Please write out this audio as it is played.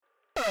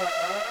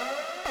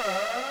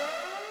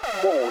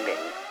Warning.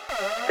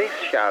 This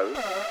show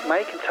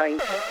may contain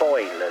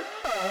spoilers.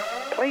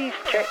 Please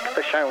check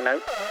the show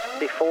notes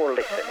before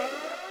listening.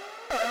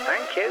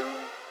 Thank you.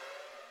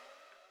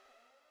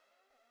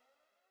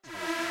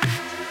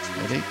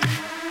 Ready?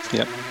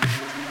 Yep.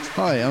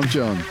 Hi, I'm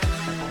John.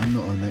 I'm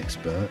not an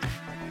expert.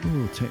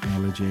 Oh,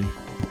 technology.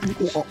 Like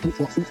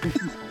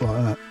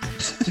that.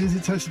 As soon as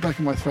it touched the back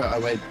of my throat, I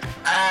went,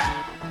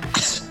 ah!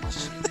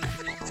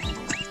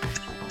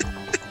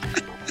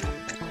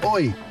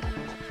 Oi!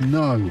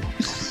 No.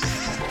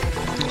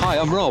 Hi,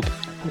 I'm Rob.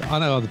 I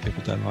know other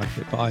people don't like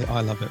it, but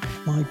I love it.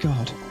 My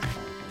God.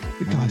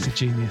 The guy's a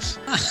genius.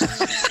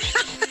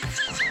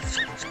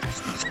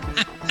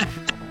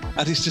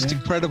 And it's just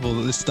incredible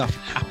that this stuff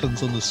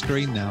happens on the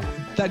screen now.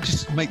 That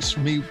just makes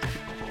me...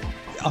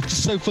 I'm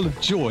just so full of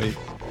joy.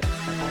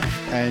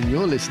 And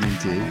you're listening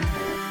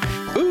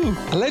to... Ooh,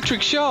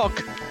 Electric Shock.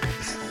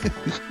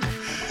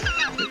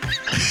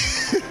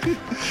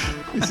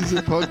 This is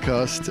a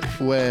podcast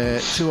where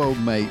two old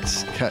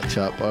mates catch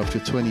up after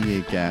a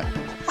 20-year gap.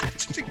 I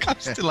think I'm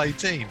still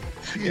 18. Yeah.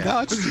 You know,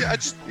 I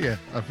just Yeah,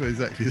 I feel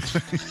exactly the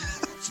same.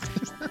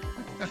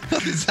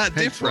 Is that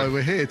Hence why different?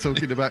 we're here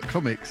talking about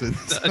comics and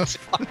stuff.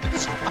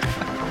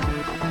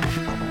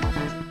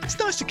 It's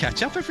nice to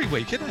catch up every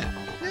week, isn't it?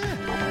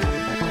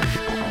 Yeah.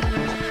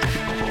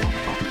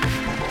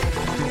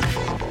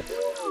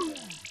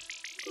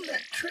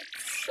 Electric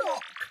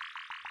shock.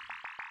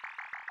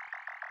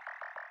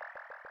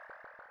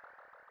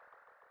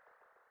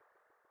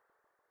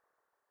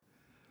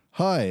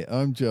 Hi,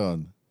 I'm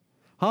John,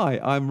 Hi,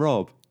 I'm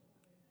Rob.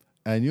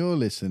 and you're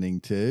listening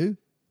to...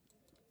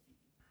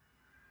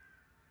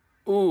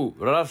 Ooh,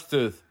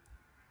 Rafstooth.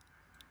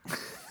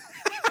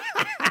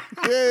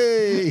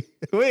 Yay!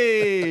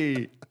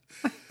 Whee!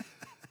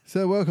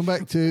 So welcome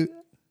back to...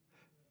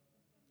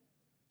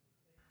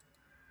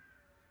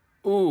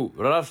 Ooh,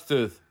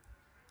 Rafstooth.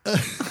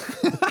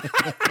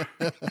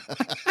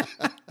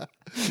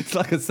 It's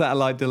like a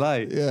satellite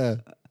delay. Yeah.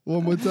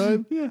 One more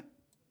time.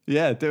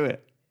 Yeah, do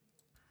it.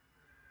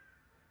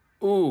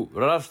 Ooh,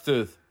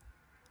 Rafstooth.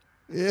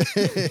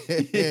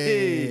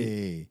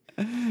 Yay!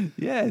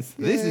 Yes,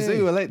 this is Yay.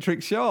 Ooh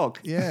Electric Shock.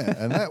 Yeah,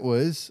 and that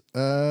was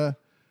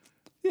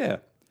Yeah,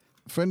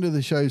 friend of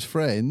the show's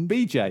friend,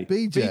 BJ.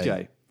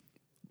 BJ.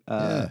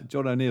 Yeah.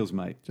 John O'Neill's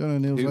mate. John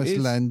O'Neill's Who is-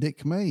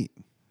 Icelandic mate.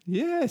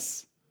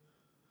 Yes,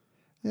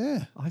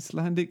 Yeah,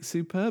 Icelandic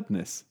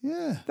superbness.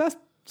 yeah, That's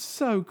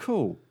so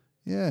cool.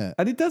 yeah,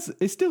 And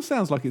it still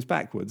sounds like it's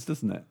backwards,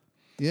 doesn't it?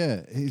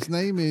 yeah. His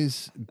name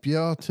is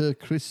Bjarte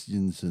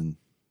Christiansen,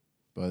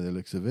 by the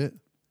looks of it.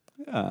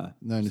 Yeah.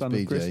 Known Son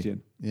as of BJ.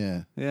 Christian.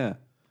 Yeah, Yeah.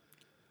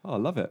 Oh, I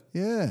love it.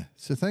 yeah.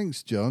 So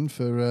thanks, John,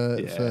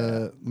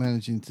 for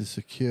managing to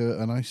secure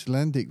an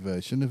Icelandic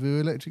version of Who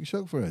Electric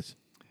Shock for us.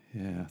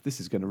 Yeah, this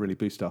is going to really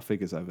boost our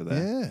figures over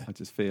there. Yeah. I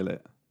just feel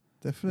it.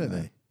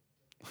 Definitely.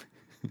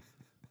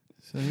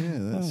 So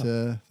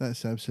yeah,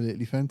 that's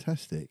absolutely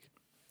fantastic.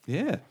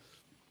 Yeah.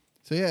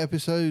 So yeah,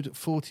 episode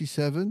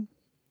 47.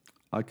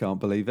 I can't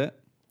believe it.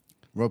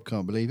 Rob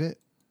can't believe it.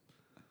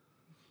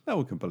 No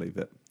one can believe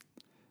it.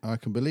 I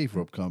can believe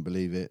Rob can't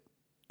believe it.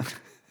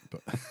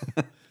 But,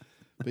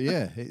 but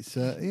yeah, it's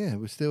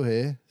we're still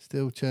here,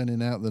 still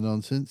churning out the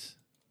nonsense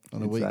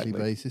on a Exactly.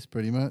 weekly basis,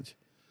 pretty much.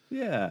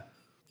 Yeah.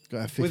 Got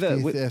our With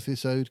 50th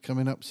episode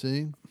coming up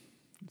soon.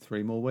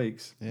 3 more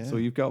weeks. Yeah. That's all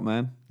you've got,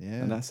 man.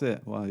 Yeah. And that's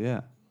it. Well,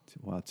 yeah.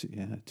 Well,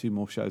 2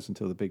 more shows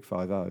until the big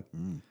 5-0.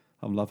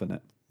 I'm loving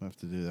it. We'll have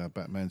to do our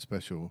Batman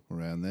special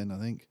around then, I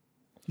think.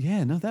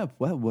 Yeah, no, that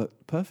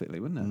worked perfectly,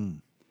 wouldn't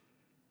it?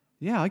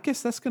 Yeah, I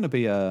guess that's going to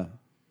be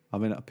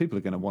people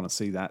are going to want to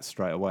see that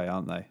straight away,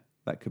 aren't they?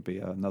 That could be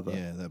another.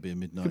 Yeah, that'll be a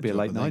midnight. Could be a job,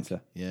 late I think.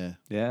 nighter. Yeah,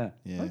 Yeah.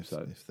 yeah. Hope If,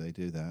 so. if they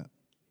do that,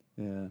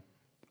 Yeah.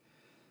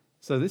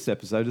 So this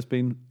episode has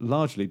been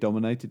largely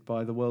dominated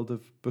by the world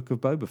of Book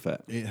of Boba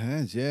Fett. it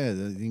has. Yeah,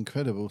 the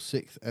incredible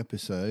 6th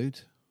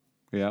episode.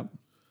 Yeah.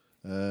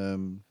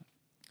 Um,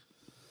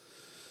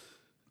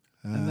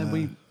 And then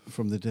we-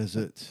 from the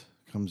desert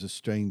comes a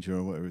stranger,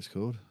 or whatever it's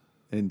called.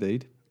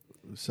 Indeed.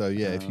 So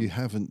yeah, if you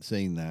haven't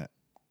seen that,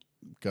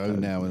 go Go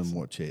now and listen.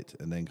 watch it,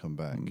 and then come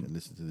back and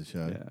listen to the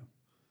show Yeah.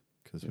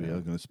 because we Yeah.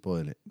 are going to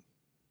spoil it.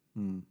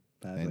 Badly.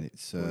 And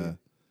it's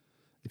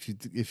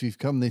if you've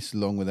come this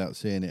long without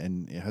seeing it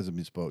and it hasn't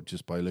been spoiled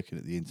just by looking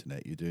at the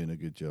internet, you're doing a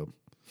good job.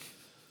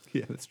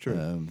 Yeah, that's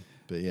true.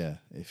 But yeah,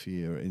 if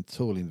you're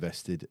at all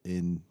invested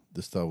in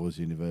the Star Wars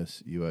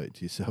universe, you owe it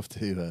to yourself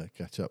to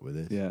catch up with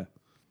it. Yeah.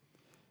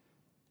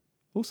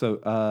 Also,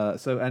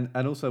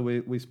 also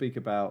we speak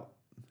about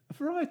a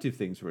variety of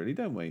things, really,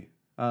 don't we?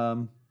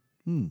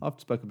 I've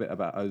spoke a bit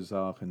about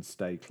Ozark and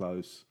Stay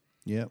Close,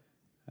 Yep,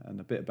 and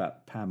a bit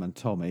about Pam and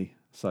Tommy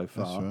so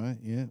far. that's right.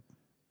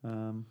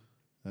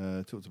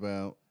 Yeah, talked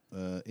about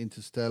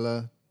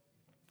Interstellar,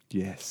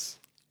 Yes.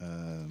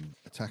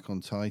 Attack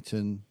on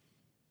Titan.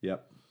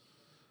 Yep.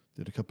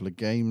 Did a couple of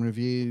game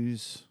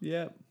reviews.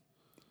 Yep.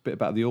 Bit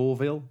about the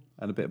Orville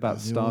and a bit about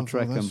Star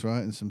Trek. That's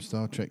right, and some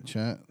Star Trek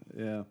chat.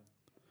 Yeah.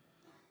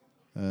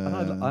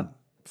 And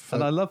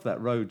And I love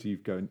that road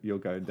you're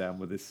going down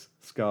with this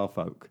Scar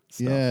folk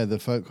stuff. Yeah, the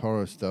folk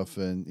horror stuff,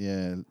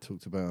 and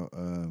talked about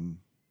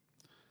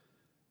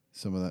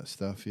some of that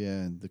stuff.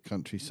 Yeah, and the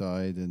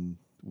countryside and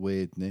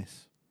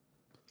weirdness.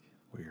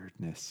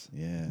 Weirdness.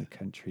 Yeah, The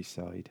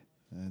countryside.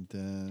 and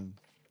the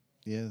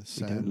We don't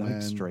Sandman.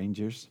 like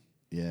strangers.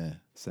 Yeah,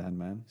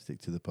 Sandman. stick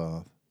to the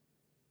path.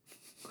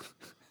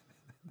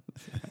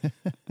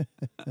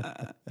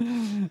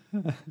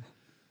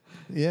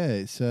 Yeah,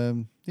 it's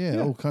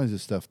all kinds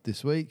of stuff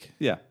this week.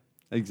 Yeah,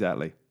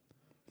 exactly.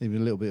 Even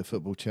a little bit of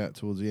football chat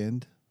towards the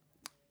end.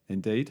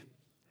 Indeed.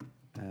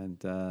 And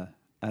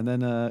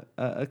then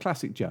a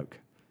classic joke.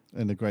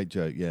 And a great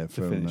joke,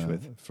 finish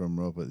with. from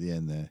Rob at the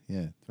end there.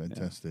 Yeah,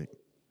 fantastic.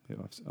 Yeah,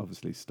 I've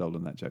obviously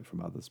stolen that joke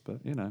from others, but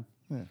Yeah,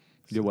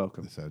 you're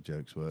welcome. That's how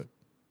jokes work,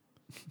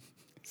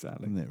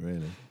 Exactly. isn't it?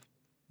 Really.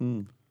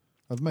 Mm.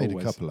 I've made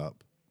Always. a couple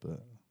up,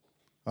 but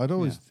I'd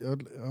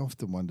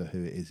often wonder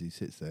who it is who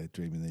sits there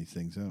dreaming these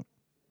things up.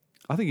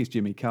 I think it's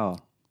Jimmy Carr.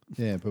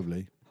 Yeah,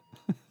 probably.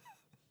 I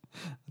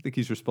think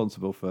he's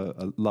responsible for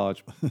a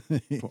large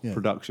Yeah.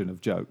 production of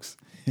jokes.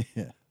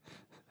 Yeah,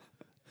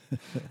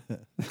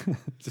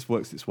 Just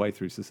works its way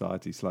through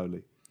society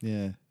slowly.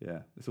 yeah.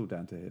 Yeah, it's all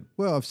down to him.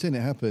 Well, I've seen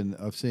it happen.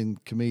 I've seen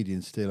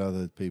comedians steal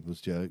other people's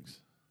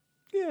jokes.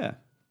 Yeah.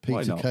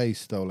 Why Peter not? Kay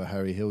stole a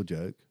Harry Hill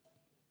joke.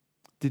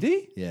 Did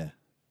he? Yeah,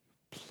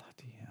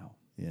 Bloody hell.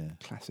 yeah,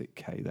 Classic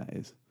K, that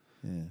is,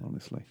 yeah.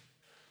 honestly.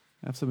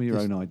 Have some of your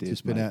own ideas,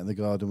 Just been mate. out in the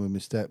garden with my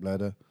step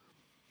ladder.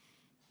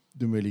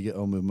 Didn't really get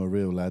on with my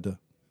real ladder.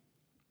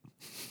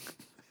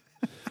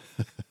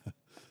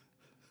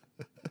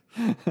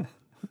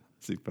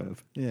 Superb.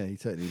 Yeah, you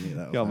totally nicked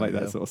that. You can't make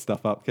that sort of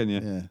stuff up, can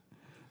you?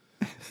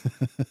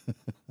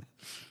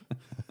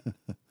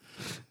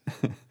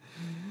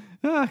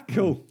 Yeah.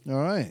 Cool. All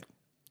right.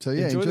 So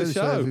yeah, Enjoy enjoy the the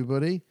show.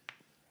 everybody.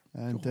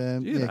 And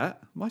Did you hear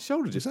that? My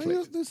shoulder just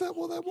clicked. is that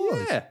what that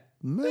was? Yeah.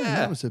 Man, Yeah.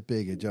 that was a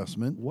big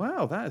adjustment.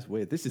 Wow, that is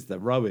weird. This is the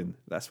rowing.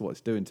 That's what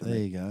it's doing to There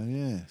me. you go.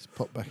 Yeah, it's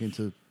popped back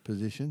into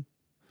position.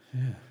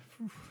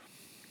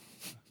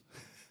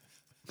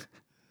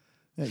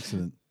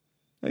 Excellent.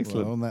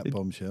 Excellent. Well, on that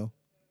bombshell,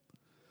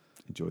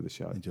 Enjoy the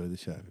show. enjoy the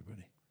show,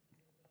 everybody.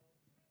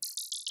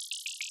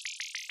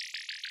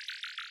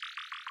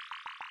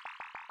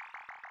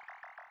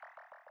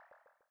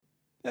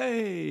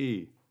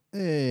 Hey.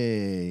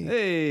 Hey.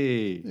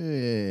 Hey.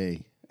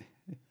 Hey.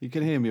 You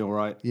can hear me all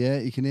right? Yeah,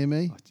 you can hear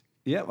me?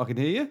 Yep, I can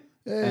hear you.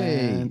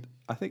 Hey. And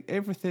I think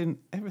everything's.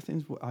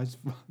 When I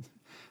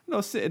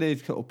was sitting here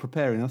sort of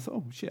preparing, I thought,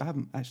 oh shit, I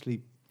haven't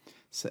actually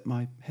set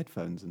my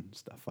headphones and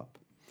stuff up.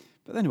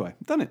 But anyway,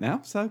 I've done it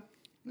now, so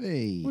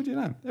Hey. what do you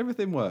know?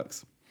 Everything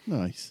works.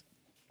 Nice.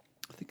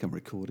 I think I'm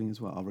recording as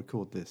well. I'll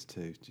record this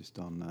too, just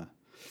on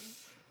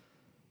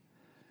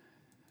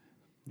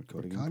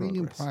recording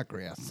in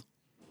progress.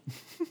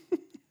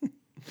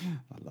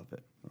 I love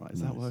it. Right,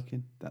 is that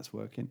working? That's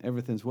working.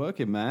 Everything's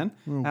working, man.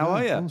 We're all How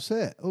are good. you? All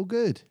set. All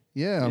good.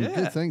 Yeah, I'm Yeah.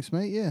 good. Thanks,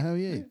 mate. Yeah, how are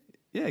you?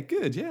 Yeah,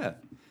 good. Yeah.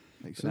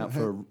 Been Excellent. out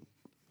for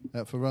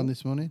Out for a run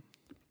this morning?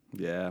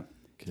 yeah,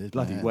 Good.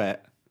 bloody man.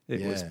 wet. It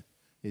yeah, was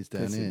it's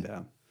down pissing here.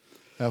 down.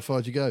 How far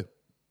did you go?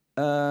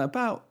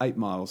 About 8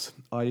 miles.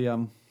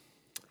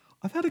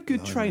 I've had a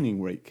good training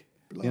week.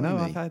 You know,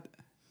 Blimey. I've had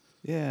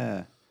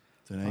yeah.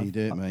 Don't know how you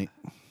do it, mate.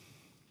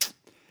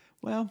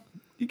 Well,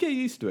 you get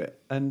used to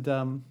it, and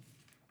I'm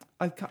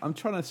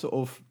trying to sort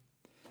of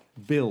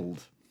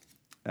build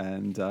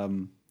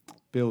and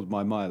build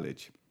my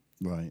mileage.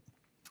 Right.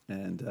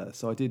 And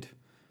so I did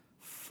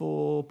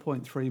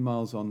 4.3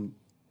 miles on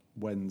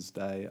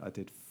Wednesday. I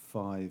did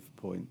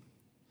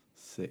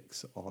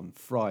 5.6 on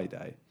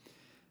Friday.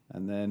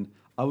 And then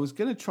I was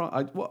going to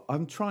try,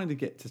 I'm trying to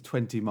get to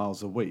 20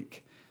 miles a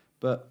week.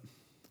 But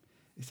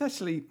it's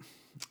actually,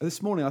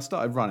 this morning I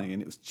started running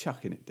and it was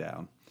chucking it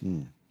down.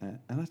 And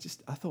I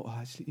thought, oh,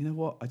 actually, you know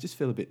what? I just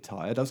feel a bit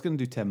tired. I was going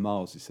to do 10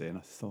 miles, you see. And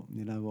I thought,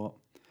 you know what?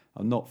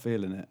 I'm not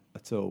feeling it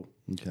at all.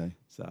 Okay.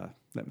 So I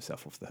let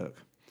myself off the hook.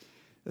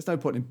 There's no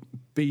point in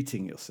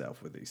beating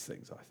yourself with these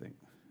things, I think.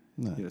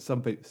 No. You know,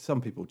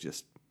 some people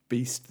just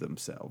beast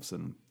themselves,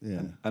 and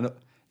Yeah. and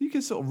you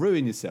can sort of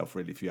ruin yourself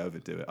really if you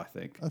overdo it. I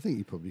think, I think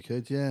you probably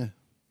could, yeah.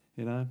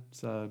 you know.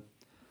 So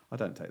I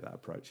don't take that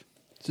approach.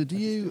 So do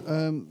you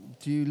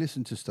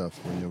listen to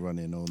stuff when you're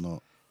running or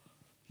not?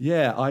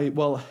 Yeah,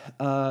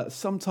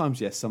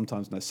 sometimes yes,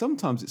 sometimes no.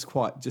 Sometimes it's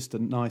quite just a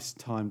nice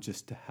time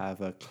just to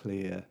have a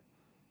clear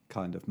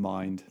kind of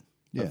mind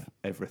Yeah. of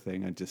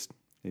everything and just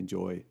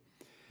enjoy.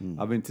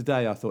 I mean,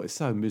 today I thought it's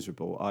so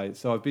miserable.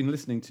 So I've been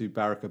listening to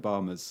Barack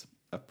Obama's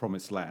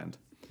Promised Land,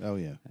 Oh,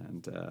 yeah.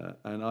 and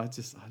I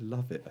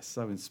love it. It's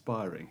so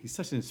inspiring. He's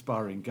such an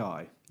inspiring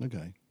guy.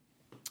 Okay.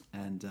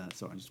 And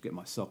sorry, I'm just getting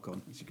my sock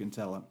on. As you can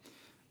tell, I'm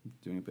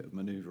doing a bit of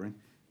manoeuvring.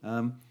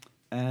 And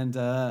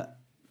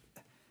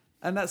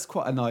that's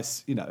quite a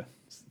nice, you know,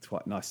 it's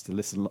quite nice to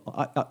listen.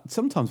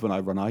 Sometimes when I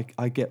run,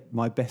 I get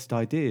my best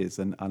ideas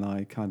and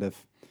I kind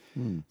of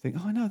think,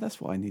 oh, no,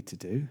 that's what I need to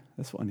do.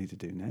 That's what I need to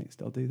do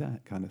next. I'll do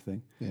that kind of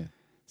thing. Yeah.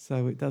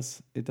 So it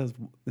does,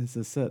 there's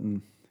a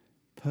certain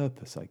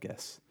purpose, I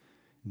guess,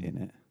 in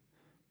it.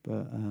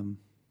 But and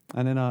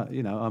then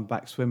I'm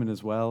back swimming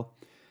as well,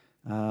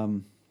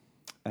 and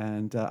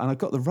I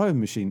got the rowing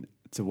machine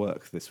to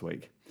work this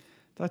week.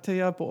 Did I tell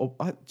you I bought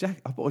a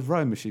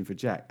rowing machine for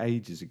Jack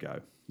ages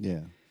ago?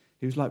 Yeah.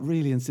 He was like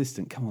really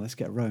insistent. Come on, let's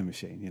get a rowing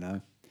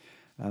machine,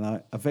 And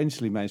I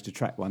eventually managed to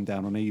track one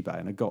down on eBay,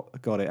 and I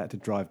got it. I had to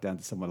drive down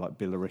to somewhere like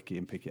Billericay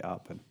and pick it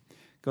up, and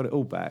got it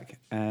all back.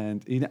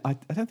 And I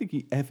don't think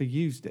he ever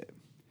used it.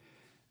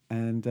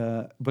 And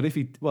but if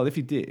he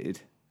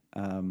did,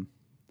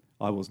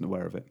 I wasn't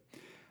aware of it.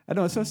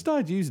 And so I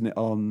started using it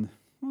on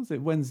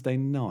Wednesday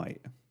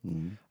night.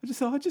 I just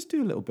thought I'd just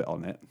do a little bit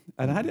on it,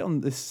 and I had it on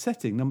this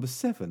setting number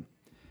 7.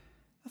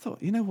 I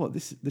thought, you know what?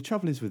 The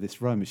trouble is with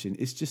this rowing machine,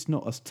 it's just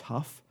not as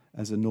tough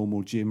as a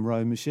normal gym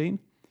rowing machine.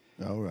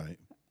 All right.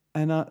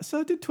 And so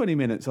I did 20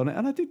 minutes on it,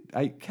 and I did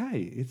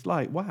 8K. It's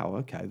like, wow,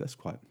 okay,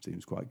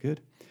 seems quite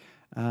good.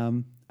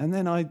 And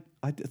then I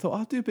thought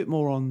I'll do a bit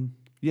more on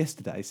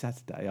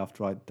Saturday,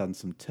 after I'd done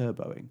some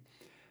turboing,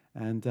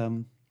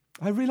 and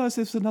I realised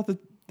there's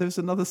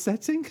another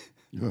setting.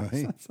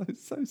 Right.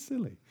 so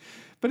silly,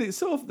 but it's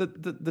sort of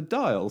the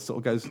dial sort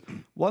of goes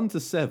 1 to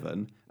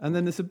 7, and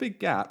then there's a big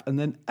gap, and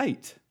then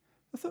 8.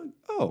 I thought,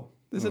 oh,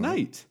 there's an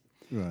 8.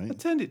 Right. I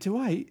turned it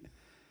to 8.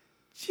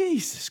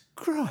 Jesus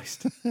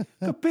Christ!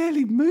 I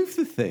barely moved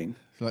the thing.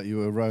 It's like you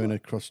were rowing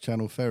across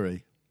Channel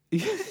Ferry.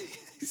 Yeah,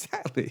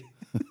 exactly.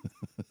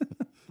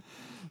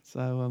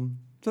 So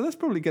that's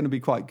probably going to be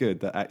quite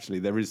good. That actually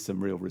there is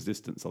some real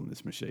resistance on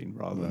this machine,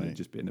 rather than it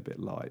just being a bit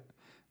light.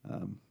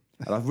 And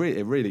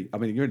it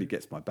really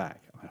gets my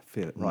back. I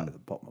feel it right at the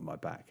bottom of my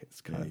back.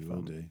 It's kind of you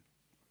will do.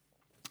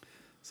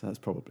 So that's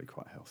probably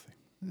quite healthy.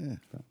 Yeah.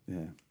 But,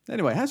 yeah.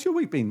 Anyway, how's your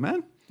week been,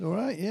 man? All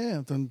right. Yeah.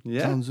 I've done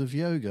tons of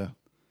yoga.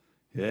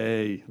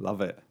 Yay,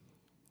 love it.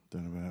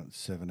 Done about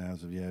 7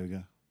 hours of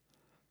yoga.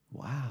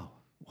 Wow.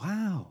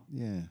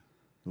 Yeah.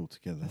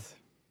 Altogether.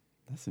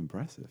 That's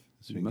impressive.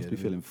 That's You must be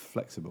feeling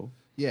flexible.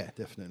 Yeah,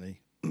 definitely.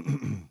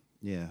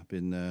 Yeah, I've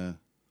been.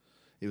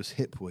 It was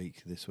hip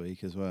week this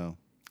week as well.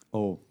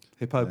 Oh,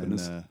 hip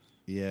openers. And,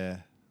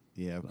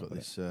 I've got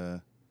this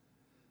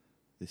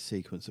this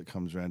sequence that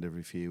comes around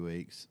every few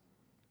weeks.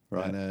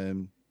 Right.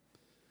 And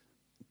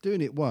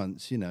doing it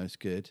once, it's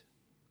good.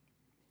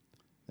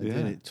 And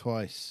doing it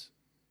twice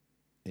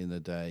in a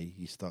day,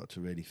 you start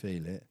to really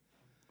feel it.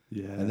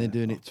 Yeah. And then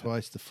doing it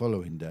twice the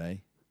following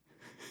day.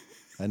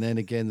 And then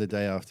again the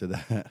day after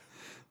that.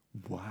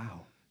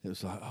 Wow. It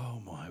was like, oh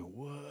my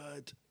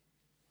word.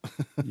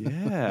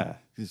 Yeah.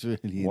 It's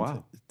really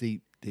wow.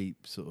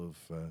 Deep sort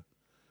of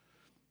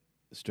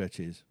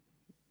stretches.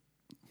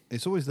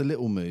 It's always the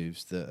little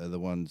moves that are the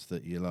ones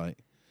that you're like,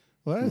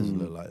 well, that doesn't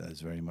look like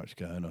there's very much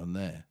going on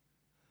there.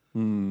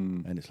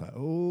 And it's like,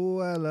 oh,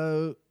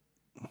 hello.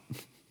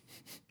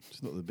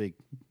 It's not the big,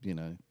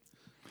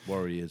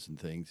 warriors and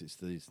things. It's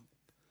these.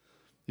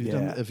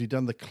 Have you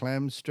done the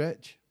clam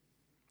stretch?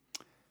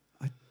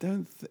 I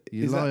don't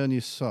You lie on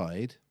your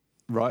side.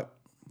 Right.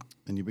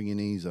 And you bring your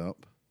knees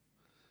up.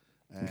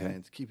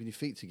 And keeping your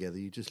feet together,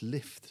 you just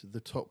lift the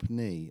top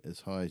knee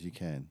as high as you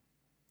can.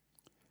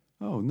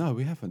 Oh, no,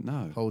 we haven't,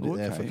 no. Hold it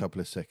there for a couple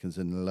of seconds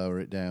and lower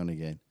it down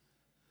again.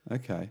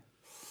 Okay.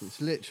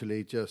 It's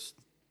literally just,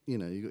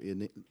 you've got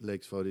your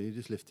legs folded, you're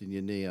just lifting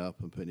your knee up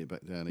and putting it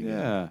back down again.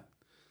 Yeah.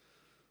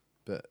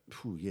 But,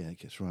 it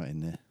gets right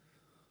in there.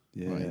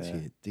 Yeah.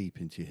 Right deep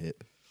into your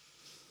hip.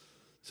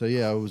 So,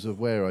 I was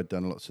aware I'd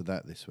done lots of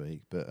that this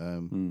week. But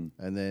and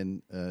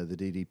then the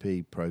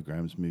DDP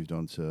program's moved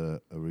on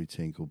to a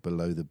routine called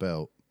Below the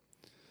Belt,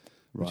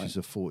 which is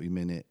a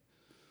 40-minute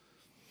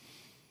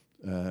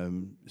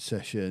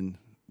session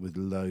with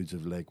loads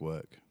of leg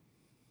work.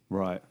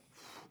 Right.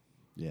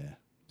 Yeah.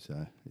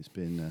 So it's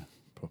been a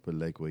proper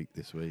leg week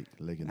this week,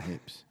 leg and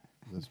hips.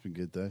 That's been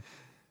good though.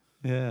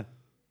 Yeah.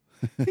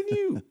 Can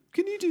you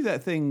do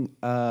that thing?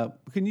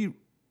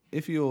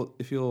 If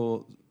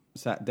you're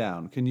sat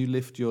down, can you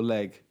lift your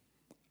leg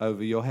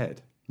over your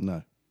head?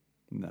 No.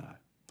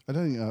 I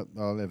don't think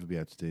I'll ever be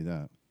able to do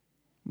that.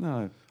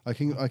 No. I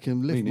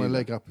can lift my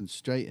leg up and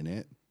straighten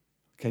it.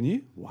 Can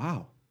you?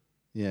 Wow.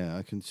 Yeah,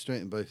 I can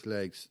straighten both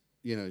legs,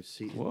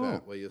 seated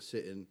back where you're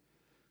sitting.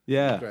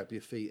 Yeah. You grab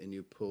your feet and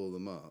you pull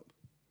them up.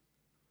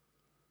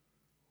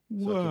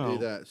 So Wow. I can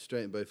do that,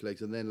 straighten both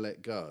legs and then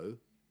let go.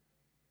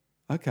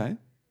 Okay.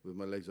 With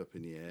my legs up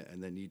in the air,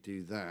 and then you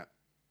do that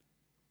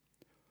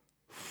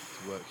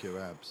to work your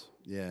abs.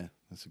 Yeah,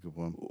 that's a good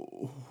one.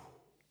 Oh.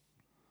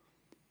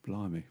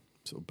 Blimey.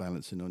 Sort of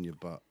balancing on your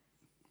butt.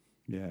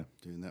 Yeah.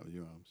 Doing that with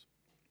your arms.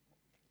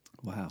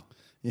 Wow.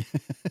 Yeah.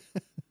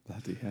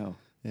 Bloody hell.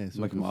 Yeah, it's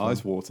making my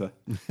eyes water.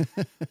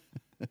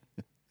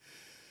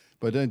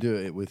 But I don't do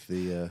it with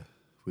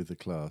the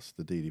class,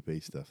 the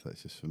DDP stuff.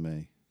 That's just for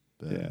me.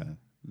 But, yeah.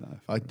 No.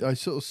 I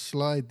sort of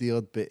slide the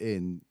odd bit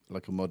in,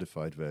 like a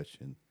modified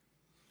version.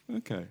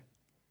 Okay.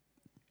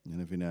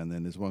 And every now and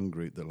then there's one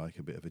group that like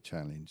a bit of a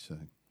challenge, so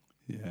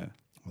yeah,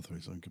 I throw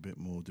something a bit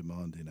more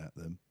demanding at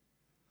them.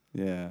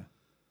 Yeah.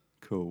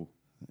 Cool.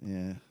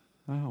 Yeah.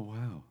 Oh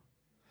wow.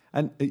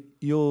 And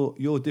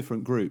your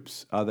different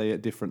groups, are they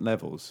at different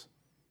levels?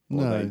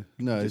 No,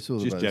 just, it's all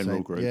just about the general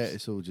same. groups. Yeah,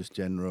 it's all just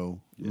general.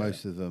 Yeah.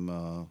 Most of them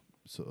are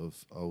sort of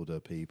older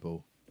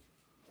people,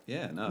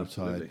 Yeah, no,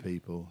 retired absolutely.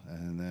 people,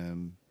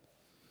 and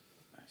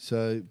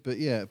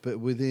but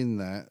within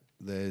that,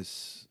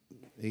 there's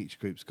each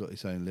group's got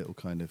its own little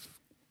kind of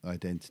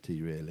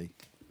identity, really.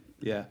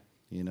 Yeah.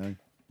 You know.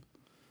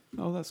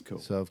 Oh, that's cool.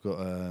 So I've got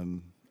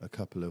a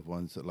couple of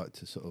ones that like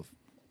to sort of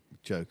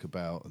joke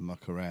about and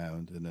muck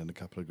around, and then a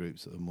couple of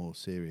groups that are more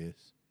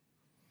serious.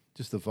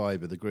 Just the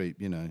vibe of the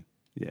group, you know.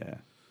 Yeah.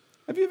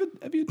 Have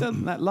you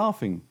done that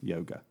laughing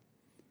yoga?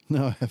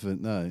 No, I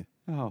haven't. No.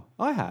 Oh,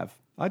 I have.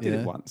 I did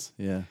it once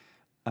Yeah.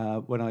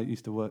 when I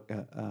used to work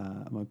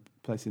at my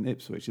place in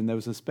Ipswich, and there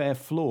was a spare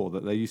floor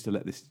that they used to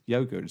let this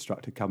yoga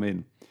instructor come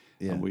in,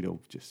 Yeah. and we'd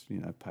all just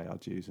pay our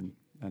dues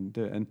and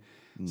do it. And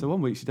so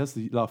one week she does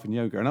the laughing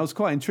yoga, and I was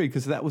quite intrigued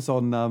because that was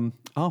on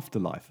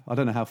Afterlife. I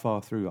don't know how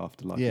far through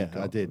Afterlife. Yeah, you've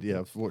got. I did. Yeah,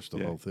 I've watched the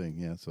Yeah. whole thing.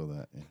 Yeah, I saw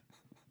that. Yeah.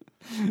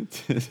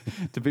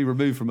 To be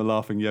removed from a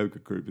laughing yoga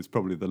group is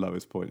probably the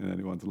lowest point in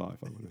anyone's life,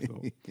 I would have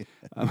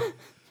thought.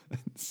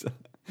 So,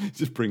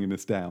 just bringing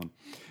us down.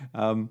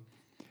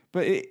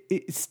 But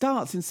it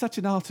starts in such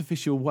an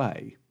artificial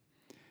way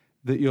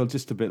that you're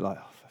just a bit like,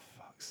 oh, for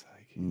fuck's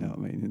sake, you know what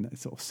I mean? In that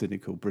sort of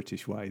cynical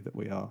British way that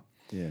we are.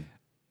 Yeah.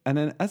 And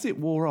then as it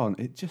wore on,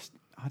 it just,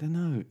 I don't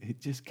know, it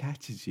just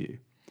catches you,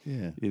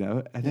 Yeah.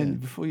 and then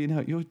before you know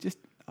it, you're just,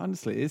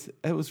 honestly,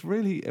 it was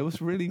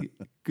really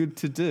good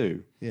to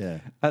do. Yeah.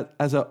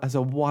 As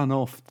a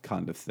one-off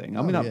kind of thing.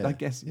 I mean, I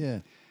guess. Yeah.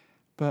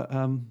 But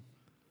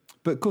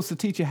of course, the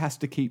teacher has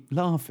to keep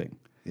laughing.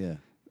 Yeah.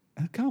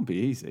 It can't be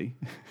easy.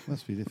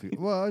 Must be difficult.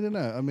 Well, I don't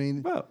know. I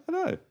mean, Well, I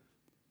know.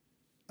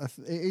 it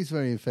is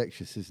very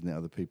infectious, isn't it?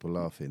 Other people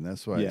laughing.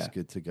 That's why it's Yeah.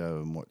 good to go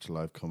and watch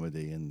live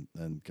comedy and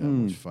go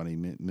and watch funny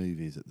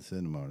movies at the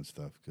cinema and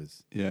stuff.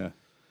 Because Yeah.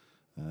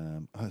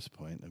 that's the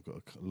point. I've got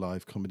a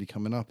live comedy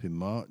coming up in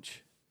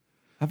March.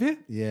 Have you?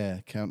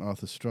 Yeah, Count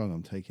Arthur Strong.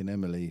 I'm taking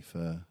Emily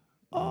for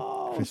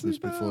Oh, Christmas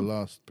superb. before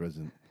last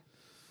present.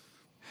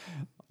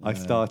 I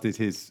started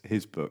his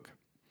book.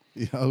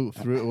 Yeah, oh,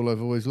 through it all,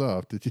 I've always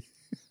laughed. Did you?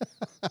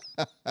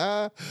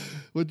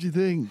 What do you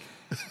think?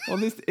 Well,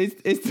 this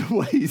it's the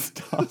way he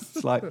starts.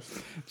 It's like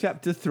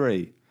chapter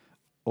 3,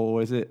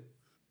 or is it?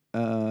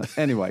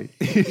 Anyway,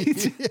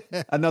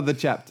 another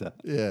chapter.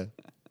 Yeah,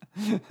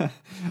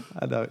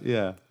 I know.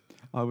 Yeah,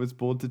 I was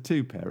born to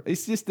 2 parents.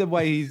 It's just the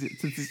way he's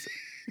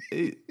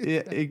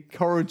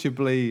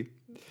incorrigibly,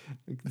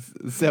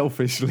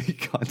 selfishly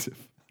kind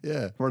of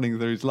yeah, running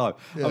through his life.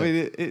 Yeah. I mean,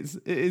 it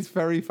is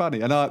very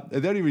funny. And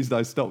the only reason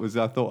I stopped was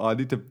I thought I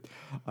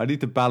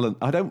need to balance.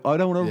 I don't want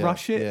to yeah,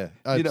 rush it.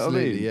 Yeah, You know what I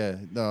absolutely. mean? Yeah,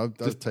 no,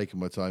 I've taken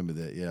my time with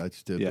it. Yeah, I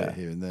just do a Yeah. bit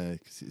here and there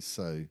because it's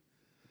so.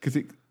 Because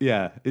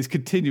it's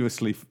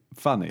continuously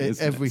funny.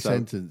 Isn't Every it? So,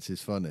 sentence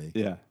is funny.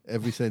 Yeah.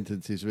 Every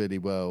sentence is really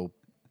well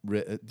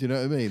written. Do you know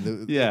what I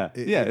mean? Yeah,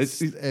 yeah, It's,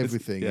 it's-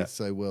 everything yeah. is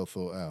so well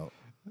thought out.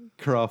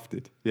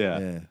 crafted. Yeah.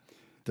 Yeah,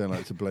 don't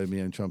like to blow my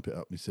own trumpet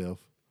up myself.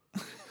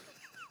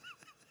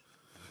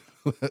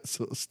 That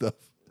sort of stuff.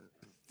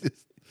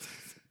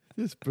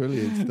 Just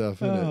brilliant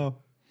stuff, isn't it? Oh,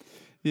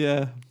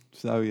 yeah.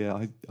 So yeah,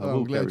 I Oh, will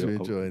I'm glad carry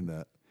you're on. enjoying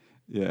that.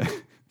 Yeah.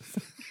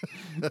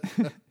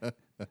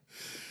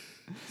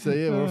 So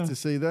yeah, we're off to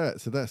see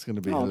that. So that's going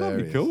to be Oh, that'd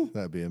be hilarious. cool.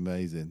 That'd be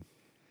amazing.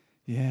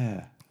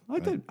 Yeah.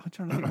 I'm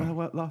trying to think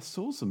when I last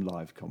saw some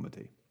live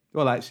comedy.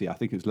 Well, actually, I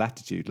think it was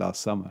Latitude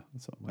last summer.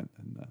 That's what I went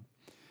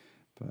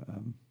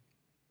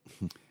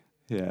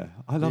yeah,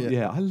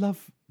 I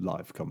love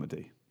live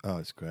comedy. Oh,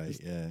 it's great.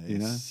 Yeah, you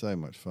it's know? so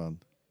much fun.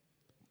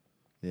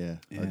 Yeah,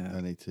 Yeah.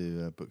 I need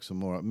to book some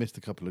more. I missed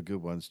a couple of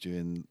good ones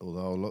during all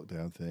the whole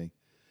lockdown thing.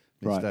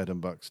 Right. Missed Adam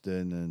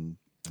Buxton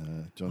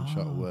and John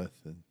Shuttleworth.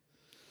 And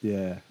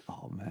Yeah.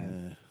 Oh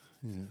man.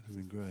 yeah, it'd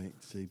been great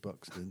to see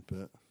Buxton,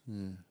 but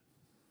yeah.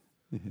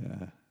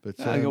 Yeah. But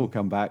It'll all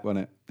come back, won't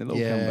it? It'll all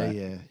come back.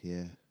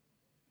 yeah.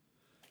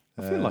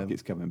 I feel like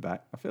it's coming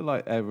back. I feel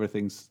like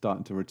everything's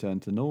starting to return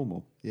to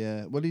normal.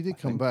 Yeah, well, he did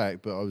come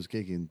back, but I was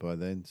gigging by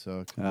then,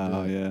 so I couldn't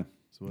do it. Yeah.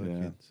 It's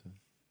working. Yeah. So.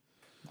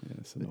 Yeah,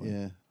 it's But annoying.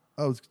 yeah.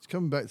 I was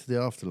coming back to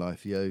the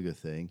afterlife yoga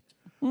thing.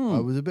 Hmm. I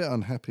was a bit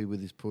unhappy with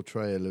his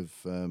portrayal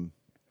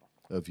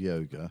of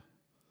yoga.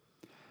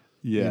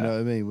 Yeah. You know what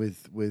I mean?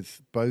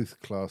 With both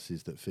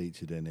classes that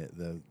featured in it,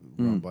 they're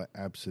run by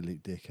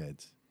absolute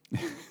dickheads. Do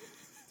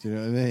you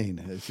know what I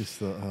mean? It's just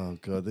thought, oh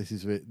god, this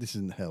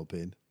isn't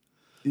helping.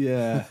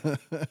 Yeah.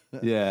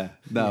 Yeah.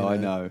 No, You I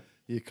know? know.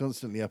 You're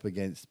constantly up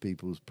against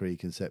people's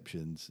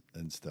preconceptions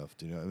and stuff.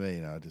 Do you know what I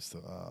mean? I just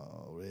thought,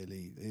 oh,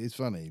 really? It's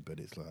funny, but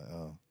it's like,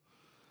 oh.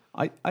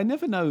 I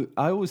never know.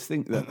 I always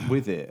think that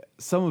with it,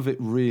 some of it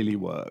really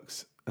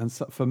works. And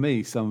so, for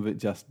me, some of it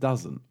just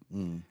doesn't.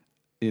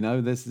 You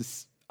know, there's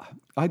this...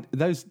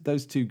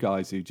 those 2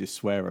 guys who just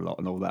swear a lot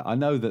and all that, I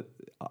know that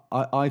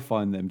I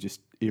find them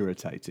just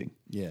irritating.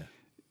 Yeah.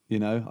 You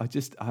know,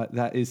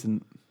 that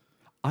isn't...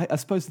 I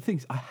suppose the thing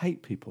is, I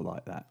hate people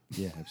like that.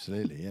 Yeah,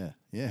 absolutely. Yeah.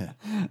 Yeah.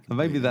 And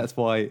maybe that's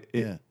why it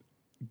Yeah.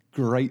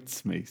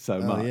 grates me so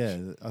Oh, much. yeah.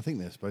 I think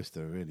they're supposed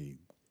to really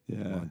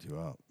Yeah. wind you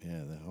up.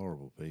 Yeah, they're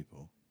horrible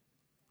people.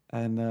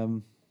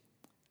 and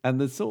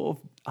the sort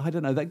of, I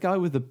don't know, that guy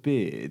with the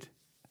beard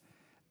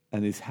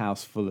and his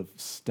house full of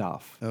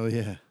stuff. Oh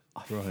yeah,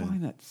 I Brian.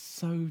 find that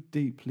so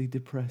deeply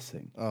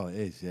depressing. Oh, it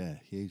is. Yeah,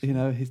 huge. You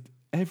know,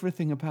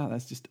 everything about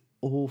that's just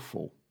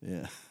awful,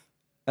 Yeah,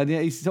 and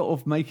yet he's sort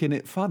of making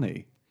it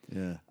funny.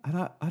 yeah. And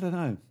I don't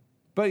know,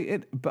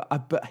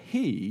 but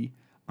he,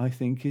 I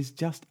think, is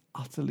just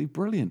utterly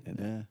brilliant in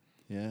it.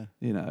 Yeah.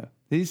 You know,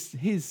 he's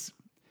he's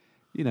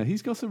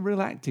got some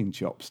real acting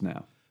chops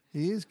now.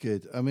 He is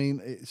good. I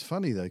mean, it's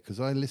funny though because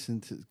I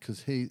listened to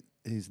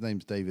his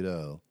name's David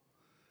Earl,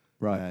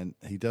 Right. and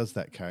he does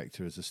that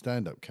character as a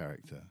stand-up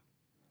character.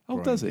 Oh,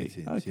 Brian does he?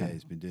 Gittins. Okay. Yeah,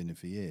 he's been doing it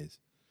for years.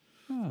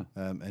 Ah.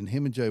 And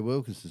him and Joe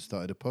Wilkinson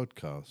started a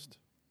podcast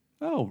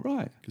Oh,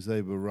 right. because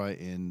they were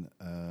writing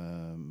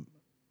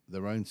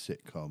their own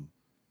sitcom.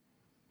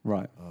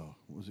 Right. Oh,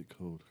 what was it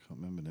called? I can't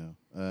remember now.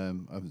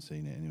 I haven't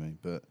seen it anyway,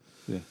 but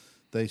Yeah.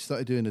 they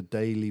started doing a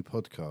daily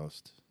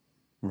podcast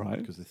Right.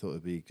 because they thought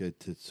it'd be good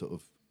to sort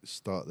of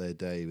start their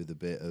day with a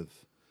bit of,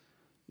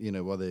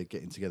 while they're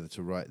getting together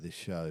to write this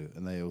show.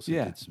 And they also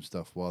Yeah. did some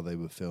stuff while they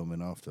were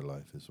filming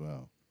Afterlife as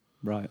well.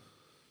 Right.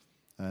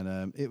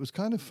 And it was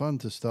kind of fun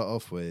to start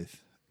off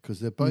with because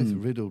they're both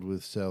riddled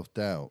with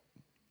self-doubt.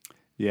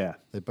 Yeah.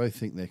 They both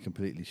think they're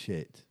completely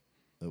shit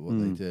at what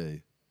they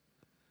do.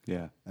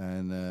 Yeah.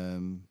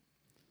 And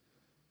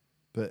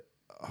but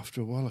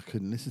after a while, I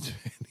couldn't listen to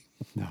it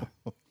anymore.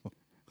 No.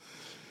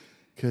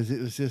 Because it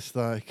was just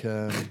like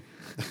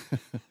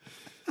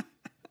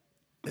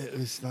it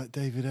was like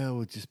David Earl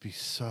would just be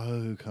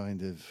so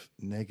kind of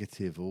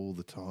negative all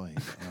the time.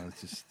 And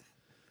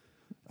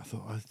I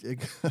thought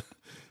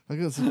I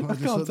got some. I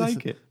can't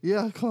take it.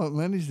 Yeah, I can't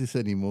manage this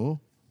anymore.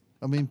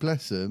 I mean,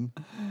 bless him,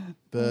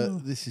 but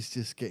this is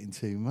just getting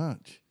too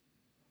much.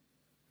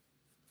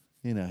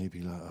 He'd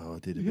be like, "Oh, I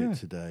did a Yeah. bit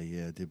today.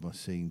 Yeah, I did my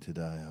scene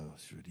today. Oh,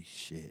 it's really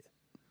shit.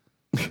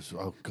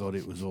 Oh God,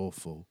 it was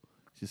awful."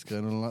 Just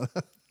going on like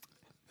that.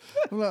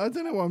 I'm like, I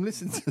don't know why I'm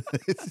listening to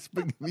this. It's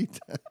bringing me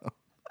down.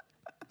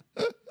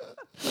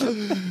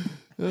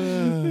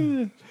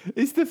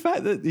 It's the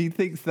fact that he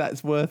thinks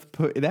that's worth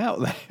putting out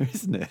there,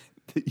 isn't it?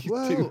 That you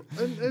Well, do.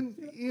 and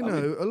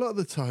a lot of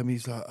the time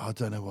he's like, I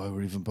don't know why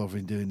we're even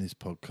bothering doing this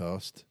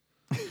podcast.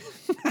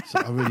 So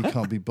I really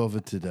can't be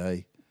bothered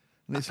today.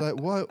 And it's like,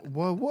 why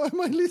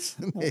am I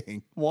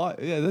listening? Why?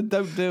 Yeah, then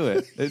don't do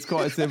it. It's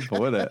quite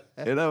simple, isn't it?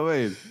 You know what I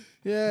mean?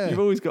 Yeah. You've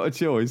always got a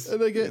choice.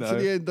 And they get you to know.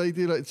 the end, they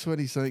do like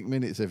 20-something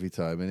minutes every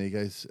time. And he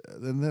goes,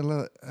 then they're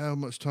like, how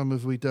much time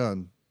have we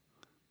done?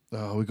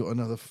 Oh, we've got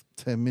another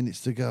 10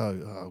 minutes to go.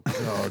 Oh,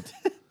 God.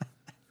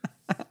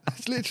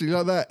 It's literally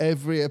like that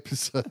every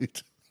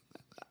episode.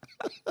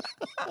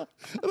 And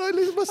I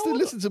must have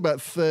listened to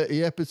about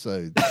 30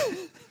 episodes.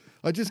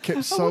 I just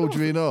kept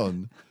soldiering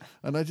on.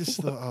 And I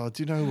just thought, oh,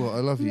 do you know what? I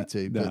love you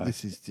two, but No.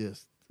 this is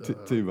just...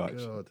 Too much.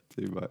 God.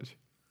 Too much.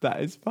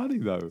 That is funny,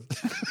 though.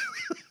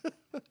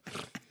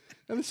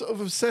 And they're sort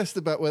of obsessed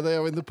about where they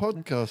are in the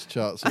podcast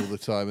charts all the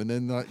time, and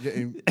then like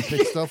getting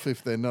pissed off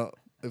if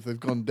they've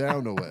gone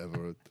down or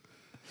whatever.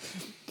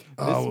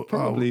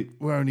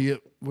 We're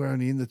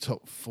only in the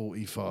top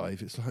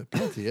 45. It's like,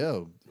 bloody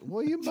hell!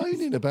 Why are you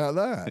moaning about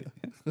that?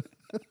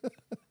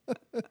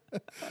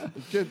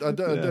 I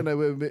don't know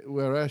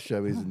where our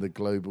show is in the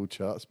global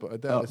charts, but I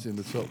doubt it's in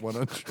the top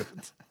 100.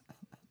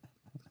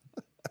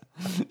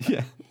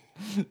 Yeah.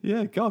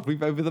 Yeah, God,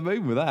 we've over the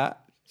moon with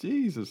that.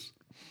 Jesus.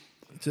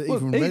 To Well,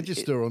 even it-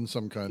 register on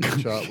some kind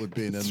of chart would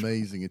be an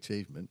amazing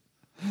achievement.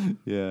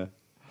 Yeah.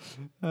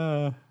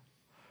 Yeah,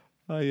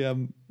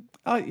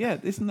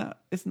 isn't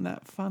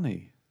that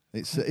funny?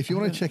 It's if you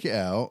want to check it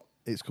out,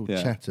 it's called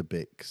Yeah.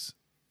 Chatterbix.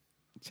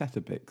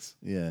 Chatterbix.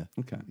 Yeah.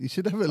 Okay. You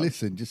should have a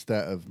listen just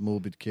out of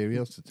morbid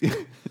curiosity.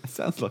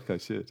 Sounds like I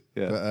should.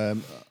 Yeah. But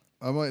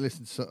I might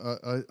listen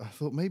to I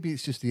thought maybe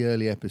it's just the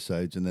early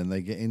episodes and then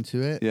they get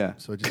into it. Yeah.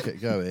 So I just get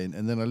going.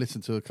 And then I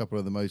listened to a couple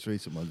of the most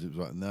recent ones. It was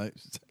like, no,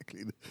 it's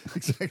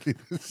exactly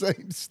the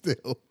same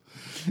still.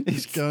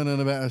 It's going on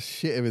about how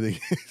shit everything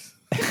is.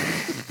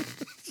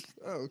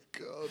 Oh,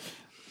 God.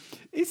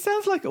 It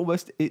sounds like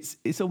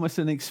it's almost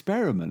an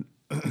experiment.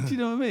 Do you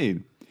know what I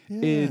mean?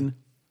 Yeah. In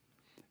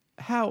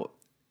how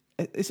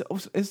it's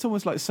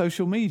almost like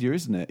social media,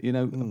 isn't it? You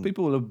know,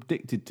 people are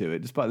addicted to it,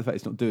 despite the fact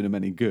it's not doing them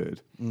any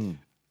good.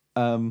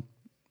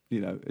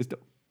 It's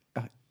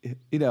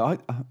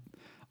not,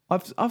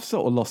 I've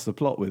sort of lost the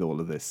plot with all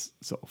of this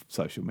sort of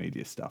social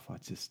media stuff.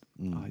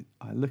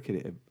 I look at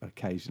it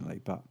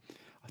occasionally, but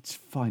I just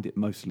find it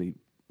mostly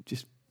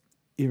just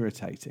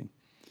irritating.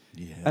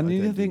 Yeah. And I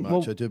you don't do think, much.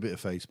 well- I do a bit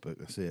of Facebook.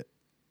 That's it.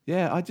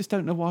 Yeah, I just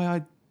don't know why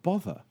I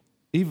bother.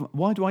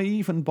 Why do I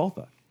even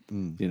bother?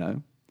 You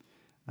know,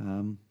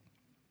 and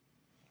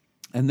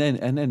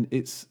then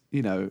it's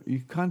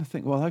you kind of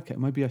think, well, okay,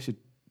 maybe I should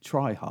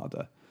try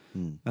harder,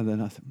 and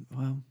then I think,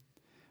 well,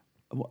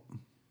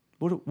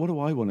 what do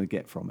I want to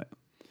get from it?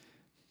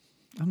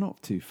 I'm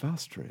not too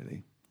fussed,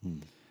 really.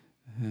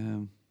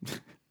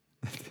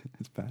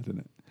 It's bad, isn't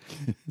it?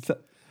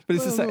 But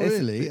it's Well, the not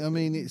same. really. I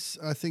mean,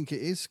 I think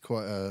it is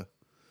quite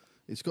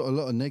it's got a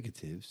lot of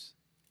negatives.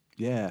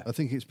 Yeah. I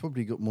think it's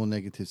probably got more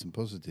negatives than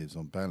positives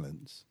on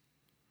balance.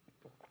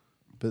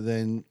 But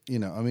then,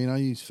 I mean, I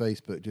use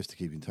Facebook just to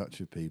keep in touch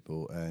with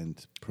people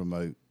and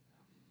promote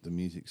the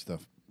music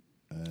stuff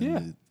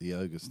and the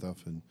yoga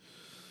stuff and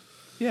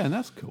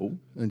that's cool.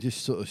 and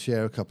just sort of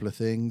share a couple of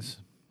things,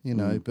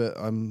 but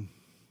I'm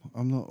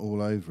not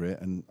all over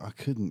it, and I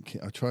couldn't.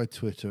 I tried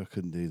Twitter, I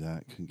couldn't do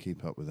that. Couldn't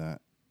keep up with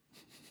that.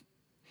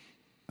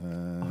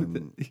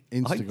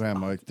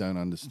 Instagram, I don't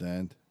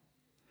understand.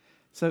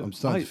 So I'm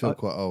starting to feel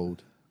quite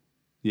old.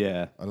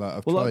 Yeah.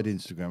 I've tried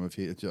Instagram a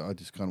few. I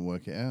just can't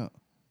work it out.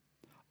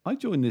 I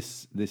joined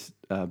this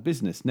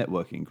business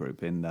networking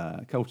group in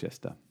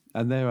Colchester,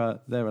 and they're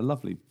a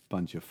lovely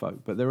bunch of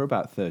folk. But there are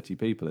about 30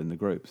 people in the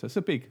group, so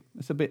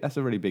that's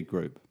a really big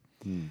group.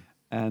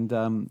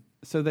 And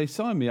so they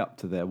signed me up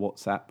to their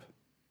WhatsApp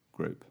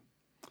group.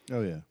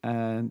 Oh yeah.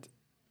 And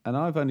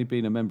I've only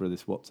been a member of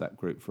this WhatsApp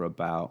group for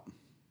about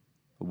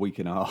a week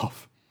and a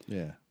half.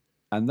 Yeah.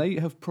 And they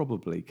have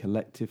probably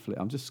collectively,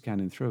 I'm just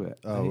scanning through it.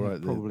 Oh right,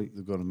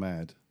 they've gone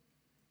mad.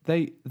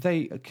 They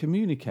are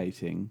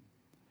communicating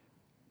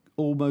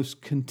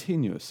almost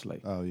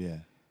continuously. Oh yeah,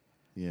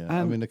 yeah. And,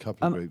 I'm in a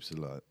couple of groups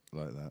like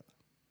that.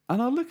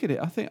 And I look at it,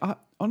 I think,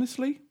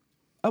 honestly,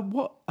 have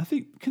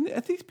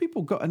these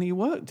people got any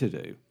work to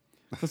do?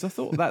 Because I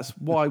thought that's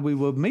why we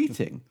were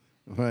meeting.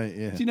 Right.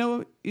 Yeah. Do you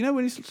know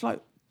when it's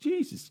like,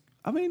 Jesus?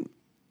 I mean,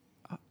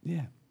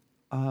 yeah.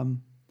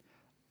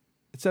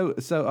 So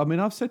I mean,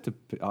 I've said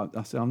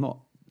I say I'm not.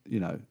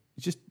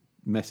 Just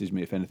message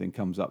me if anything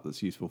comes up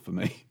that's useful for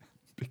me,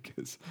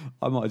 because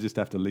I might just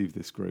have to leave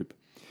this group.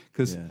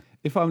 Because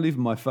if I'm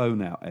leaving my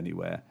phone out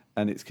anywhere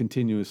and it's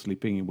continuously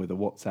pinging with a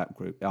WhatsApp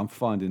group, I'm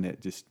finding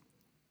it just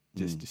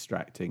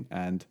distracting,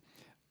 and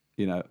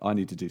I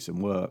need to do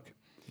some work.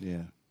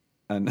 Yeah.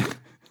 And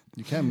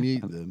you can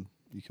mute them.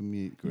 You can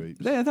mute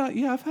groups.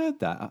 I've heard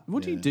that.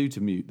 What do you do to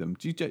mute them?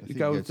 Do you go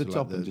to the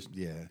top and just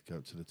go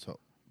up to the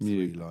top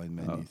mute 3-line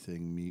menu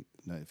thing, mute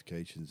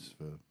notifications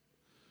for.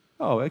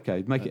 Oh,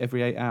 okay. Make it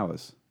every 8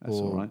 hours. That's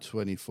or all right.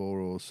 24,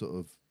 or sort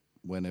of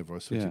whenever I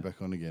switch it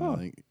back on again. I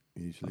think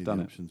usually the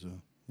options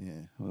are.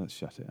 Yeah. Well, let's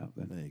shut it up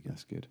then. There you go.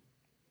 That's good.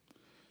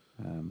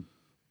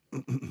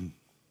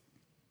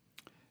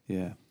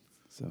 Yeah.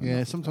 So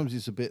yeah. Sometimes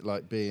it's a bit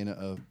like being at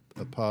a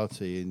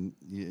party and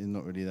you're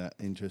not really that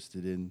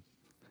interested in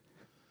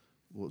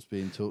what's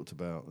being talked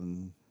about,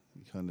 and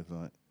you kind of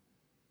like,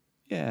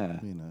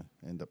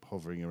 end up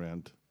hovering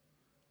around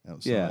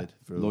outside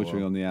for a loitering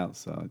while. on the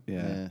outside.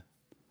 Yeah.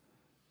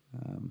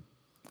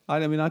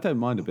 I mean, I don't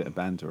mind a bit of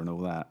banter and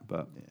all that,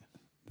 but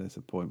there's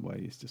a point where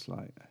it's just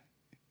like,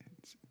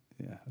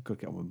 I could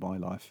get on with my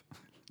life.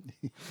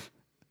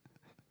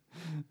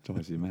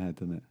 Drives you mad,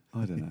 doesn't it?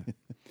 I don't know.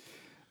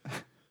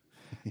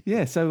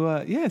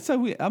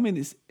 I mean,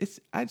 it's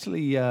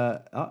actually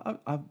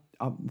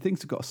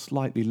things have got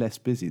slightly less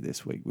busy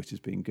this week, which has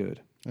been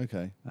good.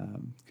 Okay.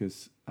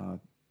 Because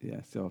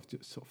so I've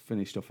just sort of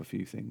finished off a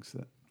few things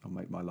that will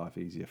make my life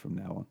easier from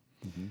now on.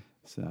 Mm-hmm.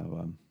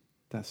 So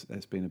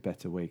that's been a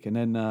better week, and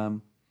then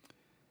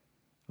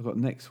I've got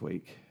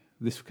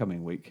this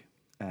coming week,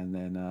 and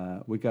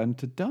then we're going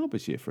to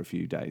Derbyshire for a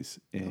few days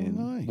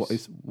in what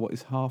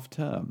is half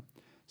term.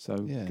 So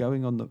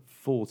going on the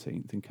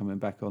 14th and coming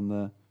back on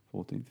the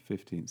 14th,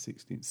 15th,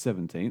 16th,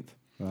 17th.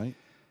 Right.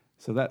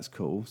 So that's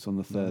cool. It's on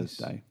the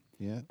Thursday.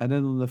 Yeah. And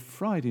then on the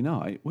Friday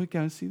night, we're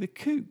going to see the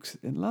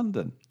Kooks in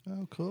London.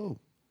 Oh,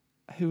 cool.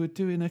 Who are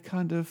doing a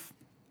kind of,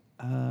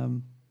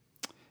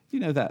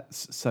 that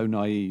So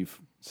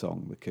Naive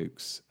song, the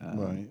Kooks.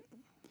 Right.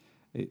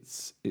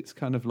 It's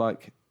kind of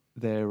like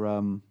they're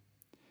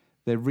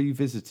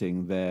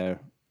revisiting their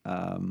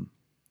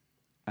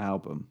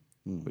album,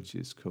 which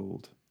is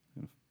called.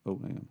 Oh,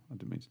 hang on! I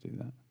didn't mean to do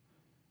that.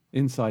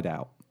 Inside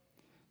Out.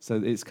 So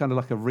it's kind of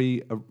like the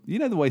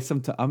way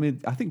sometimes. I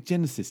mean, I think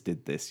Genesis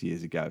did this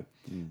years ago.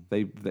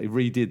 They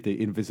redid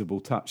the Invisible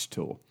Touch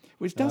tour,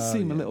 which does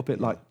seem a little bit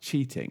like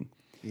cheating.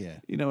 Yeah.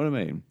 You know what I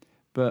mean?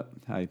 But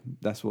hey,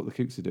 that's what the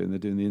Kooks are doing. They're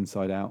doing the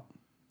Inside Out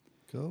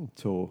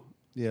tour.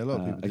 Yeah, a lot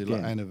of people do again.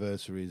 like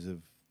anniversaries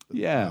of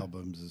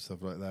albums and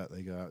stuff like that.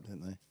 They go out,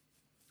 don't they?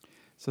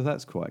 So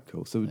that's quite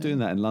cool. So we're doing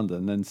that in London,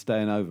 and then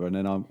staying over, and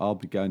then I'll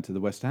be going to the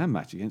West Ham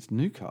match against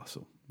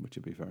Newcastle, which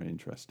will be very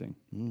interesting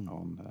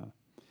on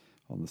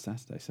the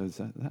Saturday. So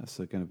that's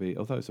going to be,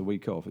 although it's a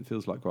week off, it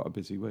feels like quite a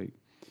busy week.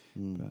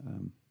 But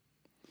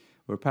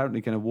we're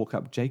apparently going to walk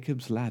up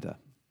Jacob's Ladder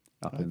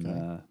up in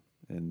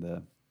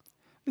the.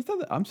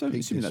 I'm so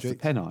assuming that's the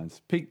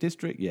Pennines. Peak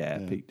District? Yeah,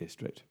 Peak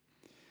District.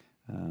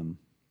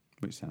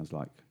 Which sounds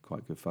like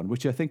quite good fun.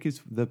 Which I think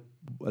is the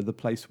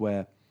place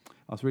where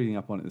I was reading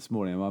up on it this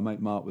morning, and my mate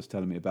Mark was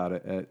telling me about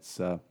it.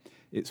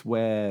 It's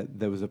where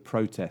there was a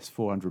protest.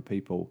 400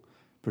 people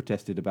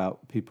protested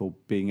about people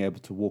being able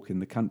to walk in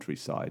the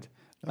countryside,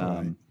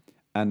 and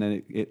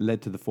then it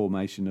led to the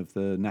formation of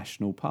the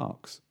national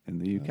parks in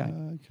the UK.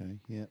 Okay,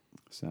 yeah.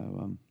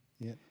 So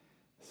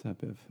so a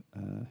bit of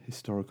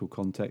historical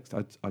context.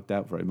 I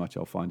doubt very much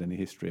I'll find any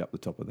history up the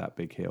top of that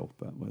big hill,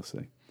 but we'll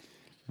see.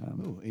 Oh,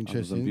 Other than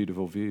interesting.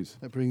 beautiful views.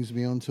 That brings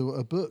me on to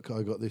a book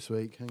I got this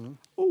week. Hang on.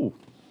 Oh.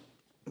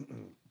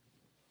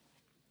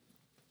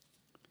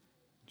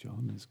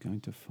 John is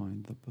going to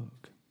find the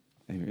book.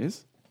 Here it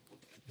is.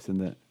 It's in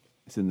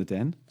the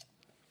den.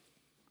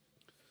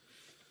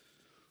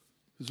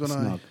 Because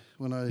Snug.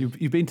 when I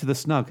You've been to the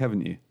Snug,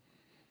 haven't you?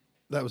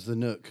 that was the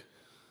Nook.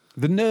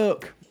 The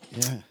Nook.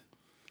 Yeah.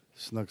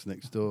 Snug's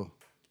next door.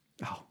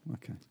 Oh,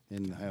 okay.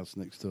 In the house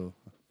next door.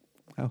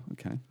 Oh,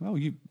 okay. Well,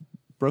 you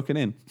broken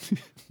in.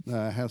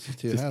 No, a house is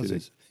two Just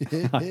houses.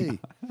 Hey.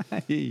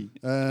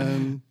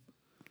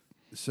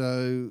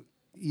 So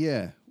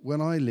yeah,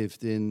 when I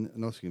lived in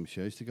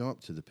Nottinghamshire, I used to go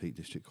up to the Peak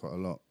District quite a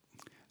lot.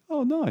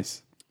 Oh,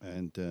 nice.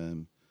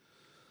 And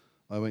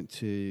I went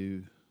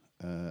to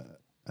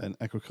an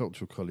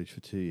agricultural college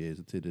for 2 years.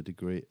 I did a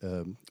degree,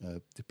 a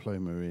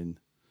diploma in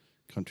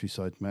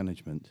countryside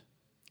management.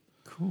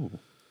 Cool.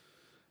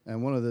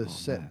 And one of the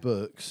set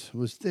books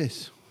was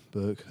this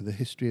book, The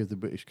History of the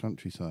British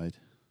Countryside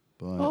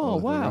by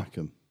Oliver wow.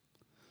 Rackham,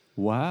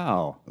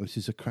 Wow. which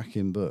is a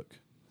cracking book.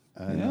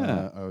 And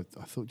Yeah.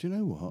 I thought, do you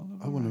know what?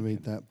 I want to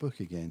read that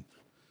book again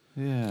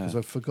Yeah. because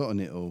I've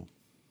forgotten it all.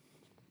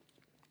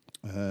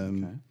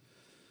 Okay.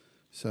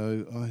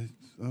 So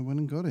I went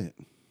and got it,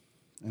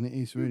 and it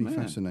is really man.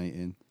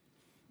 fascinating.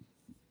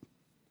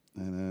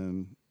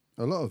 And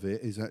a lot of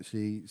it is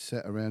actually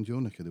set around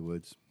your neck of the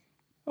woods,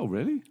 Oh,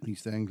 really?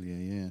 East Anglia.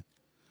 Yeah,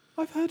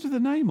 I've heard of the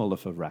name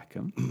Oliver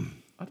Rackham.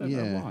 I don't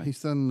know yeah. why. He's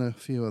done a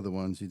few other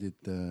ones. He did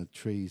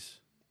trees.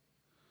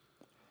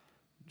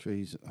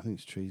 I think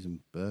it's Trees and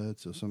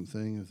Birds or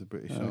something of the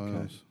British Okay.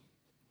 Isles.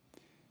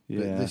 Yeah.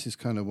 But this is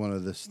kind of one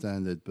of the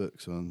standard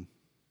books on.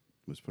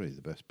 Was probably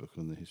the best book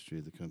on the history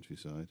of the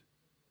countryside.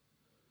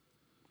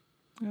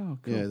 Oh,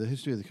 cool. Yeah, The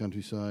History of the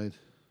Countryside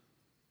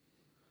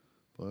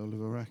by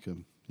Oliver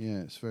Rackham. Yeah,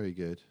 it's very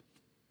good.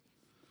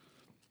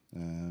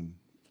 And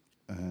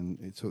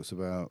it talks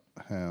about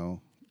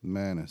how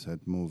man has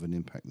had more of an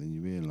impact than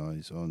you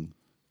realise on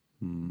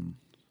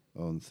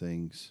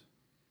things,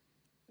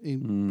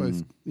 in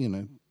both,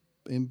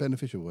 in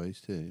beneficial ways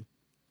too.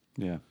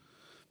 Yeah.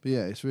 But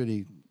yeah, it's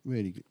really,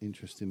 really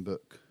interesting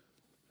book.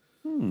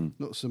 Hmm.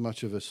 Not so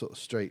much of a sort of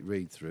straight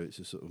read through. It's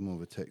a sort of more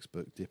of a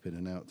textbook, dip in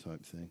and out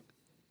type thing.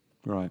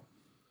 Right.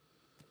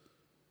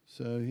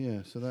 So yeah,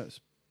 so that's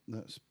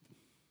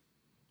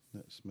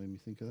made me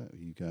think of that.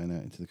 You going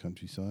out into the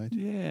countryside?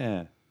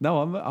 Yeah.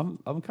 No,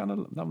 I'm kind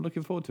of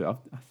looking forward to it.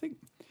 I think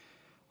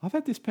I've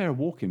had this pair of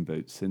walking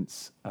boots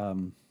since I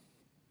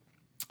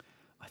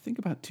think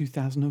about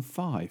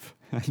 2005,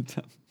 and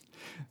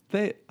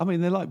they're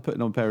like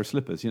putting on a pair of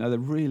slippers. They're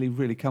really,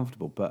 really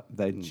comfortable, but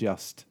they're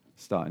just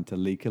starting to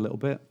leak a little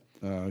bit.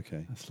 Oh,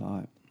 okay. It's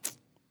like,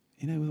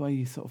 the way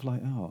you sort of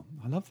like, oh,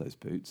 I love those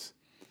boots,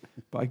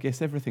 but I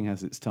guess everything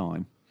has its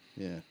time.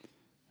 Yeah.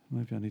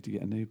 Maybe I need to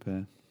get a new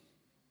pair.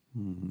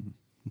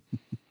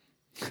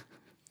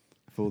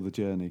 For the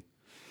journey.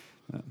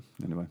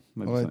 Anyway,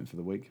 maybe Well, something for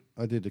the week.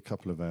 I did a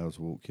couple of hours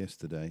walk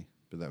yesterday,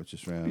 but that was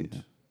just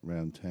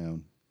round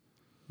town.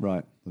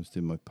 Right. I was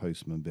doing my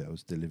postman bit. I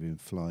was delivering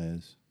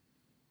flyers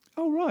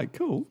Oh, right.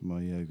 Cool. for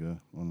my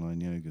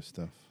online yoga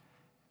stuff.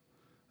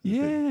 I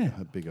Yeah.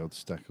 had a big old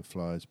stack of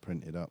flyers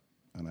printed up,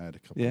 and I had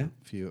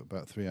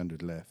about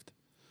 300 left.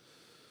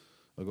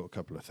 I got a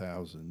couple of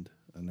thousand,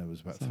 and there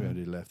was about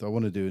 300 left. I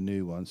want to do a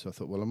new one, so I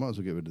thought, well, I might as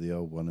well get rid of the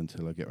old one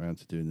until I get around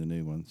to doing the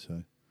new one.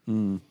 So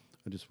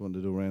I just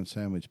wandered all around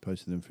Sandwich,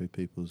 posting them through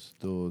people's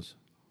doors.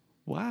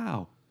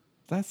 Wow.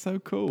 That's so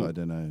cool. But I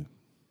don't know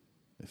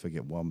if I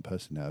get one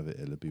person out of it,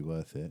 it'll be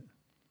worth it.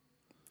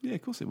 Yeah,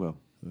 of course it will.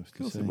 We'll have Of to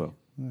course see. it will.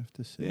 We'll have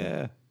to see.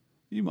 Yeah.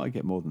 You might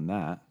get more than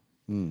that.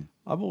 Mm.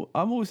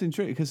 I'm always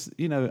intrigued because,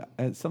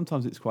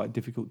 sometimes it's quite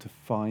difficult to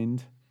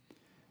find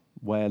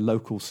where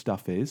local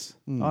stuff is.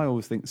 I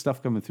always think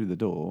stuff coming through the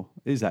door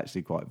is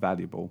actually quite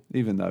valuable,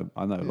 even though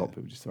I know a lot of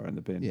people just throw it in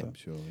the bin. Yeah, but, I'm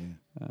sure,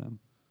 yeah.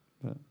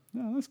 but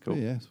no, that's cool.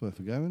 But yeah, it's worth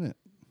a go, isn't it?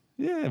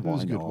 Yeah, It why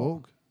was a good not?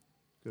 walk.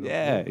 Good old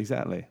Yeah, walk.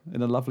 exactly.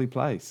 In a lovely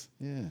place.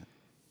 Yeah.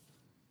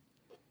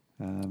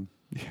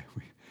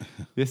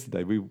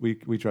 Yesterday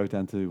we drove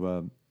down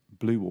to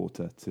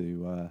Bluewater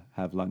to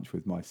have lunch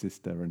with my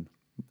sister and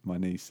my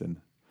niece and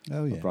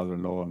Oh, my yeah.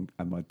 brother-in-law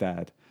and my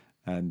dad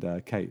and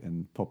Kate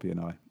and Poppy and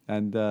I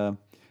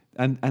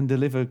and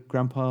deliver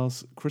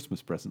Grandpa's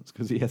Christmas presents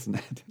because he hasn't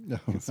had Oh,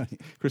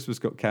 right. Christmas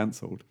got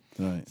cancelled.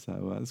 Right.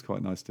 So it's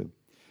quite nice to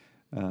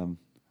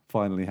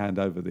finally hand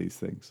over these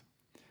things.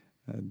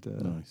 And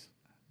Nice.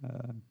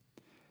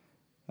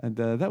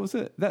 that was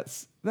it.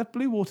 That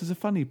Bluewater's a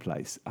funny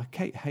place.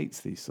 Kate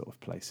hates these sort of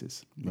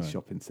places, these Right.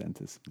 shopping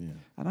centres, Yeah.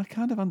 and I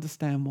kind of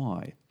understand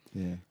why.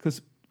 Yeah.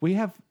 Because we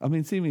have,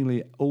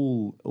 seemingly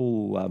all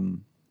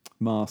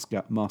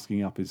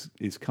masking up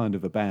is kind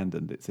of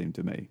abandoned. It seemed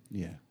to me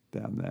Yeah.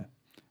 down there,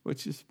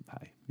 which is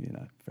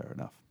fair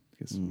enough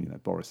because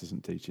Boris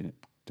isn't taking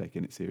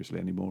it seriously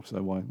anymore.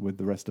 So why would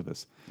the rest of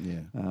us?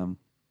 Yeah.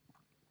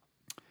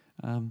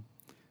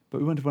 But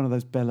we went to one of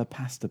those Bella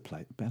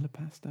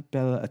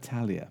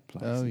Italia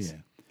places. Oh,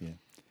 yeah. Yeah.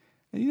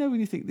 And when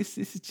you think this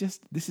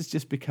has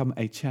just become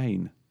a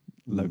chain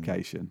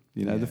location.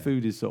 You know, the Yeah.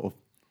 food is sort of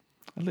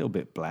a little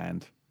bit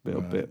bland, you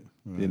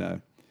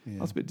know. Yeah.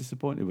 I was a bit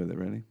disappointed with it,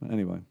 really. But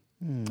anyway,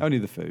 only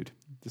the food.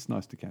 Just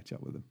nice to catch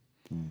up with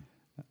them.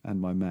 And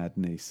my mad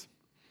niece,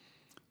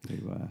 who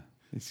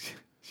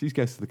she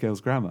goes to the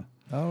Girls' Grammar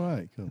All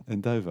right, cool.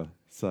 in Dover.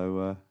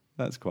 So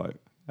that's quite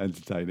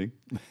entertaining.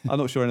 I'm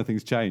not sure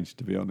anything's changed,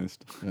 to be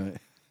honest. Right.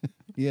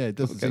 Yeah, it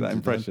doesn't Get seem that to have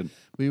impression. done.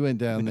 We went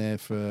down there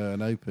for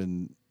an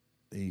open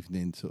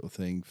evening sort of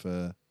thing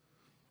or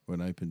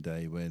an open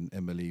day when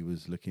Emily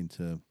was looking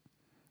to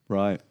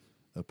Right.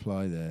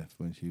 apply there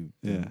when she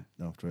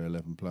after her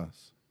 11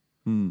 plus.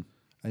 Mm.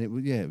 And it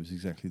was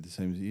exactly the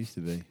same as it used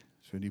to be.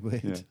 It's really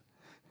weird. Yeah.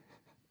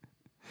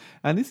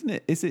 And isn't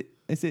it? Is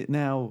it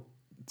now?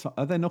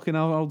 Are they knocking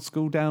our old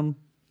school down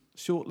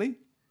shortly?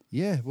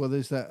 Yeah, well,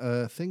 there's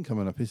that thing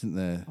coming up, isn't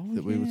there,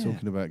 that we were yeah.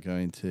 talking about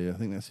going to. I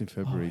think that's in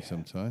February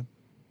sometime.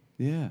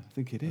 Yeah, I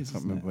think it is. I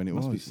can't remember when it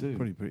Must was. be soon.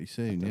 Probably pretty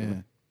soon, I don't yeah.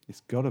 know.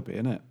 It's got to be,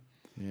 isn't it?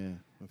 Yeah, I'll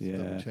have to Yeah.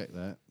 double check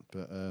that.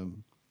 But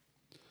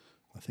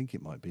I think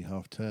it might be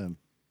half term.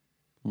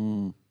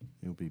 Mm.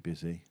 You'll be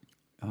busy.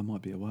 I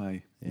might be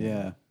away. Yeah.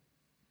 Yeah.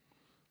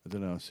 I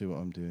don't know. I'll see what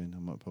I'm doing. I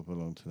might pop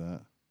along to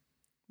that.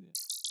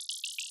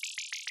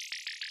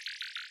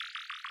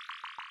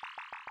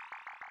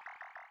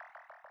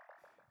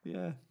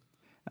 Yeah.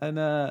 And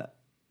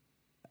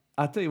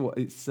I'll tell you what,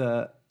 it's,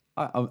 I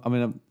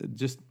mean, I'm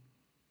just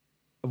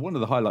one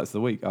of the highlights of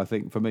the week, I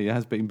think, for me,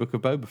 has been Book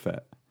of Boba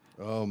Fett.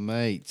 Oh,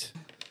 mate.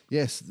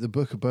 Yes, the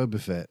Book of Boba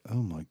Fett.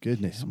 Oh, my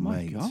goodness, Oh, my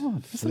mate.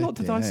 God. There's a lot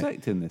to Flipping heck.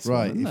 dissect in this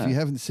Right, one, isn't if there? you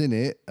haven't seen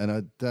it, and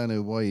I don't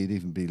know why you'd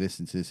even be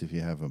listening to this if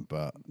you haven't,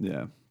 but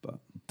Yeah, but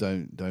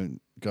don't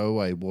go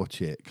away,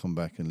 watch it, come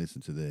back and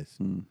listen to this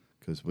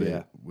because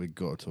we've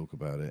got to talk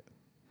about it.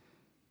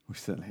 we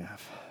certainly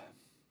have.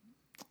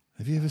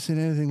 Have you ever seen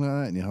anything like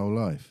that in your whole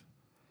life?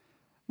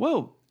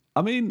 Well,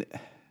 I mean,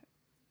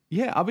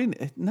 no. I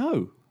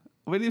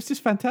mean, it was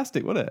just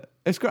fantastic, wasn't it?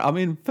 It's great. I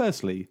mean,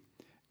 firstly,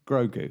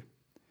 Grogu.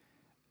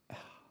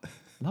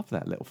 Love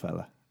that little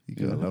fella. You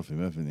got to love him,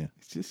 haven't you?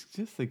 Just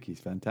think he's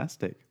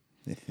fantastic.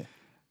 Yeah.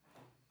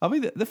 I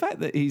mean, the fact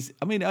that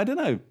I don't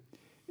know.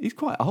 He's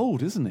quite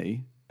old, isn't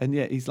he? And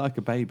yet he's like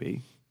a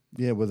baby.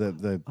 Yeah, well, they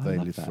love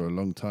live that. for a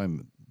long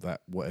time,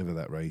 that whatever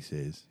that race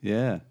is.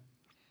 Yeah.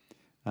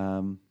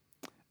 And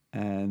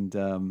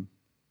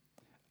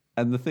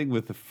the thing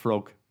with the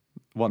frog,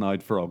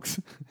 one-eyed frogs.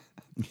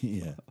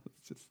 Yeah.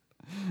 Just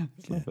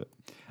love it.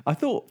 I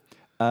thought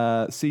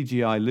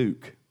CGI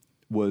Luke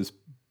was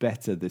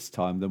better this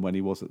time than when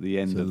he was at the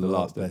end It's of the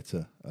last.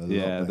 better. A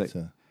Yeah, lot they-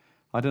 better.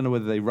 I don't know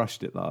whether they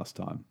rushed it last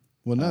time.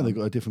 Well, no, they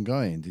got a different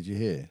guy in. Did you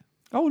hear?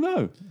 Oh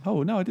no!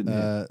 I didn't.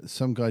 Hear.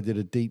 Some guy did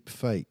a deep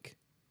fake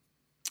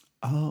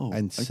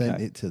and sent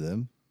okay. it to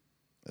them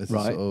as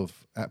Right. a sort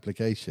of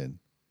application.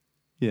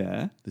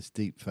 Yeah, This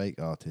deep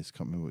fake artist,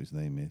 can't remember what his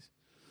name is,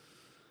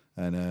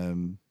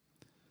 and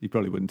he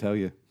probably wouldn't tell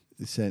you.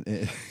 they sent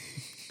it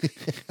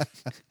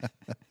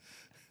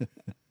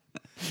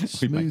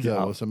We make it Smoother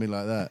up. or something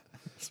like that.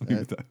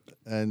 Smoother.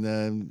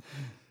 And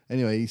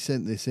anyway, he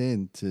sent this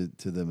in to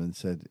them and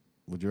said,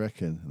 "What do you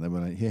reckon?" And they were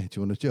like, "Yeah, do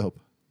you want a job?"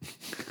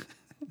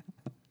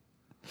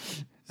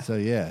 So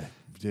yeah,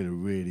 did a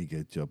really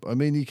good job. I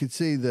mean, you could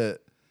see that,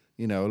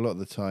 a lot of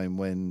the time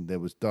when there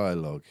was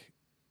dialogue,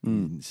 you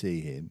didn't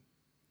see him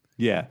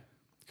Yeah,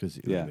 because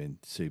it would have been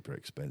super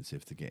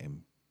expensive to get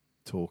him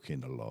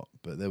talking a lot.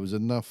 But there was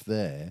enough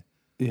there.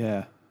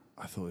 yeah.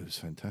 I thought it was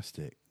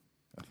fantastic.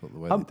 I thought the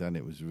way they done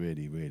it was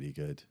really, really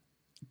good.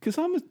 Because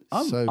So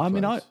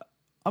close.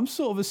 I'm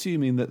sort of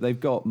assuming that they've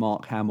got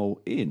Mark Hamill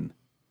in,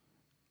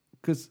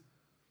 because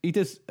he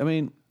does. I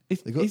mean,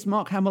 is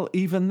Mark Hamill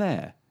even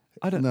there?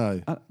 I don't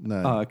No.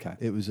 Oh, okay.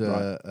 It was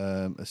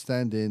a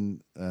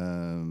stand-in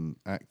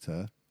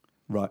actor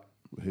Right.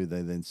 who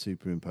they then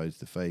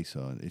superimposed the face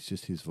on. It's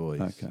just his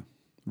voice. Okay.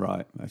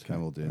 Right. It's Okay.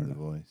 Hamill doing Fair the enough.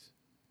 voice.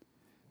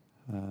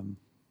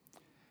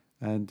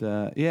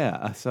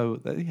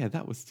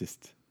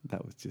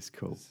 That was just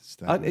cool.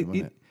 Staggering,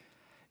 wasn't it?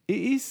 It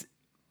is.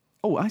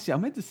 Oh, actually, I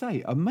meant to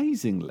say,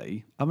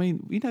 amazingly. I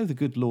mean, the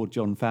good Lord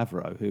John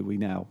Favreau, who we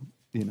now,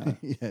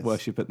 Yes.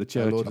 worship at the Our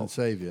church. Lord of. and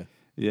Saviour.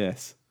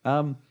 Yes.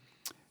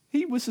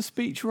 He was a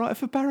speechwriter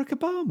for Barack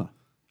Obama.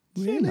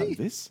 Do you know Really?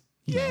 this?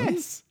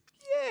 Yes.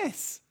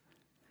 Yes.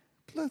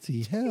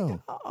 Bloody hell. Is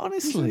there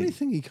Honestly,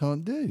 anything he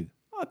can't do?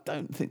 I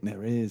don't think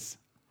there is.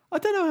 I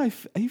don't know how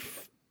he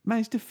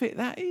managed to fit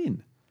that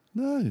in.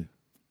 No.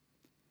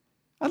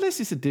 Unless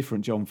it's a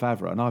different John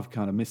Favreau, and I've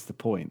kind of missed the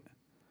point.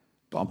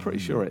 But I'm pretty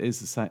sure it is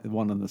the same,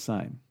 one and the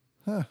same.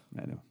 Huh.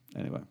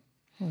 Anyway.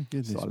 My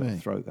goodness So I'll me.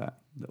 throw that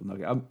little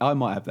nugget. I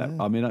might have that.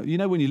 I mean,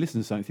 when you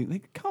listen to something, you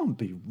think, it can't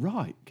be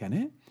right, can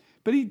it?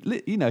 But he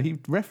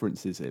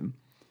references him.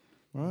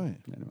 Right.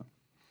 Anyway.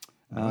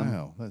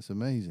 Wow. That's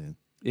amazing.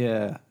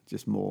 Yeah,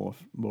 just more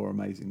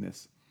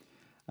amazingness.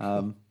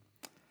 And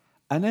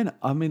then,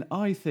 I mean,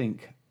 I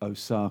think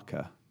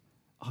Osaka,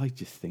 I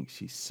just think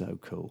she's so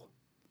cool.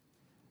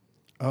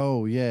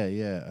 Oh,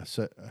 yeah.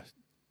 So,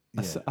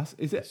 Is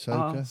it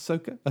Ahsoka?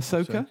 Ahsoka?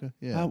 Ahsoka,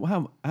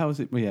 yeah. How is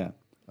it? Yeah.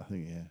 I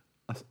think,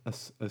 yeah.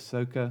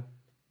 Ahsoka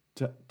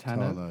Tano.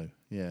 Tano.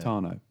 Yeah.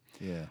 Tano.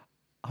 Yeah.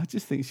 I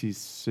just think she's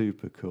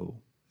super cool.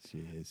 She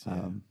is.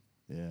 Yeah.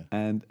 Yeah.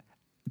 And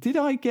did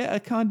I get a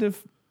kind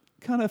of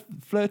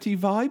flirty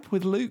vibe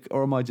with Luke,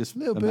 or am I just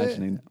Little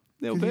imagining? bit.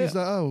 Little 'Cause bit. he's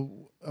like,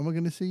 oh, am I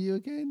going to see you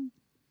again?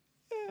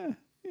 Yeah,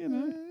 you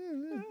know,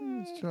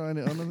 He's trying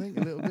it on, I think,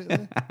 a little bit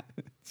there.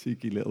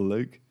 cheeky little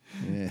Luke.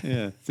 Yeah.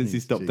 Yeah, since he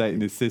He's stopped cheeky.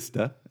 dating his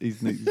sister,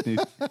 he's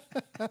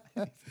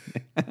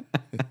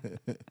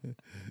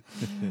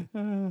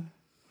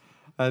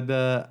and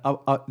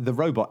the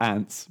robot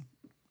ants,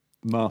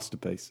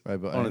 masterpiece.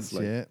 Robot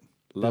honestly, ants, yeah.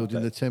 Loved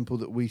Building it. the temple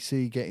that we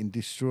see getting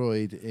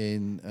destroyed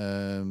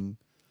in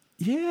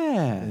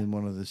Yeah.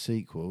 one of the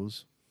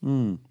sequels.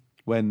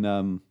 When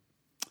Han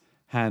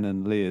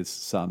and Leah's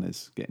son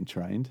is getting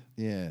trained,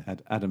 Yeah.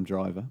 Adam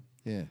Driver.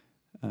 Yeah.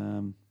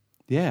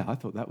 Yeah, I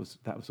thought that was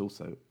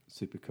also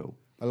super cool.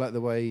 I like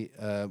the way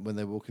when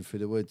they're walking through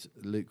the woods,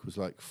 Luke was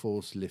like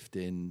force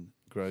lifting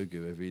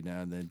Grogu every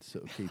now and then to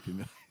sort of keep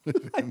him.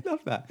 I love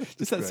that.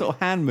 Just that great. sort of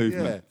hand yeah.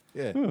 movement.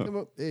 Yeah. Oh. Come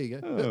on. There you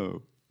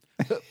go.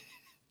 Oh.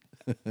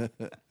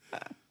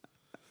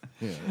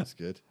 Yeah, that's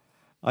good.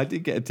 I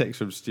did get a text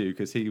from Stu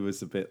because he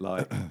was a bit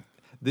like,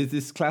 there's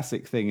this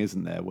classic thing,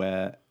 isn't there,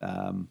 where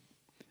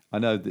I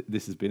know that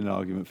this has been an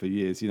argument for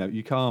years. You know,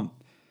 you can't,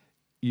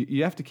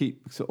 you have to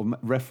keep sort of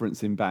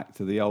referencing back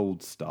to the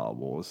old Star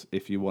Wars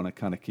if you want to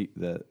kind of keep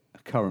the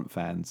current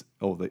fans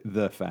or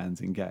the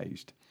fans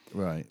engaged.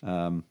 Right.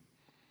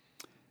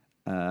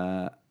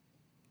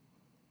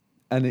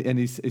 And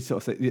he's sort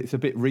of saying it's a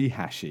bit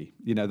rehashy,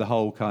 you know, the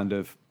whole kind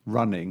of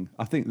running.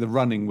 I think the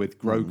running with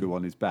Grogu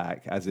on his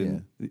back, as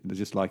in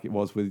just like it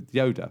was with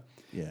Yoda.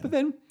 Yeah. But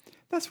then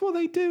that's what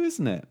they do,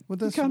 isn't it? Well,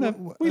 You that's kind of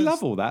what- we that's-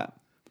 love all that.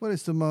 Well,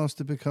 it's the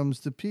master becomes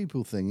the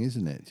pupil thing,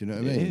 isn't it? Do you know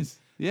what I It mean? is,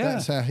 yeah.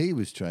 That's how he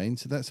was trained,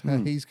 so that's how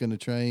he's going to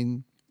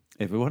train.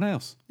 Everyone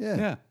else. Yeah.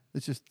 Yeah.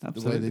 It's just the way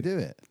Absolutely. they do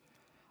it.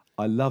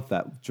 I love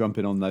that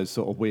jumping on those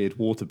sort of weird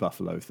water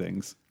buffalo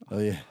things. Oh,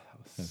 yeah.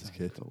 That's So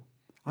good. cool.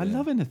 I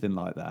love anything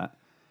like that.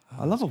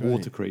 I love a that's great.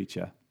 water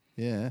creature.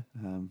 Yeah.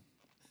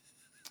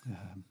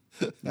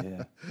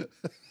 Yeah.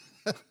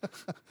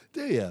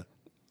 Do you?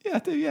 Yeah, I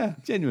do. Yeah,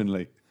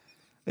 genuinely.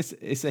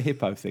 It's a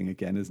hippo thing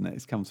again, isn't it?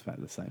 It comes back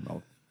to the same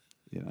old,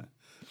 you know,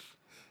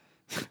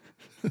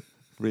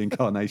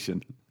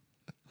 reincarnation.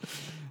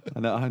 I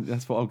know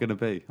that's what I'm going to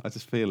be. I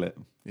just feel it.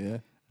 Yeah.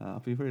 I'll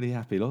be really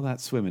happy. All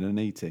that swimming and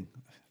eating,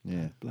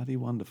 Yeah. bloody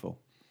wonderful.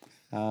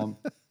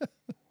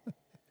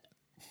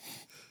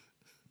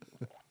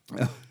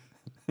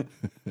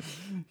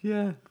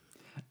 Yeah,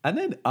 and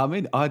then I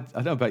mean I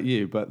don't know about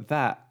you, but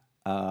that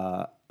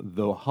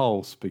the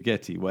whole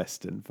spaghetti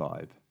western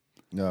vibe.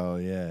 Oh,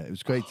 yeah. It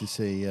was great to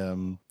see,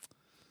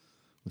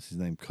 what's his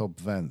name? Cobb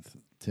Vanth,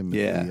 Timothy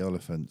Yeah.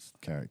 Oliphant's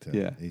character.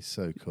 Yeah. He's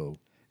so cool.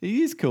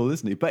 He is cool,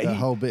 isn't he? But That he,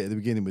 whole bit at the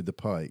beginning with the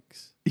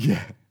pikes.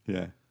 yeah,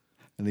 yeah.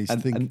 And he's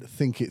And-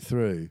 think it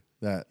through.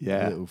 That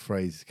Yeah. little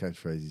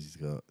catchphrases he's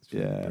got. It's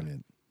really Yeah.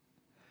 brilliant.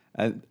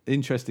 And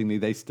interestingly,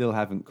 they still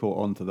haven't caught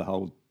on to the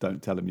whole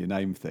 "don't tell him your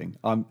name" thing.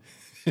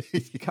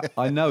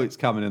 I know it's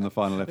coming in the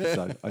final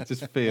episode. I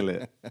just feel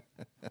it.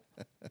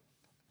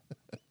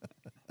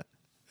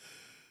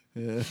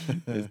 Yeah.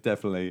 It's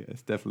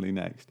definitely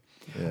next.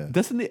 Yeah.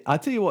 Doesn't it? I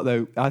tell you what,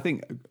 though, I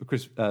think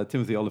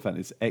Timothy Oliphant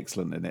is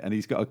excellent in it, and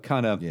he's got a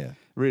kind of Yeah.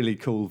 really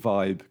cool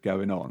vibe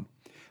going on.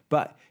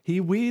 But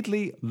he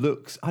weirdly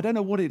looks. I don't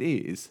know what it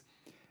is.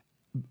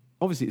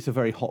 Obviously, it's a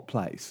very hot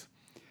place,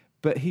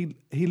 but he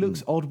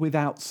looks odd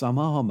without some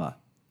armor.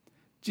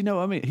 Do you know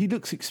what I mean? He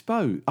looks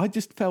exposed. I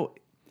just felt,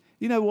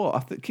 you know what?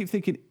 I keep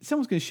thinking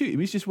someone's going to shoot him.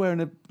 He's just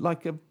wearing a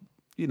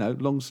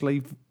long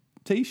sleeve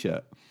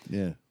t-shirt.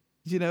 Yeah.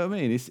 Do you know what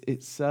I mean?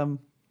 It's. I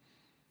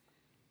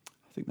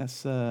think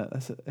that's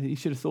he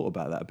should have thought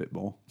about that a bit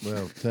more.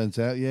 Well, turns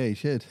out, yeah, he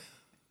should.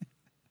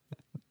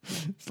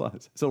 It's like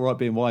it's all right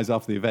being wise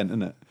after the event,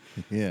 isn't it?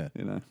 Yeah.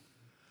 You know.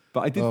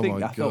 But I did Oh, think.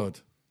 my I God.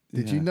 thought,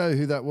 Did you yeah. know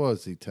who that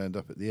was? He turned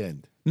up at the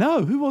end.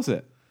 No, who was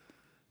it?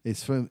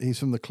 He's from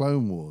the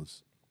Clone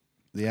Wars,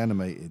 the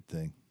animated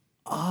thing.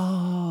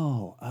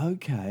 Oh,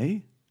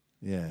 okay.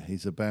 Yeah,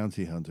 he's a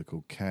bounty hunter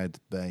called Cad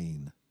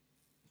Bane.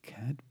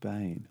 Cad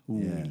Bane. Ooh,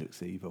 Yeah. he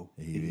looks evil.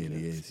 He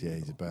really looks is. Yeah,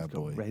 he's a bad got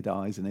boy. red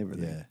eyes and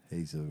everything. Yeah,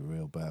 he's a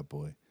real bad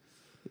boy.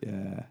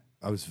 Yeah.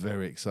 I was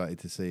very excited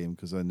to see him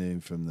because I knew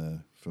him from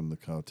the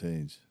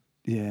cartoons,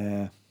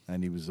 Yeah.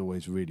 and he was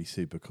always really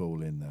super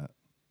cool in that.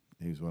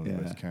 He was one of the Yeah.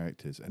 best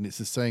characters, and it's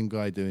the same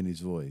guy doing his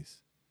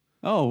voice.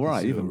 Oh,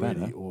 right. He's got Even a better.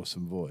 really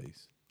awesome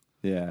voice.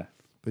 Yeah.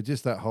 But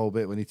just that whole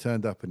bit when he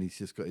turned up and he's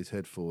just got his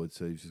head forward,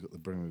 so he's just got the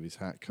brim of his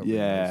hat covering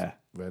Yeah.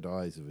 those red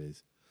eyes of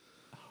his,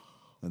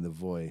 and the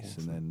voice,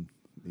 and then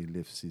he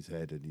lifts his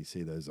head and you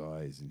see those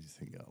eyes, and you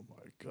think, "Oh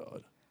my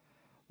God!"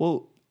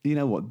 Well, you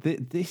know what?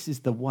 This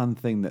is the one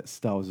thing that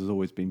Star Wars has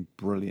always been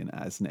brilliant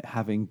at, isn't it?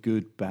 Having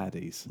good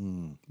baddies.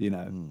 You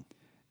know,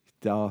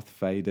 Darth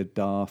Vader,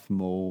 Darth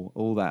Maul,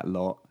 all that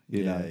lot.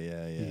 You Yeah, know,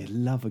 yeah, yeah. You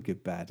love a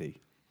good baddie.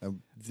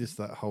 And just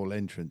that whole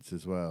entrance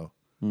as well.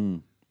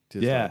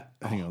 Just Yeah.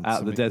 like, hang on,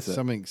 Out of the desert.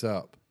 Something's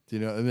up. Do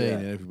you know what I mean? Yeah.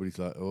 And everybody's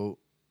like, oh,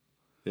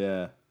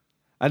 Yeah.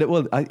 And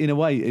in a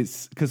way,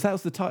 it's because that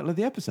was the title of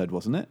the episode,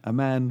 wasn't it? A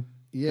man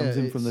Yeah, comes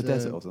in from the it's,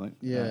 desert or something.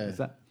 yeah. Is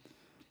that?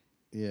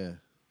 yeah.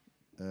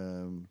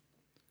 From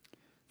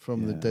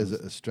the Yeah,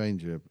 desert, a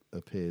stranger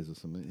appears or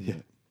something. Isn't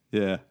it?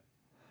 Yeah.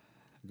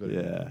 Got it in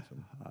Yeah. there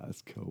somewhere.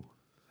 That's cool.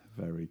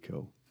 Very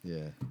cool.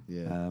 Yeah,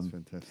 it's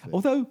fantastic.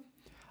 Although,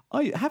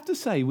 I have to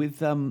say, with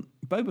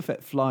Boba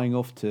Fett flying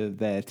off to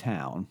their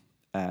town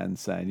and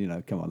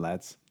saying, come on,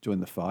 lads,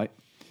 join the fight,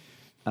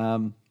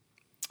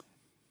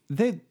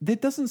 there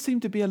doesn't seem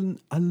to be a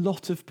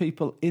lot of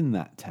people in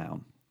that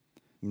town.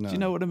 No. Do you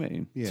know what I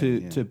mean? Yeah,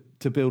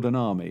 to build an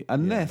army,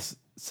 unless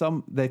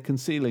they're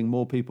concealing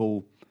more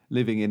people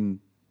living in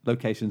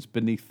locations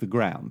beneath the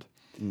ground,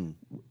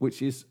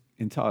 which is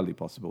entirely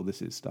possible.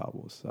 This is Star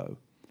Wars, so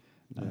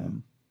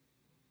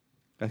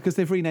because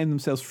they've renamed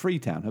themselves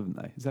Freetown, haven't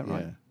they? Is that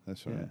right? Yeah,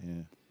 that's right.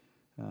 Yeah.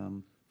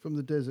 From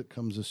the desert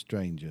comes a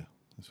stranger.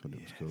 That's what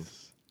it was called.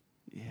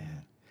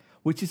 Yeah.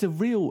 Which is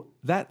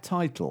that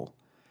title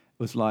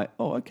was like,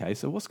 oh, okay,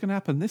 so what's going to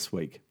happen this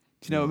week?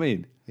 Do you know what I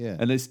mean? Yeah.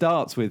 And it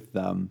starts with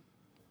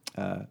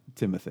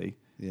Timothy.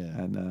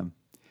 Yeah.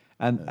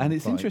 And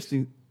it's Pikes.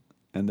 interesting,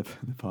 and the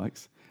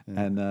Pikes.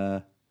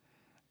 Yeah.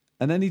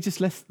 And then he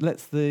just lets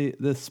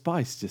the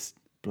spice just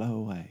blow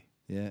away.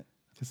 Yeah.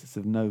 Because it's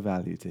of no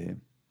value to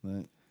him.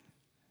 Right.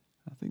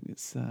 I think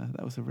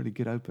that was a really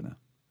good opener.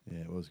 Yeah,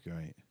 it was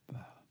great.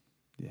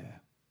 Yeah.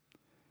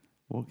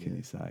 What can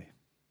you say?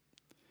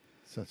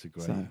 Such a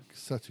great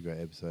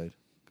episode.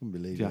 Couldn't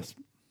believe it.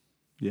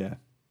 Yeah.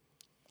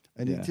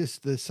 And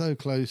they're so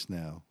close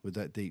now with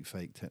that deep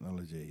fake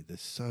technology. They're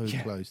so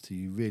close to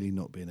you really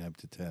not being able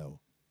to tell.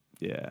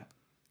 Yeah.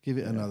 Give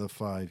it another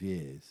 5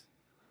 years,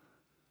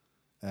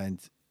 and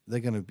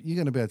you're going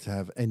to be able to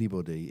have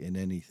anybody in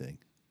anything.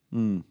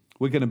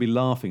 We're going to be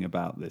laughing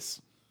about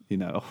this. Do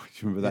you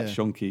remember that Yeah.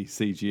 shonky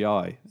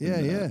CGI?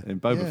 In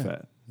Boba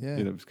Fett.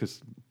 Yeah.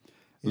 Because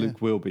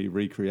Luke will be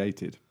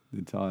recreated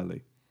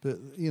entirely. But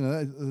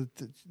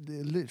it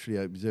literally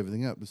opens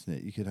everything up, doesn't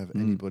it? You could have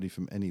anybody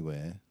from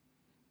anywhere.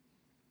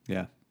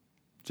 Yeah.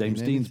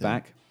 James In Dean's anything.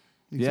 back.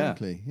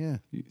 Exactly. Yeah.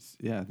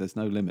 Yeah, there's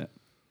no limit.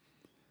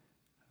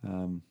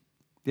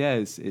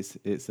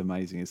 It's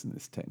amazing, isn't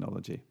this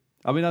technology?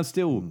 I mean, I'm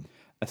still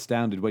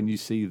astounded when you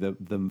see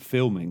them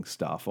filming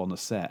stuff on a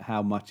set,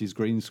 how much is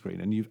green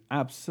screen, and you've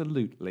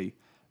absolutely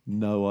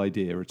no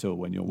idea at all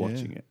when you're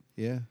watching it.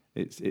 Yeah.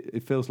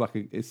 It feels like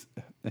it's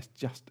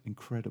just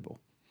incredible.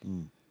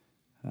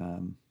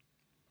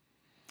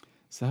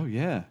 So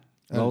yeah,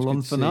 roll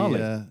on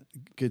finale.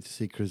 Good to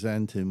see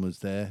Chrysanthemum was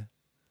there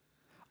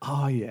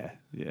Oh yeah.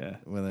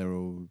 when they were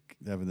all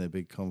having their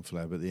big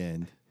conflab at the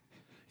end.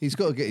 He's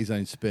got to get his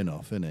own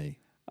spin-off, isn't he?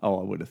 Oh,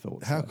 I would have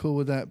thought How so. cool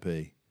would that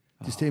be?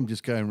 Just him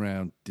just going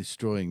around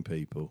destroying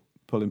people.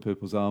 Pulling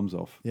people's arms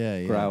off,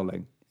 Yeah.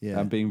 growling, Yeah.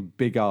 and being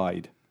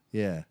big-eyed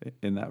Yeah.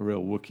 in that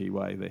real Wookiee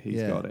way that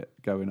he's got it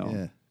going on,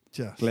 Yeah.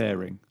 Just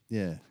glaring.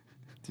 Yeah.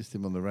 Just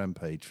him on the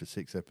rampage for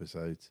 6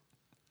 episodes.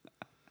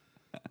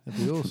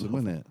 That'd be awesome,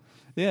 wouldn't it?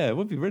 Yeah, it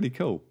would be really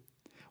cool.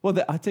 Well,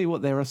 I tell you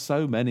what, there are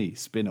so many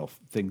spin-off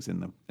things in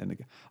the.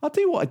 I'll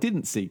tell you what I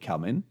didn't see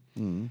coming.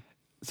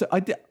 So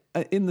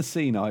in the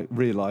scene, I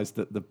realised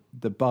that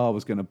the bar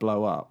was going to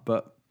blow up,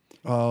 but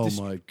Oh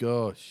my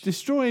gosh.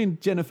 destroying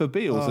Jennifer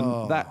Beals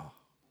and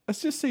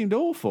that's just seemed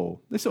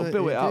awful. They sort of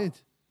built it up.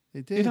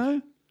 It did. You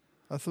know,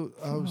 I thought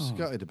I was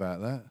gutted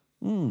about that.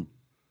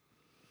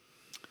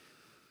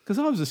 because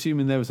I was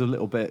assuming there was a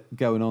little bit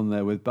going on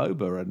there with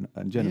Boba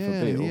and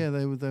Jennifer Beal. Yeah,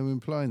 they were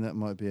implying that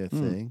might be a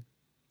thing.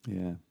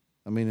 Yeah.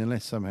 I mean,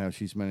 unless somehow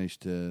she's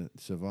managed to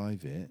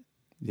survive it.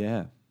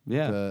 Yeah.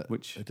 But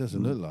Which it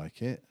doesn't look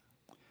like it.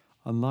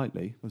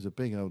 unlikely. It was a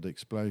big old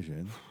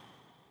explosion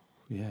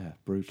Yeah,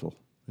 brutal.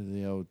 with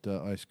the old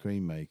ice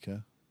cream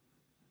maker.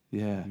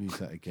 Yeah. Use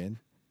that again.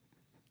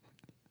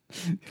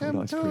 Old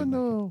ice cream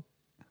maker.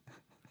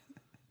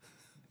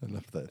 I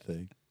love that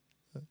thing.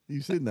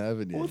 You've seen that,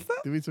 haven't you? What's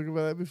that? Did we talk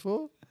about that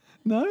before?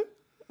 No.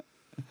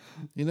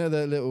 You know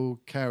that little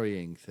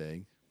carrying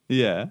thing?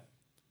 Yeah.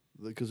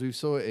 Because we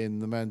saw it in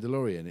The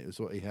Mandalorian. It was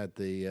what he had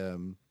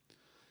the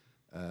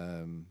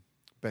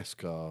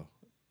Beskar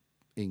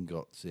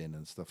ingots in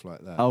and stuff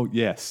like that. Oh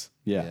yes.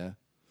 Yeah.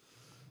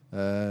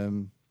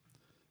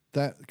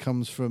 That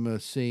comes from a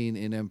scene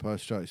in Empire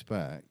Strikes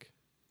Back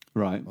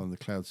Right. on the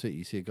Cloud City.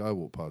 You see a guy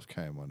walk past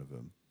carrying one of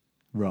them.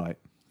 Right.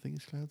 I think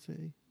it's Cloud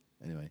City.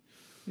 Anyway,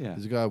 Yeah.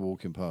 there's a guy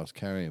walking past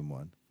carrying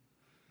one.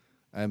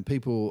 And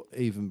people,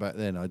 even back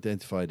then,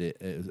 identified it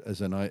as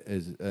an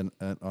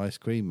ice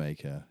cream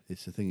maker.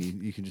 It's a thing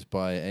you can just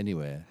buy it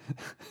anywhere.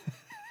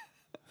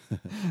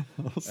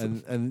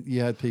 Awesome. And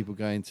you had people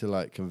going to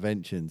like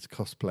conventions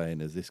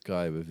cosplaying as this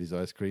guy with his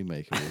ice cream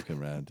maker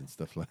walking around and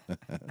stuff like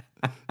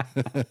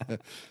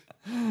that.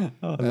 I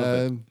love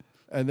it.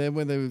 And then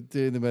when they were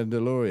doing The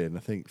Mandalorian,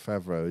 I think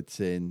Favreau had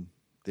seen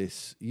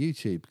this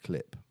YouTube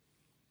clip.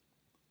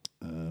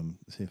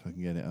 See if I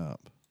can get it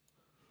up.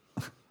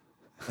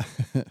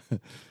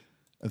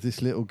 Of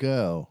this little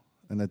girl,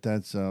 and her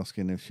dad's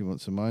asking if she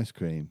wants some ice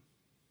cream.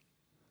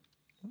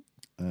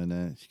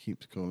 and she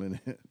keeps calling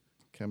it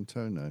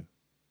Camtono,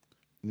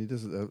 and he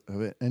doesn't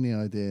have any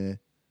idea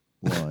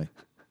why.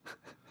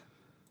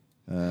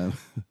 Hang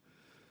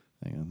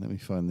on, let me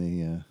find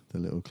the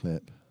little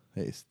clip.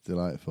 It's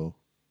delightful.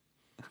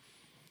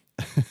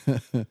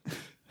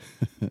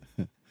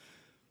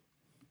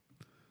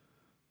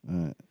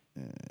 Where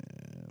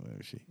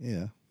is she?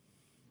 Yeah,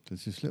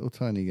 there's this little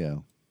tiny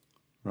girl.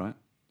 Right.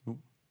 Ooh.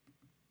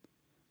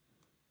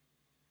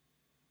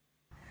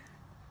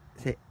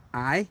 Say,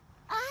 I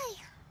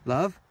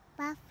love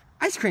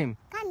ice cream.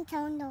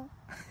 Cantono.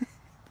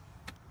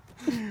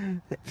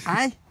 Say,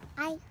 I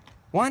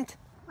want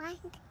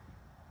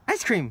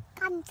ice cream.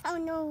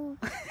 Cantono.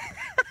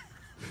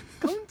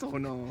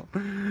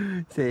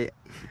 Cantono. Say,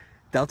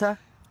 Delta,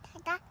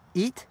 Tata.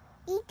 eat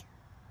Eat.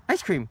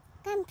 ice cream.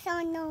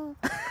 Cantono.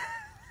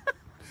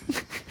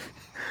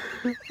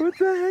 What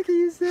the heck are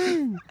you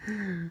saying?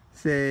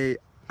 Say,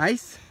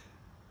 ice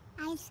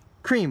Ice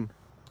cream.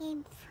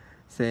 cream.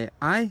 Say,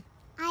 I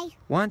I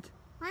want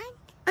want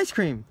ice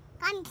cream.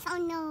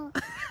 Cantono.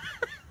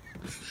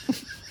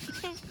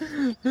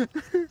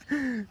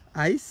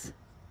 Ice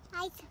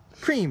Ice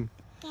cream.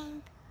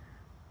 cream.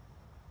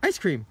 Ice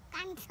cream.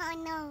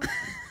 Cantono.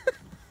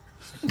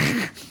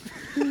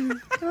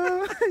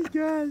 Oh my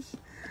gosh.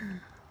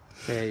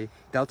 Say,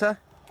 Delta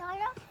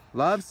Toro.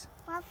 loves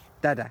Woof.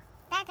 Dada.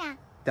 Tata.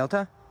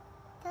 Delta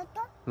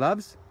Toto.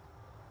 loves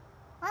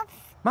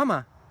Woof.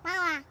 Mama.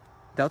 Mama.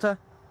 Delta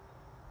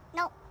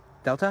No.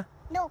 Delta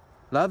No.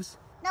 loves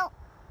No.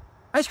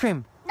 ice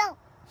cream. No.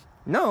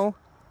 No.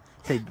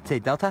 Say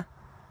Delta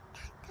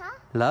Ta.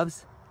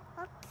 loves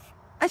Woof.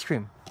 ice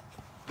cream.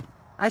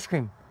 Ice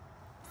cream.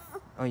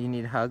 Oh, you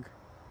need a hug?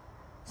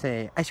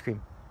 Say ice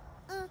cream.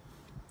 Mm.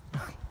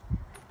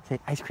 Say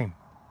ice cream.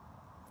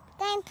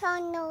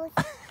 Cantono.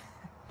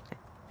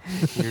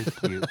 You're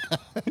cute.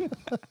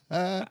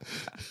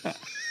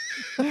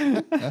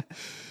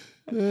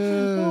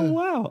 Oh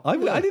wow! I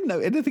didn't know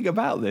anything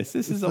about this.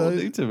 This is all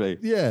new to me.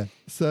 Yeah,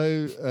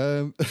 so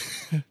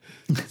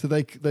so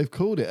they've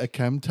called it a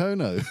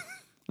Camtono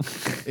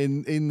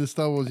in the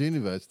Star Wars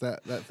universe.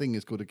 That thing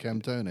is called a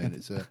Camtono, and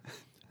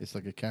it's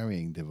like a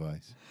carrying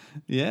device.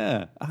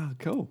 Yeah. Oh,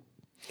 cool.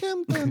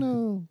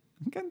 Camtono.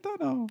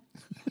 Cantono.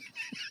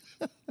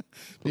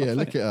 Yeah,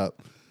 look it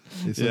up.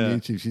 It's Yeah. on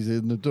YouTube. She's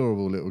an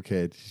adorable little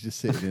kid. She's just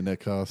sitting in her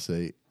car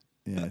seat.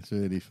 Yeah, it's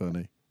really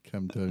funny.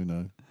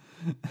 Camtono.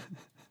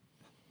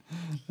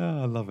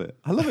 Oh, I love it.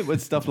 I love it when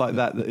stuff like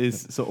that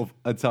is sort of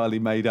entirely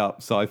made up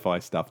sci-fi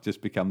stuff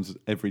just becomes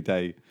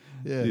everyday,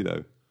 Yeah.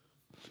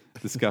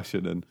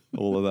 discussion and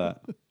all of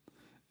that.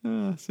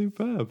 Ah,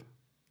 superb.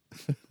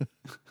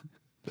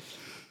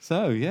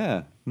 So,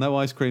 yeah, no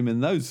ice cream in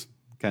those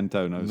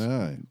Cantonos.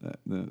 No.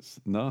 That's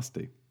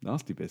nasty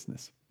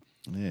business.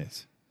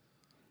 Yes.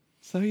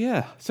 So,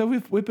 yeah,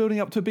 we're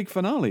building up to a big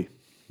finale.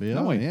 We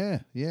aren't are, we? yeah.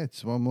 Yeah,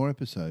 it's one more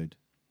episode.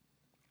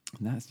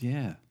 And that's,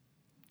 yeah.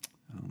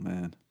 Oh,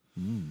 man.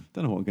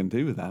 Don't know what we're going to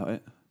do without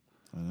it.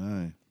 I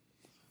know.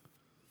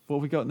 What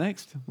have we got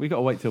next? We got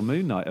to wait till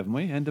Moon Knight, haven't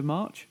we? End of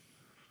March?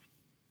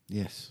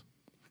 Yes.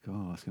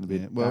 God, it's going to be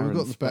Yeah. a Well, we've barren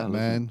got the spell, isn't it?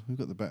 Batman. We've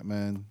got the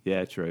Batman.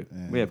 Yeah, true.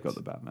 And We have got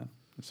the Batman.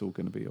 It's all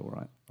going to be all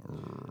right.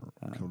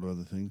 A couple of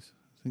other things.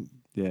 I think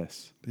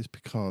Yes. is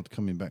Picard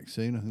coming back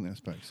soon? I think that's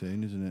back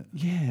soon, isn't it?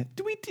 Yeah.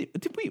 Did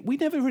we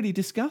never really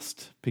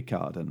discussed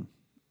Picard and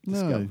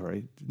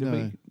Discovery? Did no,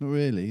 we? not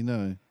really.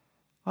 No.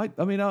 I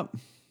mean,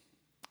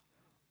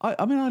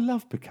 I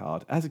love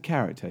Picard as a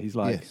character. He's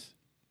like, Yes.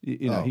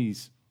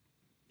 he's,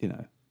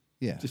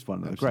 Yeah. just one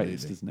of the absolutely.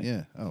 greatest, isn't he?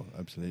 Yeah. Oh,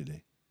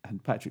 absolutely.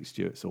 And Patrick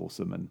Stewart's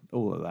awesome and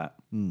all of that.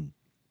 Mm.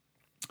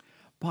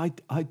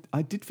 But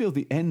I did feel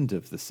the end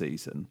of the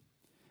season.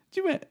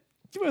 Do you remember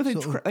Sort of-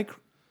 it sort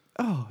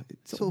of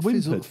Sort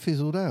whimpered? of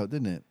fizzled out,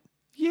 didn't it?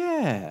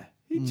 Yeah,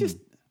 it just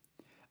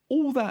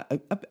all that,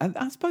 and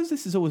I suppose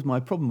this is always my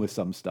problem with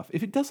some stuff.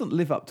 If it doesn't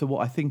live up to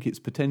what I think its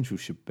potential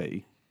should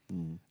be,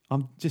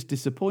 I'm just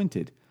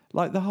disappointed.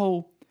 Like the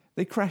whole,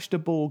 they crashed a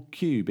Borg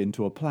cube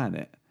into a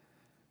planet,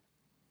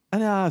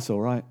 and it's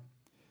all right.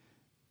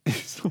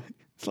 It's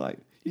like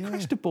you Yeah.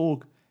 crashed a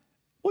Borg.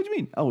 What do you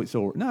mean? Oh, it's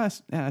all no.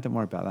 Don't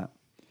worry about that.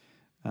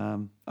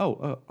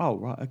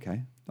 Right,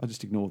 okay. I'll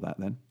just ignore that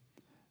then.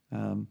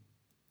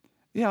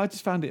 I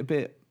just found it a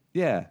bit.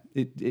 Yeah,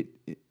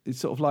 it's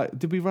sort of like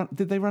did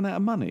they run out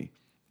of money?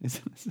 Is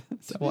that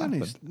To be what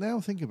honest, happened? now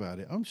I think about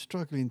it, I'm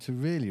struggling to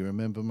really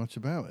remember much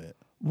about it.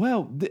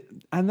 Well,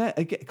 and that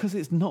again because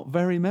it's not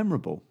very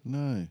memorable.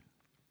 No.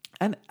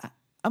 And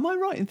am I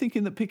right in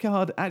thinking that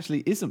Picard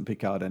actually isn't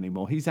Picard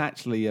anymore? He's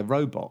actually a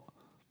robot.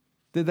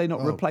 Did they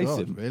not Oh, replace God,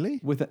 him? really?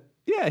 With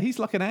yeah, he's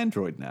like an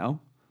android now,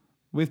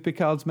 with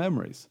Picard's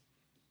memories.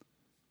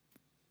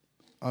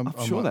 I'm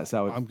sure that's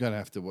how it- I'm going to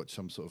have to watch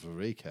some sort of a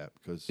recap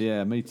because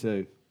Yeah, me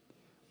too.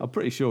 I'm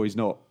pretty sure he's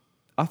not.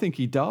 I think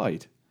he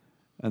died,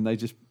 and they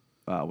just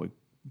we'll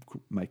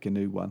make a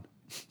new one.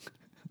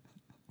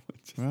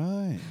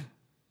 right.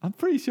 I'm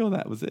pretty sure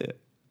that was it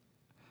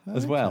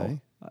as well.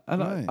 Okay.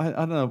 And Right. I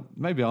don't know.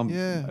 Maybe I'm.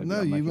 Yeah, maybe no,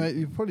 I'm making-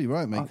 you're probably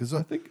right, mate. Because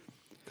I think.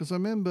 I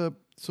remember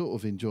sort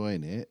of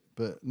enjoying it,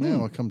 But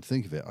now I come to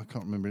think of it, I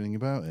can't remember anything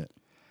about it.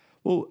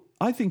 Well,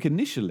 I think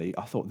initially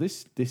I thought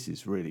this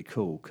is really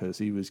cool because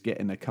he was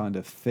getting a kind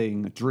of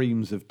thing,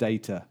 dreams of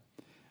Data.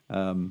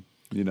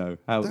 You know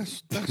how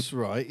That's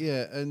right,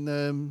 yeah.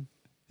 And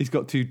he's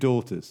got 2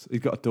 daughters.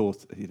 He's got a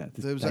daughter. You know,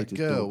 there was that Data's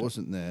girl, daughter.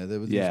 wasn't there? There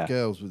were Yeah.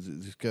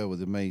 this girl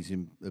with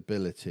amazing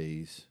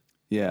abilities.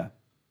 Yeah.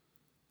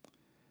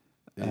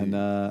 And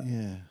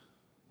Yeah.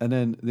 and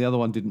then the other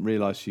one didn't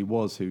realise she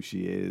was who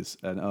she is.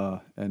 And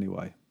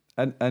anyway,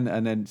 and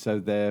then so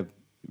they're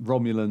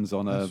Romulans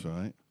on a That's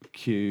right.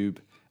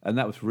 cube, and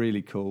that was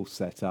really cool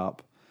set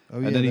up. Oh,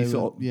 and yeah, then he they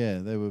sort were,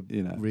 they were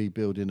you know.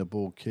 rebuilding a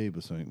Borg cube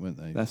or something, weren't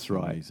they? That's For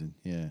some right. reason,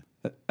 yeah.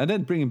 And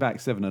then bringing back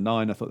 7 and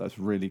 9, I thought that was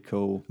really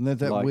cool. And they had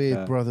that Like,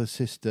 weird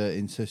brother-sister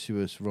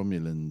incestuous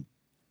Romulan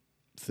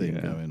thing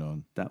Yeah. going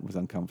on. That was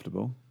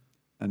uncomfortable.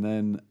 And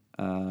then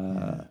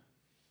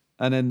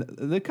and then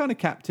the kind of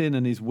captain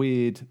and his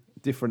weird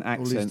different All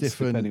accents. these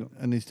different depending on,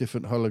 and his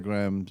different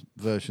hologram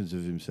versions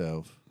of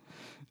himself.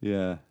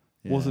 yeah.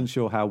 Yeah. Wasn't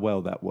sure how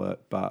well that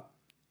worked, but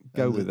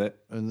go And with it.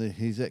 And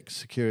his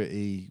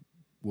ex-security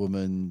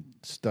woman,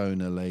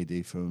 stoner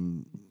lady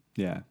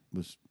Yeah.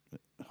 was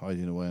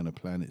hiding away on a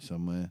planet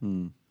somewhere.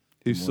 Who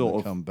Didn't sort wanna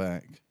of come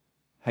back.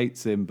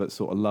 hates him but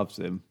sort of loves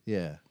him.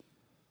 Yeah.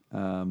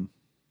 And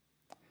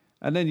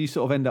then you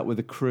sort of end up with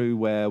a crew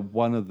where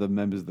one of the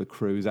members of the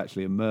crew is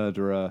actually a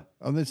murderer.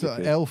 And there's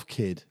that elf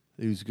kid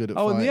who's good at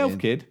Oh, fighting. and the elf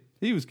kid.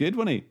 He was good,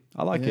 wasn't he?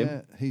 I like him.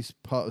 Yeah, he's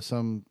part of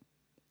some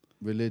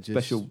religious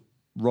Special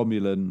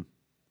Romulan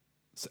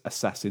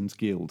Assassins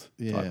Guild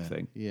yeah, type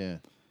thing. Yeah.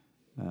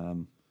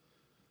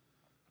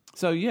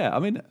 So, yeah, I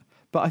mean,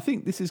 but I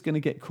think this is going to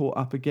get caught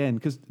up again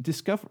because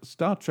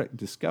Star Trek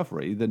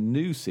Discovery, the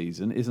new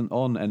season, isn't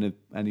on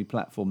any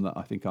platform that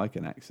I think I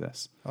can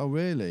access. Oh,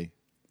 really?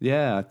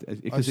 Yeah, I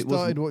because it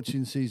started was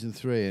watching season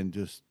 3 and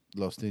just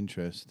lost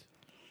interest.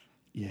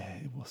 Yeah,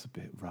 it was a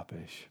bit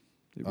rubbish.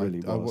 It really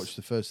was. I watched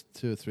the first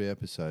 2 or 3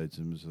 episodes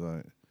and was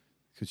like,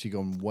 because she'd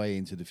gone way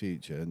into the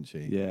future, hadn't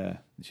she? Yeah,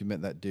 And she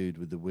met that dude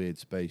with the weird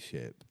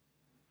spaceship,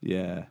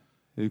 yeah.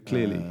 Who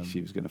clearly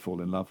she was going to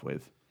fall in love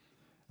with,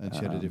 and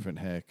she had a different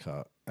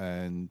haircut,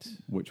 and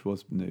which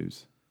was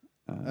news.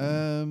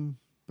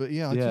 but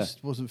yeah, I Yeah.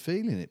 just wasn't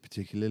feeling it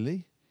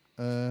particularly.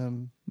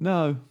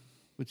 No,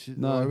 Which is,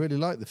 No. I really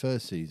liked the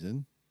first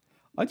season.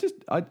 I just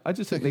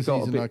think Second they got a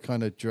season, bit. I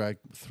kind of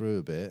dragged through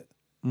a bit,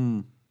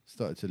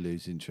 started to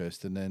lose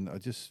interest, and then I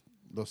just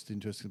lost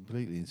interest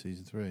completely in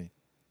season 3.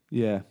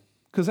 Yeah,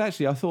 because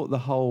actually, I thought the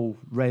whole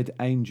Red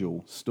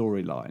Angel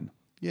storyline.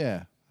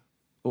 Yeah,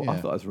 I Yeah.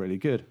 thought it was really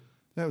good.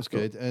 that was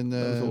good, and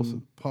that was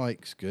awesome.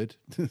 Pike's good.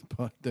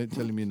 Pike, don't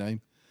tell him your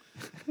name.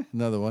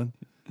 Another one,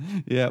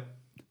 Yeah,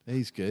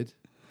 he's good.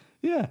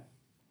 yeah.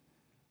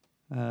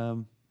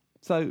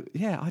 So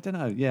yeah, I don't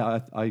know. Yeah,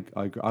 I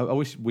agree. I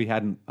wish we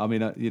hadn't. I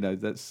mean,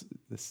 that's.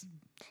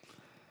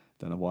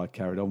 Don't know why I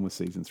carried on with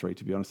season 3.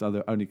 To be honest,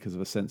 only because of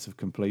a sense of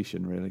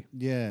completion. Really,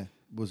 Yeah,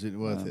 was it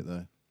worth it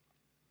though?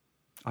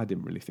 I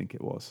didn't really think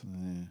it was.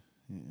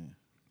 Yeah.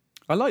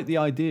 I like the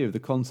idea of the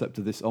concept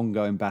of this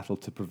ongoing battle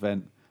to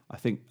prevent, I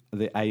think,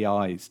 the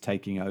AIs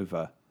taking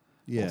over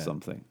Yeah. or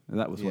something, and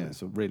that was what Yeah.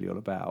 it's really all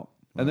about.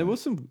 And there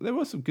was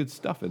some good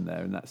stuff in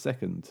there in that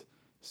second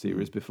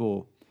series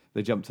before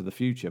they jumped to the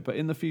future. But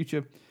in the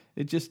future,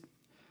 it just,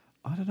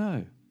 I don't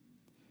know.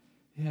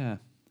 Yeah,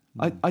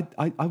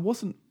 I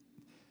wasn't.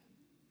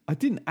 I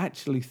didn't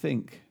actually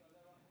think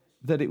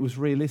that it was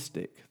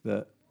realistic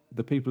that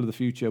the people of the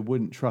future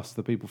wouldn't trust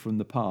the people from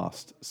the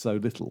past so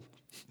little.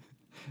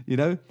 You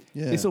know,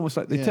 Yeah. it's almost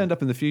like they Yeah. turned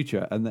up in the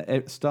future, and the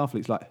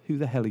Starfleet's like, "Who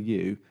the hell are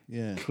you?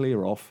 Yeah.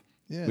 Clear off.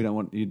 Yeah. We don't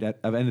want you to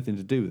have anything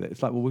to do with it."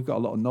 It's like, well, we've got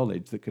a lot of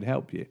knowledge that could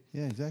help you.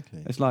 Yeah,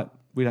 exactly. It's like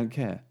we don't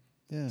care.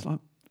 Yeah. It's like,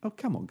 oh,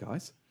 come on,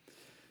 guys,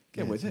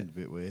 get Yeah, with seemed it. a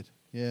bit weird.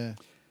 Yeah.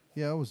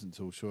 Yeah, I wasn't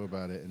at all sure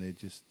about it, and it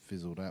just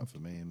fizzled out for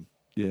me. And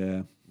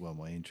Yeah. well,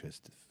 my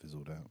interest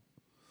fizzled out.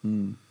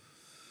 Hmm.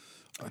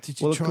 Did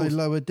you Well, of try course-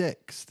 Lower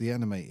Decks, the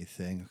animated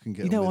thing? I can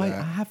get You know, on I with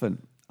that.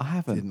 haven't.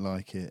 Didn't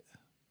like it.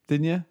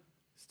 Didn't you?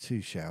 It's too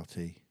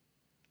shouty.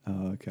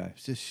 Oh, okay.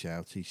 It's just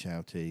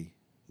shouty.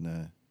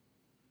 No.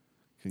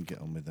 Couldn't get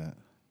on with that.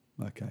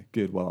 Okay,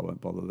 good. Well, I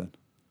won't bother then.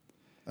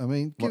 I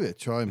mean, give What- it a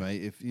try,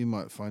 mate. If you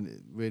might find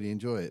it, really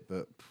enjoy it.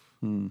 But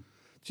Hmm. do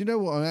you know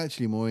what I'm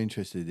actually more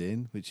interested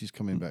in, which is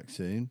coming back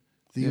soon?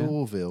 The Yeah.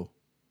 Orville.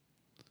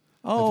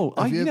 Oh,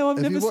 Have you I've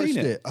never watched seen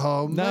it.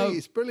 Oh, No, mate,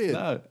 it's brilliant.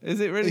 No,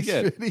 is it really it's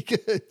good? really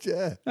good,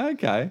 yeah.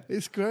 Okay.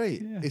 It's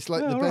great. Yeah. It's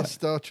like Yeah, the all best right.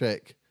 Star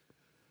Trek.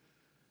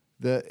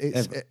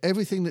 It's Ever.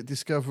 everything that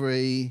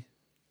Discovery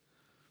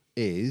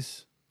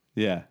is,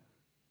 Yeah.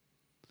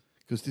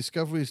 because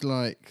Discovery is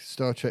like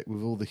Star Trek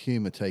with all the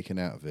humour taken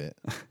out of it,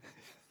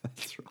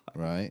 That's right.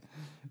 right?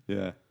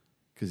 Yeah.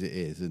 Because it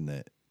is, isn't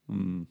it?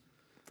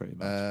 Pretty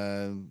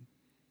much.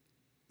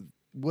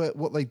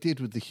 What they did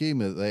with the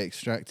humour that they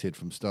extracted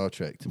from Star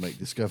Trek to make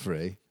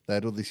Discovery, they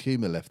had all this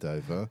humour left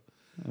over.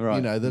 Right.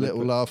 You know, the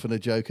little laugh and a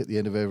joke at the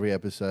end of every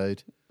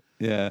episode.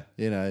 Yeah.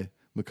 You know,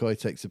 McCoy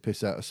takes a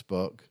piss out of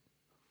Spock.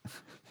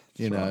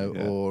 You That's know, right,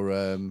 yeah. or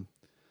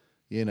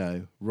you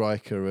know,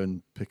 Riker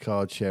and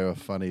Picard share a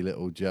funny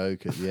little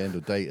joke at the end,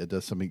 or Data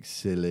does something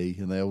silly,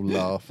 and they all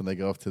laugh and they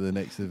go off to the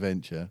next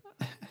adventure.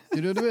 Do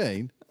you know what I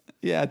mean?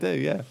 Yeah, I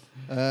do.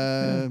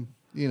 Yeah.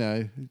 You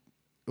know,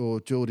 or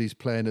Geordie's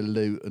playing a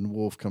lute and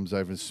Worf comes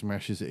over and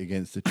smashes it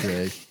against a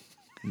tree,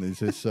 and he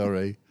says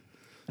sorry.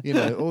 You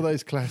know, all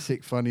those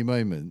classic funny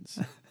moments.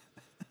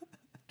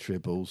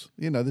 Tribbles.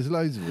 You know, there's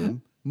loads of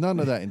them. None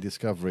of that in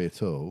Discovery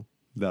at all.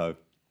 No.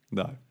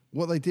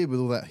 What they did with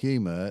all that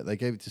humour, they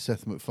gave it to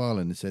Seth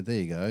MacFarlane and said, there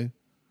you go.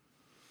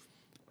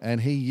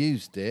 And he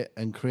used it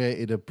and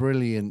created a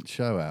brilliant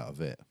show out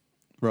of it.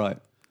 Right.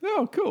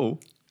 Oh, cool.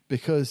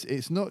 Because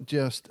it's not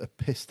just a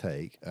piss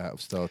take out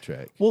of Star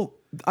Trek. Well,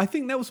 I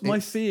think that was my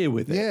fear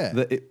with it. Yeah.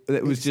 That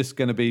it was just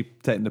going to be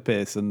taking the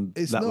piss and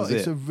It's that not. was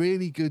It's it. a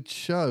really good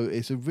show.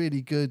 It's a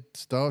really good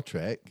Star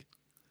Trek.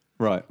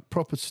 Right.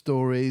 Proper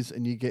stories,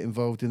 and you get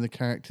involved in the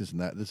characters and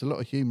that. There's a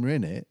lot of humour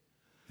in it,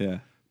 Yeah.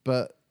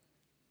 but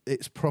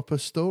it's proper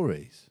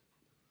stories.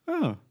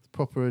 Oh.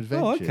 Proper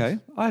adventures. okay.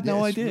 I had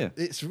no it's idea.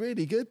 It's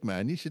really good,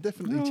 man. You should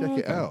definitely Oh, check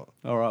it okay. out.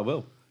 All right, I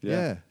will.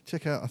 Yeah,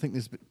 check out. I think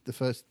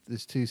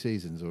there's 2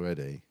 seasons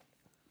already.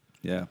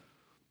 Yeah.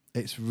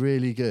 It's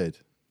really good.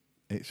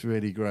 It's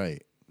really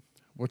great.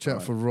 Watch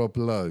out for Rob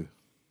Lowe.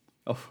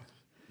 Oh.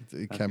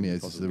 He can cameos you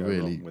as a possibly go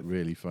really, wrong with-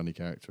 really funny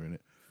character in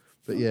it.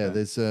 But yeah,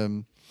 there's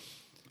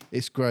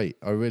it's great.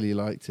 I really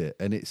liked it,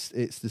 and it's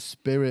the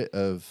spirit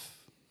of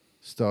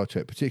Star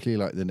Trek,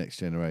 particularly like the Next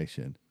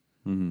Generation.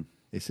 Mm-hmm.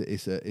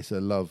 It's a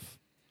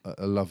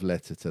love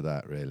letter to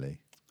that, really.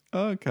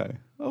 Okay.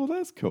 Oh,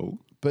 that's cool.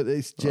 But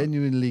it's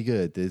genuinely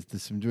good. There's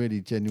some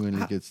really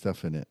genuinely good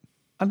stuff in it.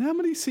 And how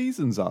many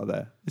seasons are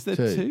there? Is there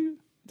 2? 2?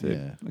 2. Yeah.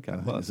 Okay. I think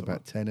well, there's that's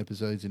about 10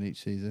 episodes in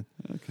each season.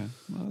 all right. Okay.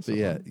 Well, that's But all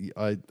yeah,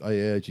 right. I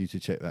urge you to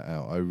check that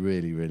out. I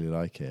really, really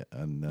like it,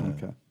 and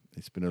Okay.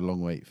 it's been a long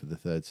wait for the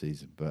 3rd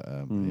season, but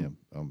yeah,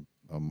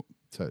 I'm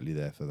totally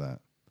there for that.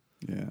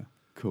 Yeah.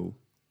 Cool.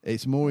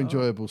 It's more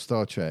enjoyable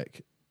Star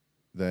Trek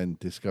than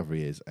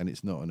Discovery is, and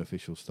it's not an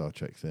official Star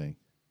Trek thing.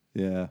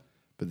 Yeah.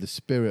 But the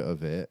spirit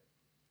of it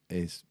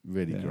is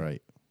really Yeah.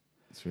 great.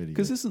 It's really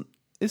Because good.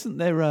 isn't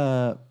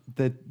there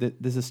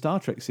there's a Star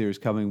Trek series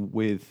coming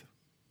with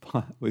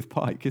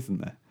Pike, isn't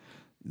there?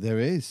 There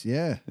is,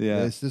 yeah. Yeah.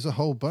 There's a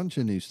whole bunch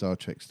of new Star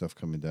Trek stuff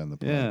coming down the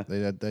pipe.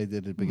 Yeah. They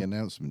did a big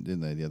announcement,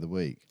 didn't they, the other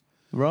week?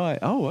 Right.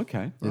 Oh,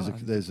 okay. There's Right,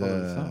 I there's can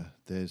follow this up.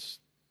 there's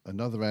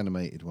another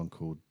animated one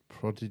called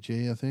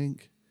Prodigy, I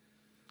think.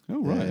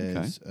 Oh, right. Okay.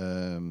 There's,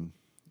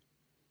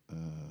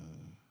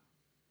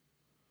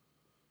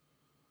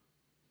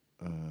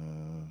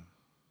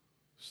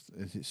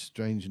 is it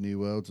Strange New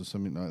Worlds or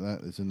something like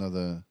that? There's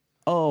another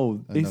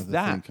Oh, is thing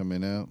that?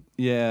 coming out.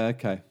 Yeah.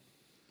 Okay.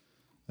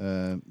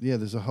 Yeah,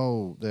 there's a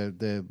whole.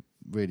 They're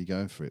really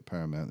going for it.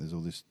 Paramount. There's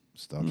all this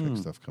Star Trek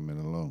stuff coming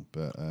along,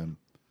 but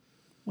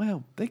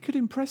Well, they could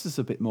impress us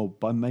a bit more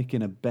by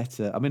making a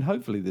better. I mean,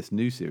 hopefully, this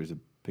new series of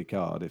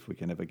Picard, if we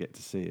can ever get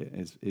to see it,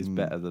 is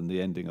better than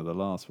the ending of the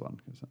last one,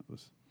 because that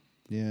was.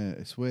 yeah,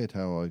 it's weird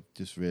how I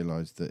just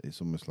realised that it's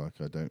almost like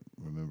I don't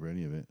remember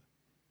any of it.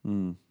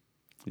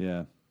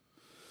 Yeah,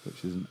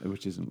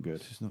 which isn't good.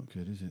 It's just not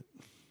good, is it?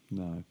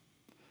 No.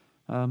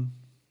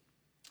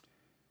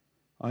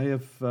 I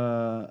have.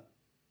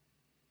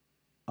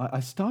 I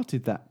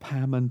started that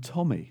Pam and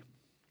Tommy.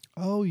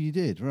 Oh, you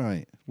did,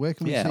 right? Where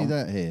can we Yeah. see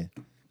that here?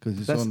 Because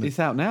it's It's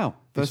out now.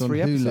 it's First on 3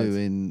 Hulu episodes.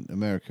 in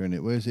America, isn't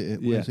it? Where's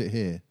it? Where's it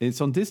here?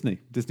 It's on Disney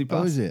Plus.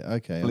 Oh, is it?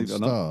 Okay, on Believe it or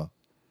not. Star.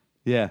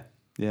 Yeah,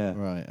 yeah.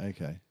 Right.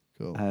 Okay.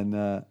 Cool. And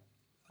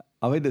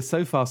I mean,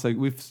 so far, so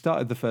we've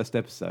started the first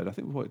episode. I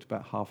think we've watched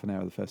about half an hour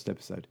of the first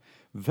episode.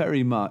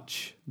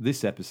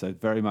 This episode,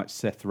 very much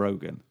Seth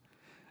Rogen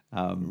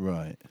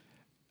Right.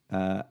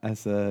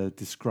 as a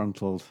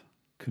disgruntled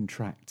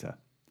contractor,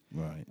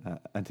 Right.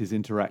 and his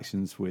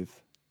interactions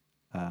with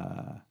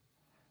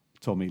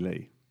Tommy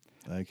Lee.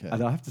 Okay.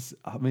 And I have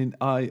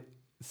to,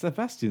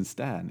 Sebastian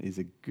Stan is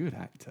a good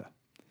actor.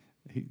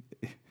 He,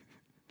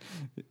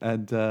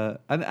 and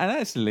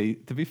actually,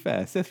 to be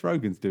fair, Seth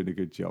Rogen's doing a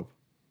good job.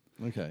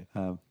 Okay.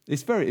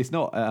 It's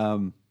not.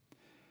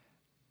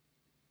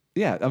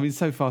 Yeah, I mean,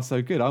 so far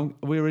so good.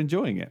 We're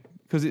enjoying it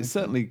because it's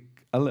certainly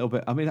a little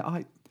bit. I mean,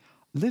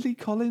 Lily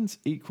Collins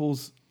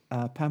equals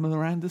Pamela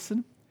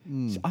Anderson.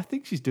 I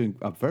think she's doing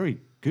a very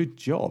good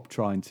job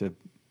trying to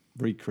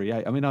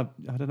recreate. I mean, I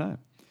don't know.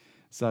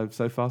 So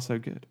far so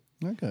good.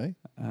 Okay.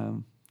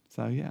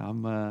 So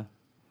yeah,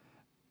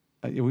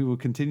 we will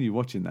continue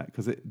watching that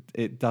because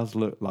it does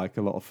look like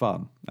a lot of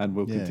fun and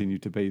will Yeah. continue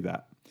to be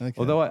that. Okay.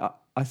 Although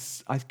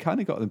I kind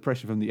of got the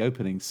impression from the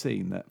opening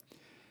scene that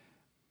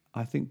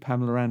I think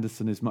Pamela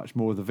Anderson is much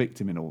more the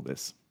victim in all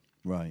this.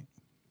 Right.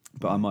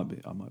 But I might be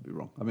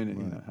wrong. I mean, you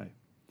know, hey.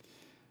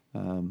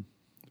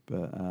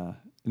 But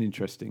an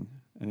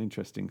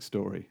interesting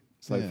story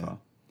so Yeah. far.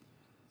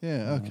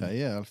 Yeah. Okay.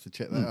 Yeah. I'll have to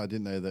check that out. I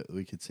didn't know that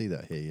we could see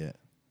that here yet.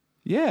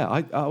 Yeah,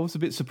 I was a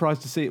bit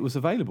surprised to see it was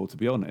available, to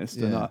be honest.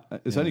 Yeah,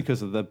 And it's only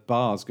because of the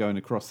bars going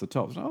across the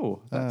top.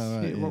 Oh, that's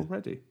right, here yeah.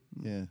 already.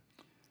 Yeah.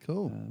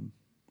 Cool.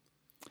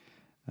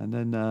 And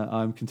then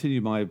I'm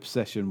continuing my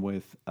obsession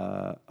with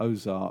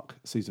Ozark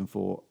season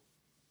 4,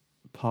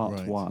 part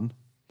Right. 1.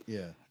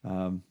 Yeah.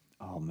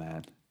 Oh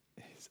man,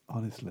 it's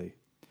honestly,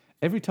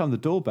 every time the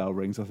doorbell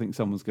rings, I think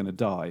someone's going to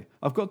die.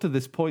 I've got to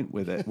this point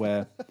with it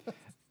where,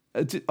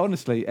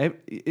 honestly,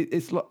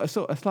 it's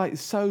like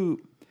so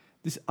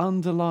this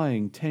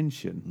underlying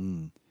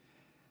tension.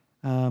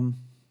 I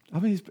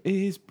mean,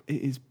 it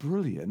is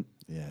brilliant,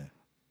 Yeah.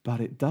 but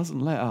it doesn't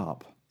let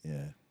up.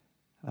 Yeah.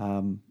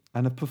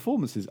 And the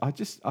performances,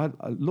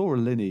 Laura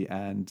Linney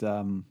and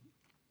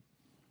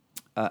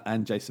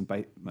Jason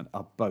Bateman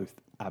are both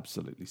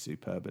absolutely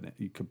superb in it.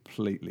 You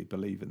completely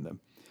believe in them.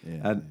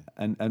 Yeah,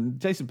 And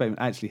Jason Bateman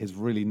actually has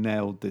really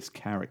nailed this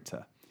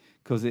character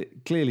because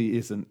it clearly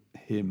isn't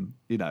him,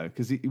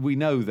 because we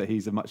know that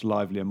he's a much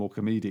livelier, more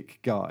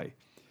comedic guy.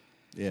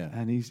 Yeah.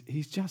 And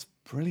he's just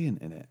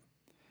brilliant in it.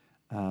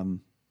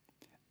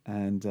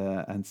 And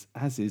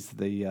as is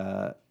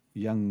the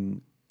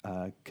young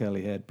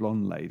curly-haired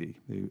blonde lady,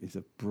 who is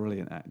a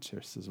brilliant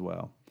actress as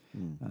well,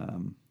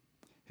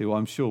 who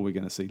I'm sure we're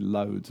going to see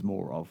loads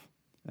more of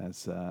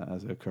as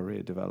her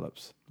career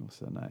develops. What's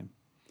her name?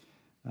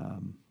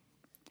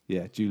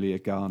 Julia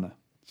Garner.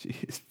 She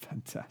is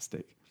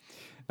fantastic.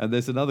 And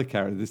there's another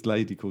character, this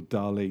lady called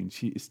Darlene.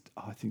 She is,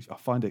 I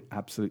find it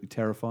absolutely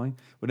terrifying.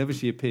 Whenever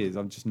she appears,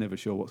 I'm just never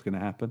sure what's going to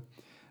happen.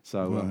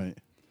 So, Right.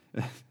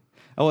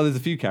 there's a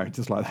few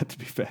characters like that, to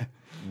be fair.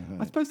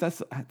 I suppose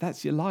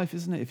that's your life,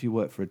 isn't it, if you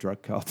work for a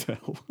drug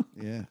cartel?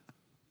 Yeah.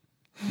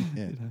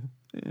 Yeah.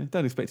 Yeah,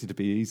 don't expect it to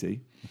be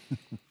easy.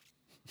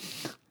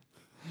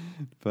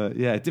 But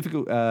yeah,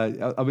 difficult.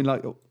 I mean,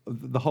 like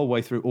the whole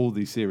way through all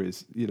these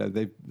series,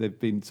 they've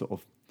been sort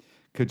of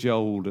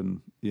cajoled, and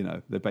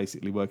they're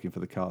basically working for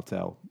the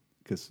cartel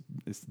because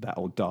it's that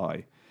or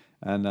die,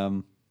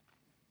 and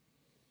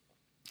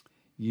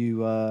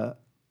you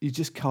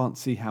just can't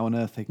see how on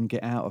earth they can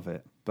get out of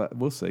it. But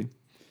we'll see.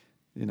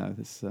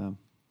 This.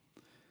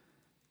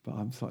 But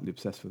I'm slightly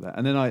obsessed with that.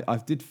 And then I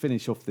did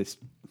finish off this.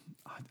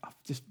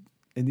 I've just,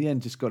 in the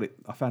end, just got it.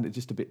 I found it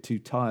just a bit too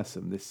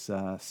tiresome. This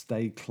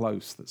Stay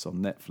Close that's on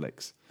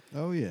Netflix.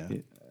 Oh, yeah.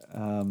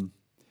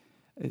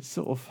 It's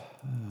sort of.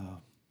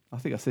 I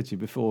think I said to you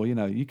before.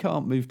 You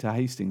can't move to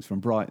Hastings from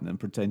Brighton and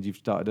pretend you've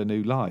started a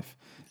new life.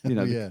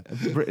 Yeah.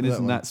 Britain That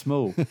isn't one. that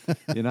small.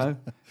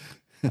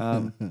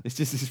 It's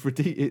just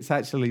it's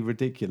actually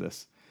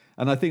ridiculous.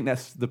 And I think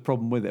that's the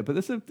problem with it. But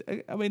it's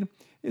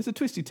a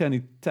twisty,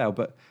 turny tale.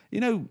 But,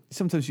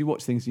 sometimes you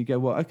watch things and you go,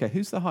 well, okay,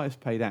 who's the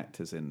highest paid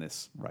actors in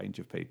this range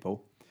of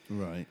people?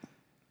 Right.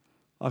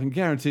 I can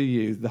guarantee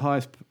you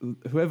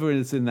whoever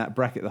is in that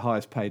bracket, the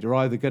highest paid, are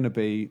either going to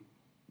be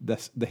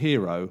the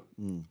hero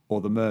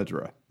or the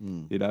murderer,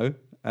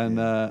 And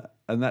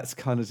that's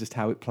kind of just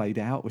how it played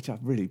out, which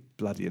really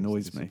bloody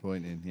annoys me.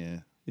 Disappointing, yeah.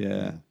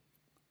 Yeah.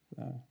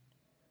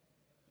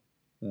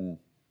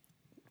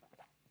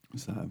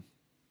 So,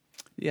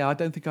 yeah, I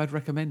don't think I'd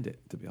recommend it,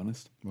 to be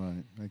honest.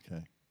 Right,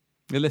 okay.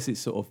 Unless it's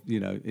sort of,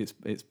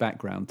 it's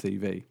background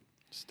TV.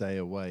 Stay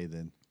away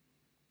then.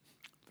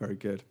 Very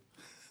good.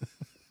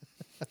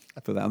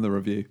 Put that on the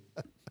review.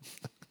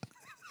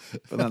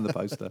 Put that on the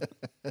poster.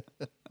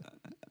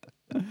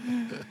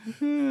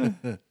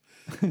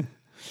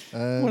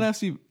 What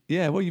else what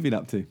have you been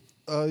up to?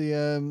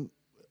 I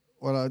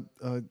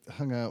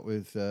hung out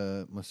with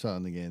my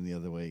son again the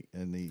other week,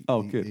 and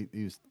good.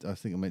 He was. I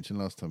think I mentioned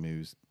last time he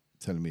was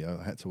telling me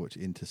I had to watch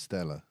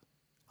Interstellar.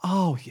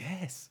 Oh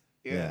yes,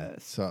 Yeah.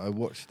 So I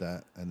watched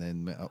that and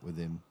then met up with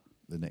him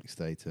the next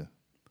day to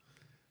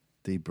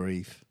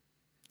debrief.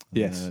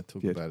 Yes,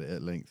 talk good. about it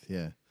at length.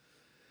 Yeah.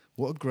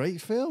 What a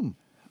great film!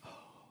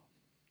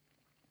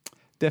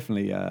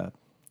 Definitely a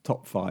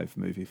top 5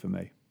 movie for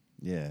me.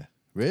 Yeah.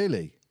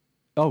 Really?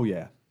 Oh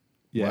yeah,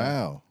 yeah.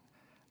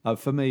 Wow.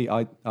 For me,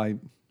 I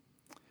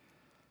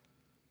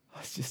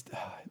it's just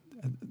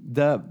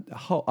the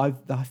whole. I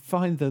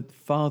find the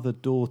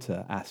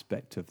father-daughter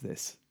aspect of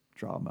this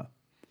drama.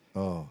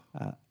 Oh,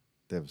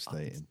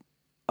 devastating.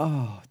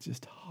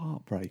 Just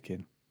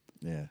heartbreaking.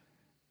 Yeah.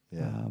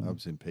 Yeah. I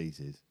was in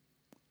pieces.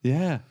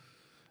 Yeah,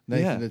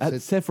 Nathan had at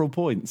said, several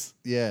points.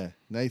 yeah,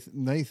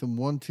 Nathan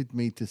wanted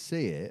me to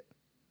see it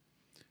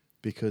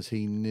because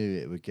he knew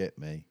it would get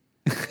me.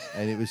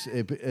 And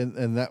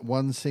and that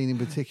one scene in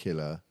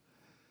particular,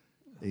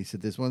 he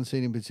said there's one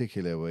scene in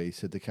particular where he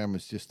said the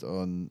camera's just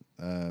on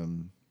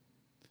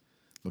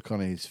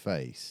McConaughey's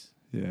face,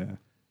 Yeah,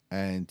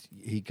 and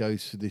he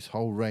goes through this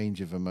whole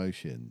range of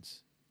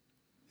emotions.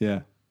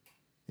 yeah,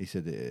 He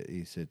said that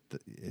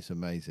it's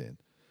amazing,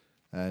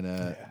 and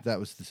that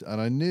was and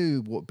I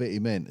knew what bit he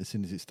meant as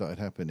soon as it started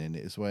happening.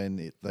 It was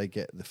when they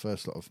get the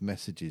first lot of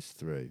messages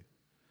through,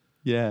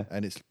 yeah,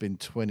 and it's been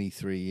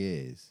 23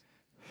 years,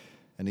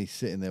 and he's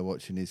sitting there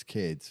watching his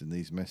kids and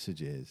these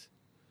messages.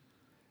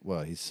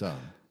 Well, his son,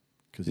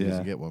 because he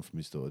doesn't get one from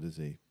his daughter, does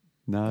he?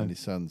 No, And his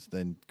son's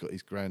then got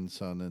his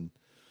grandson, and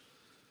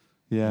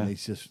yeah,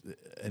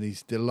 and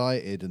he's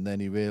delighted, and then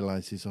he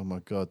realizes, oh my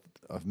God,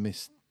 I've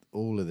missed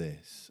all of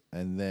this.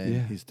 And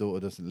then his daughter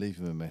doesn't leave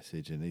him a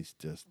message, and he's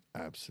just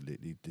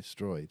absolutely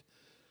destroyed.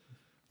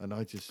 And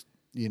I just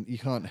you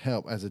can't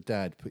help as a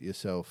dad put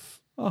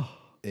yourself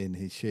in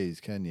his shoes,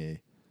 can you?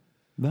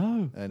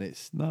 No. And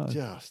it's No.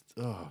 just,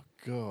 oh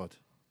God,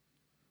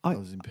 I I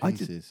was in I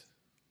just- pieces.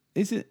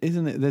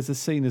 Isn't it? There's a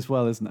scene as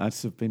well, isn't it?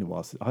 It's been a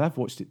while. I have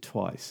watched it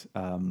twice.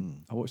 I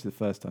watched it the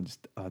first time,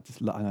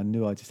 and I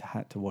knew I just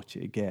had to watch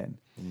it again.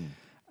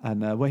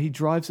 And where he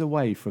drives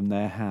away from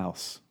their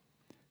house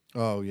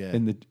Oh yeah,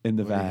 in the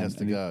Where van, he has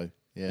to and go.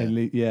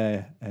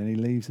 Yeah. and he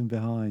leaves them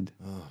behind.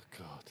 Oh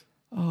God.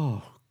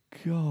 Oh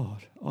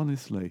God,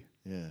 honestly,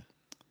 Yeah.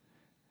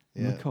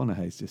 Yeah.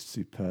 McConaughey's just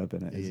superb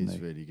in it, He isn't is he?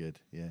 really good.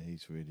 Yeah,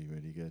 he's really,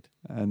 really good.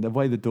 And the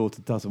way the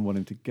daughter doesn't want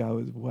him to go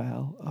as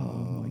well.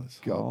 Oh my it's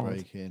God.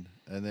 heartbreaking.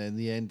 And then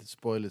the end,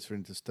 spoilers for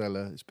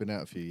Interstellar. It's been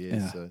out a few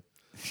years, Yeah. so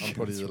I'm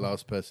probably the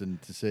last person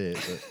to see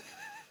it.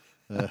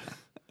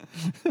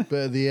 But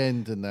at the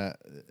end and that,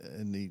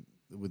 and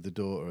with the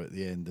daughter at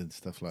the end and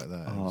stuff like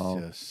that, it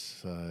was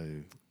just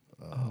so.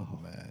 Oh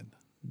man.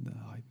 No,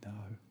 I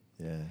know.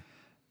 Yeah.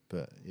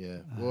 But yeah.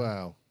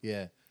 Wow.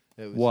 Yeah.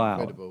 It was Wow.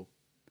 incredible.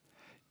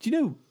 Do you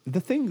know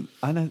the thing?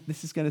 I know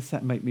this is going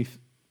to make me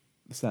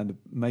sound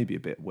maybe a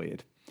bit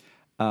weird,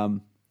 but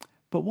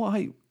what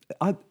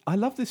I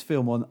love this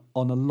film on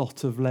a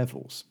lot of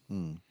levels.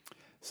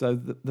 So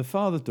the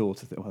father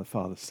daughter thing, well, the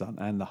father son,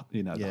 and the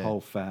Yeah.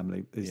 whole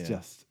family is Yeah.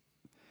 just.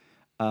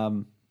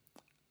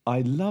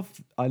 I love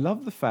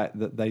the fact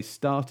that they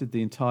started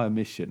the entire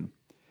mission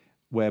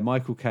where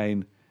Michael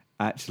Caine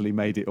actually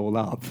made it all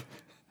up.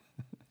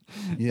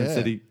 Yeah.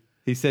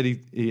 And said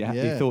he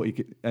Yeah. thought he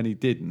could, and he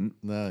didn't.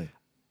 No.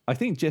 I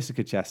think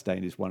Jessica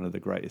Chastain is one of the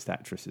greatest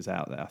actresses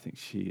out there. I think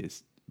she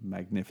is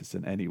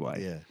magnificent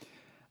anyway.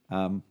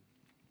 Yeah.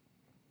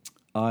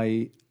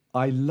 I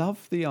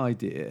love the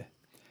idea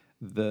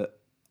that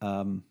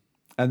and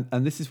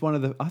this is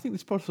I think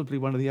this is possibly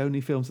one of the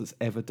only films that's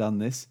ever done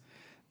this,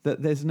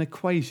 that there's an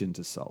equation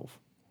to solve.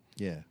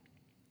 Yeah.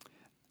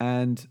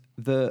 And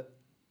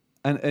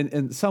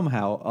and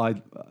somehow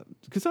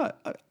because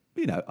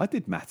I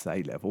did maths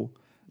A level,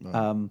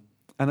 and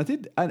I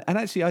did and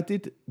actually I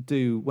did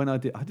do I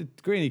did a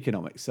degree in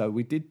economics, so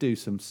we did do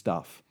some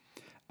stuff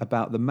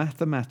about the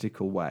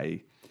mathematical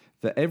way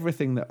that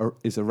everything that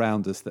is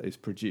around us that is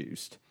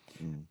produced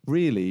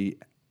really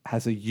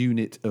has a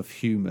unit of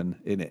human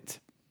in it.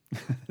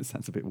 It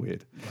sounds a bit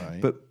weird,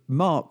 Right. but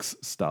Marx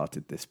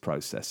started this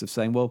process of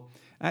saying, well,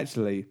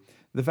 actually,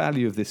 the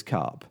value of this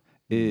cup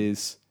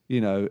is,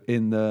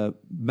 in the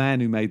man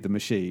who made the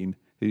machine,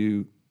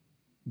 who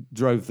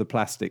drove the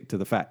plastic to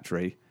the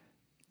factory,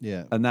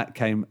 Yeah. and that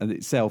came and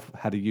itself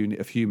had a unit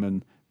of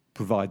human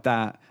provide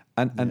that,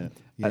 and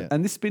Yeah.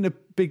 and this has been a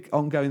big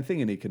ongoing thing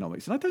in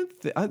economics, and I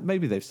don't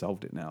maybe they've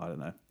solved it now, I don't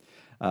know.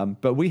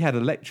 But we had a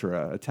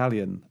lecturer,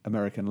 Italian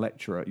American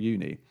lecturer at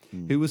uni,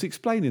 who was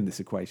explaining this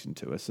equation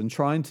to us and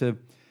trying to,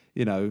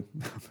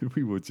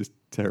 we were just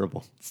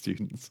terrible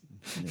students.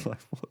 It's like,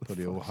 what the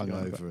Probably all fuck's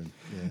going on hungover about?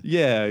 and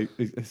Yeah,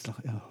 it's like,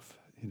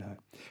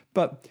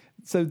 But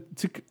so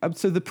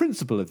the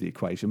principle of the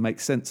equation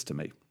makes sense to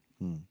me.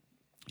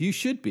 You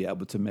should be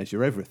able to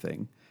measure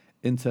everything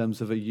in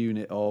terms of a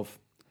unit of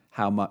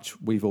how much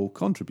we've all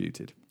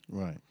contributed.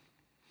 right.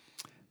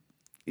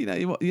 You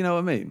know what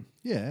I mean?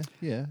 Yeah.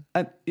 Yeah.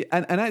 And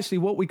actually,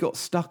 what we got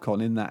stuck on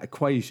in that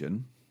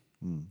equation,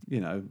 and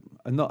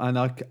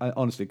I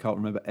honestly can't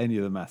remember any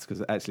of the maths,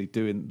 because actually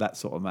doing that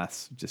sort of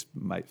maths just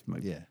makes me.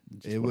 Yeah.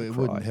 just It wanna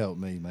wouldn't cry. help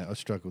me, mate. I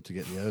struggled to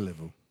get the O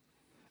level.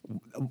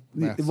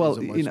 Maths Well,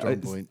 isn't my strong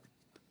it's- point.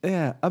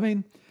 Yeah, I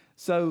mean,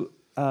 so,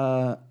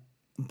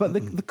 but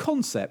the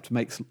concept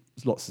makes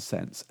lots of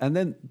sense. And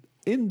then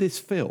in this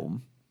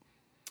film,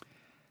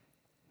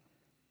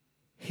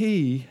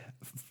 he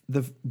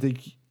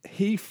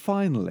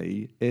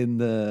finally, in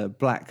the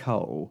black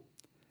hole,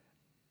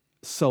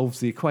 solves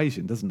the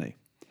equation, doesn't he?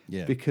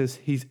 Yeah. Because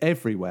he's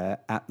everywhere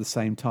at the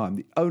same time.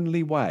 The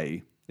only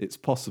way it's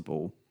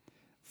possible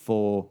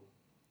for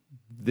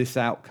this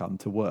outcome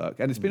to work,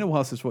 and it's been a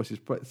while since I watched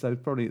this, so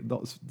probably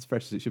not as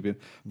fresh as it should be,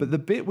 but the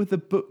bit with the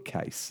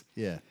bookcase,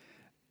 Yeah.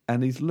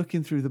 and he's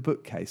looking through the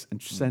bookcase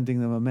and sending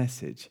them a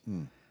message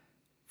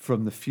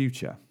from the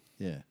future.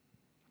 Yeah.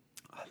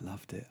 I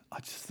loved it. I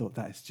just thought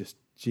that is just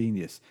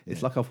genius.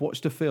 It's like I've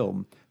watched a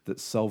film that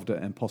solved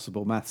an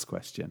impossible maths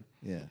question.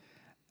 Yeah.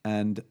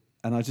 And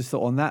I just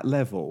thought on that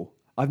level,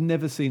 I've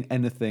never seen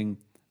anything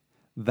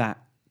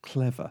that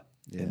clever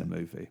in Yeah. a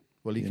movie.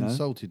 Well, he you know?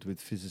 consulted with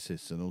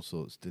physicists and all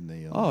sorts, didn't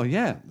he? on- Oh,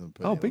 yeah. on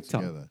putting Oh, it all big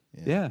time. together.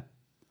 Yeah.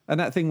 And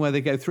that thing where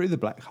they go through the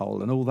black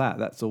hole and all that,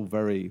 that's all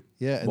very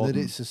Yeah, and modern.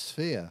 that it's a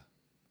sphere,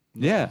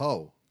 not Yeah. a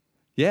hole.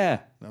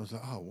 Yeah. And I was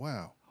like, oh,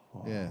 wow.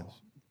 Yeah,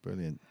 it's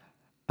brilliant.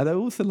 And I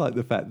also like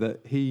the fact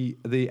that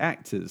the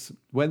actors,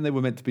 when they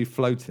were meant to be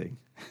floating,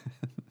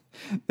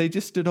 they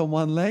just stood on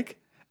one leg,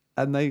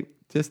 and they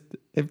just,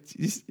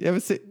 you ever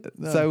see?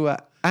 No. So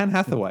Anne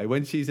Hathaway,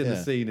 when she's in the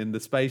Yeah. scene in the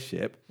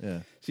spaceship,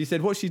 Yeah. she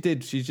said what she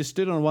did, she just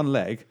stood on one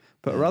leg,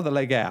 put her other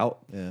leg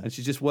out, Yeah. and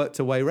she just worked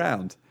her way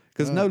round.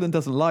 Because Nolan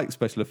doesn't like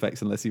special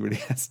effects unless he really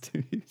has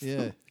to.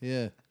 Yeah,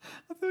 yeah.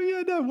 I thought,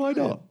 yeah, no, why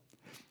not?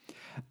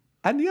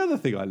 And the other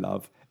thing I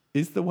love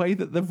is the way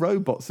that the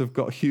robots have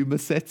got humour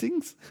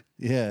settings.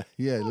 Yeah,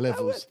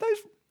 levels.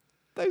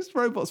 Those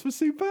robots were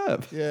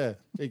superb. Yeah,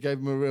 he gave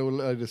him a real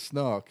load of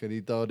snark and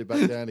he dialed it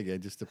back down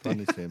again just to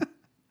punish him.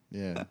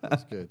 Yeah,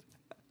 that's good.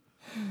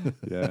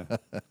 Yeah,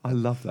 I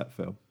love that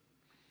film.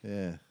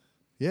 Yeah.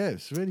 Yeah,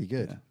 it's really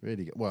good. Yeah.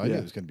 Really good. Well, I knew Yeah.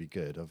 it was going to be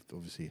good. I've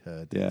obviously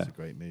heard that Yeah. it's a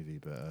great movie,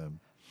 but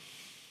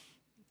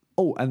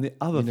Oh, and the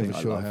other you're thing never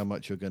I sure love, how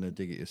much you're going to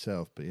dig it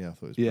yourself. But yeah, I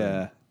thought it was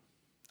yeah,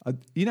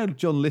 brilliant. you know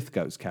John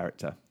Lithgow's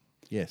character.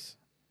 Yes,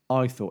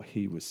 I thought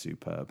he was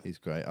superb. he's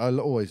great. I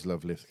always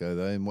love Lithgow,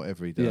 though, in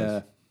whatever he does.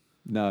 Yeah,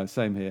 no,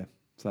 same here,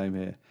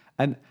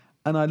 and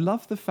I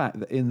love the fact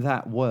that in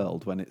that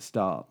world when it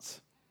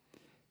starts,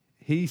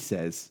 he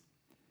says,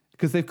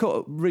 because they've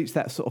got to reach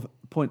that sort of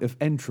point of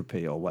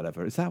entropy or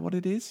whatever. Is that what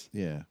it is?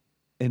 Yeah.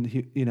 And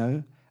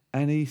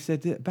and he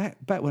said that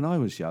back when I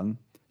was young,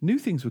 new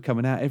things were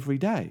coming out every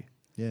day.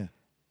 Yeah.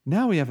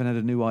 Now we haven't had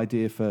a new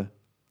idea for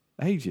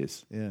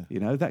ages. Yeah.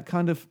 That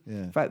kind of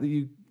Yeah. fact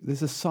that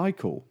there's a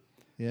cycle,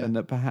 Yeah. and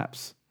that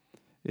perhaps,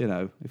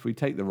 if we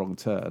take the wrong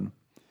turn,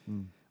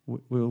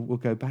 we'll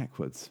go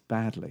backwards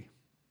badly.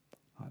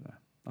 I don't know.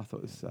 I thought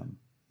it was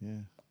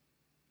Yeah.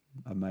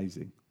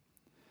 amazing.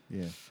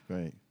 Yeah.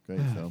 Great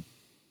film.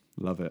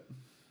 Love it.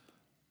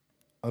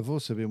 I've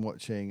also been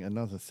watching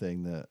another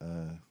thing that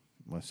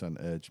my son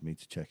urged me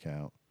to check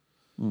out.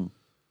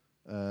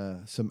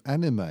 Some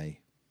anime.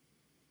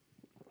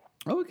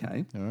 Oh,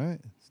 okay. All right.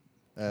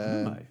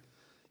 Anime.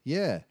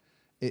 Yeah.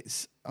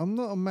 I'm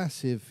not a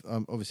massive.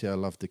 Obviously, I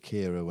loved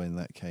Akira when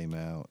that came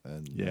out,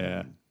 and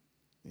Yeah.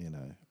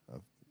 I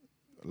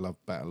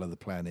loved Battle of the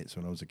Planets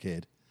when I was a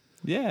kid.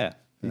 Yeah,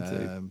 me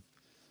too.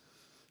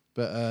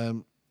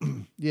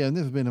 Yeah, I've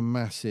never been a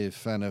massive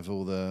fan of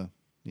all the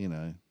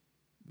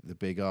the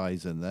big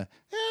eyes and the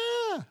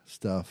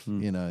stuff.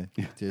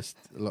 Just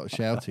a lot of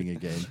shouting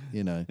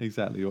again.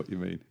 Exactly what you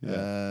mean.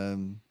 Yeah.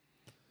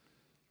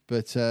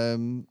 But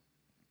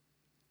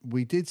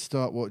we did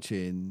start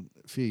watching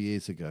a few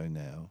years ago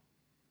now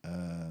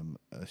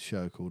a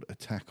show called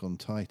Attack on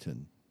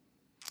Titan.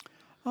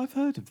 I've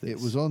heard of this. It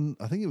was on,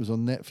 I think it was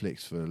on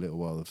Netflix for a little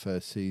while, the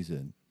first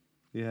season,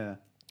 Yeah.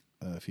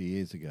 a few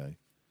years ago.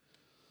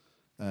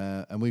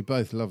 And we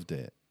both loved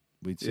it.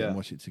 We'd sit and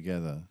watch it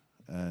together.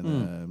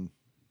 And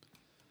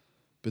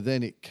but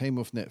then it came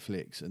off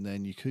Netflix, and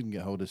then you couldn't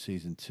get hold of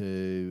season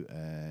 2,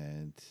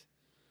 and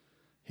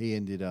he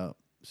ended up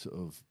sort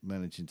of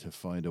managing to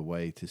find a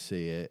way to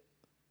see it.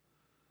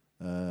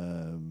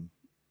 And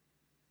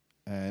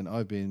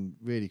I've been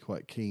really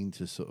quite keen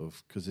to sort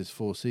of, because there's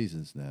 4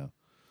 seasons now.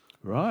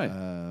 Right.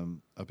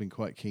 I've been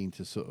quite keen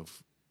to sort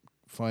of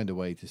find a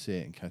way to see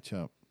it and catch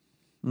up.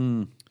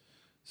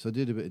 So I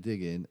did a bit of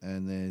digging,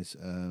 and there's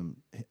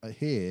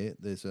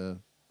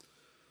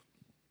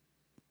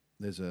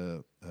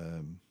a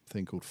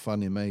thing called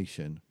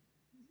Funimation,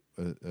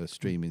 a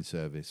streaming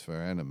service for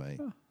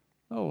anime,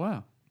 Oh,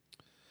 wow.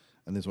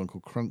 and there's one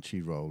called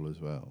Crunchyroll as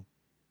well.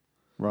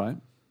 Right.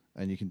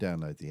 And you can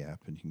download the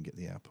app, and you can get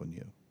the app on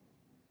your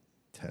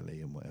telly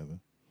and whatever.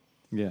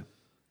 Yeah.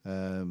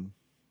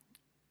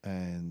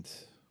 And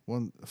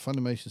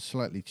Funimation's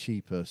slightly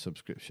cheaper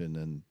subscription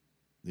than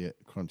the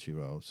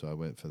Crunchyroll, so I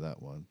went for that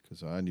one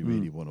because I only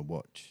really want to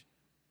watch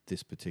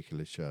this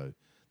particular show.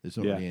 There's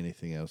not really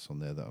anything else on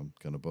there that I'm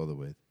going to bother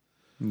with.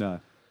 No.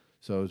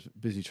 So I was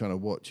busy trying to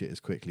watch it as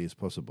quickly as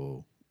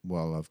possible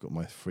while I've got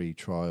my free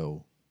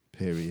trial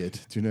period.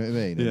 Do you know what I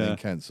mean? And then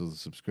cancel the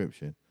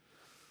subscription.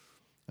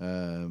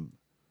 It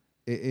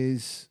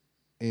is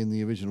in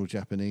the original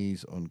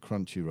Japanese on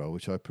Crunchyroll,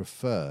 which I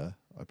prefer.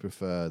 I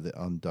prefer the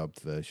undubbed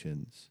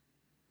versions.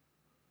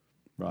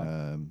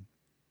 Right.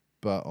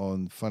 But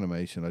on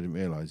Funimation, I didn't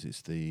realise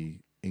it's the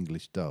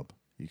English dub.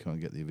 You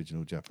can't get the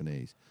original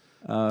Japanese.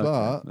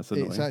 But That's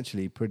it's annoying.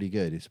 actually pretty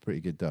good. It's a pretty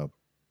good dub.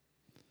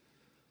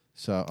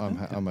 So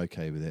I'm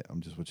okay with it.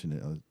 I'm just watching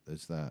it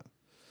as that.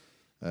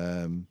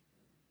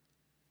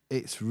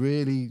 It's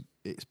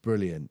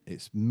brilliant.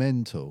 It's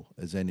mental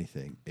as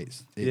anything.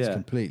 It's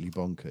completely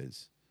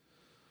bonkers.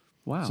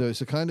 Wow. So it's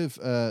a kind of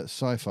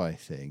sci-fi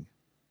thing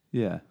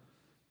yeah.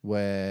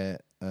 where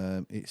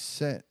it's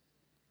set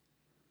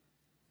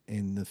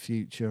in the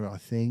future, I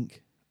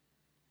think,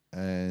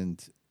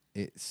 and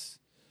it's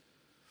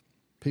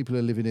people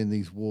are living in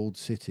these walled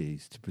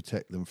cities to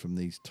protect them from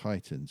these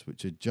titans,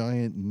 which are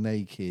giant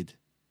naked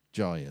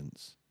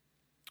giants,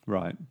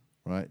 Right.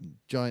 right?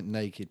 Giant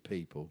naked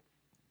people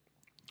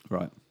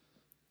Right.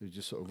 who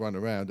just sort of run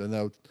around, and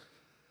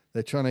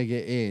they're trying to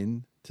get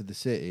in to the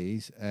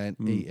cities and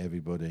eat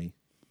everybody.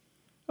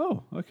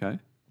 Oh, okay.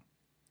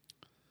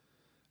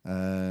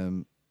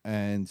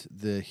 And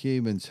the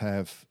humans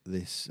have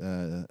this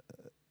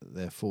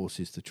their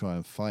forces to try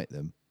and fight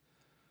them,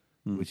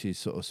 which is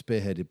sort of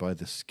spearheaded by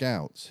the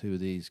scouts, who are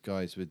these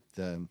guys with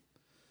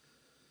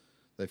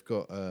they've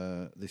got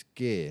this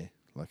gear,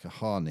 like a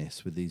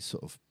harness with these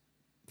sort of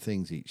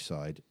things each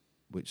side,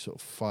 which sort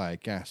of fire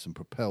gas and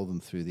propel them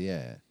through the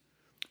air.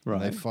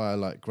 Right. And they fire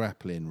like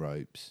grappling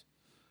ropes,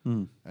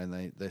 and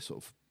they're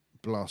sort of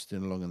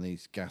blasting along in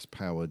these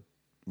gas-powered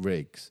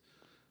rigs,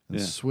 and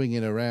Yeah.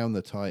 swinging around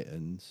the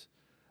Titans,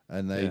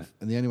 and Yeah.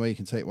 the only way you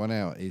can take one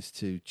out is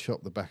to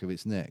chop the back of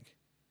its neck.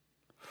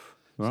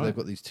 So Right. they've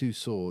got these two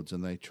swords,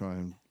 and they try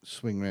and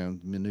swing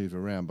around, maneuver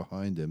around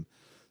behind him,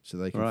 so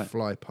they can Right.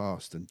 fly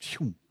past and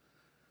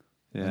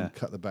Yeah. and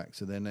cut the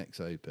backs of their necks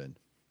open,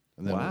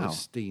 and then all Wow. this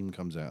steam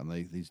comes out, and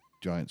these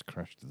giants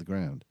crash to the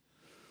ground.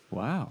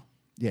 Wow.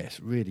 Yes,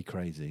 really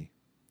crazy.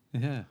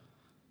 Yeah.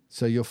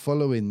 So you're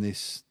following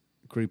this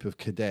group of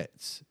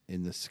cadets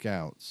in the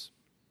Scouts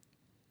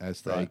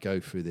as they Right. go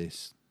through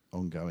this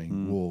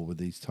ongoing war with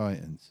these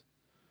Titans.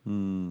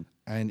 Mm.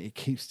 And it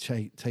keeps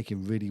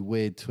taking really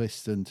weird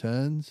twists and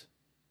turns.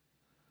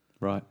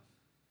 Right.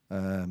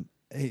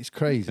 It's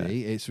crazy. Okay.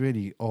 It's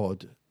really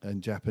odd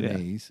and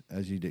Japanese,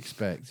 as you'd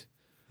expect.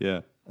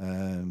 Yeah.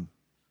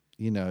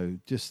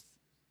 Just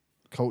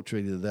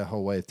culturally, their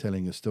whole way of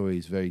telling a story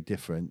is very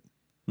different.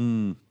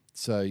 Mm.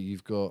 So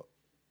you've got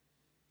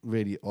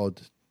really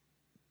odd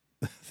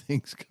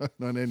things going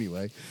on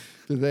anyway.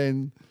 But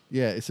then,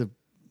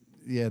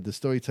 the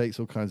story takes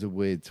all kinds of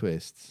weird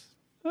twists.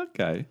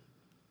 Okay.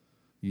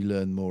 You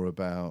learn more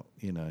about,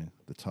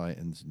 the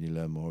Titans, and you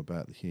learn more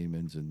about the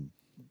humans, and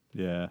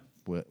Yeah.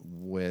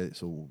 where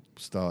it's all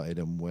started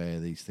and where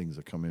these things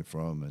are coming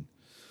from.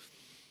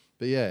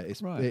 But yeah,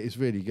 Right. it's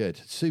really good.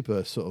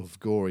 Super sort of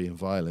gory and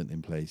violent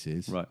in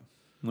places. Right.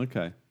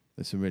 Okay.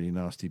 There's some really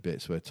nasty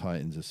bits where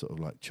Titans are sort of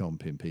like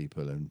chomping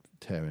people and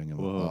tearing them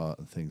Whoa. apart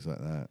and things like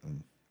that.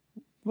 And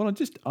Well, I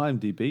just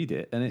IMDb'd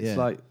it, and it's Yeah.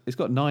 like it's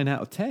got 9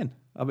 out of 10.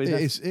 I mean, It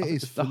that's, is- it I think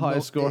is it's the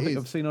highest score I it think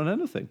is. I've seen on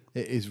anything.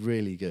 it is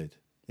really good.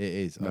 It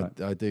is.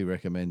 Right. I do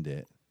recommend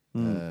it.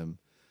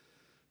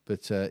 But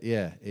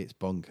it's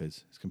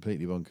bonkers. It's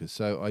completely bonkers.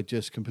 So I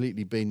just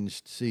completely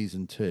binged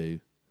season 2.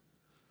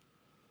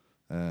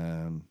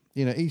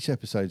 Each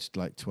episode's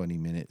like 20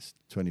 minutes,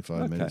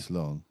 25 Okay. minutes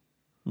long.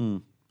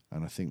 Mm.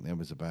 And I think there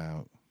was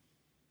about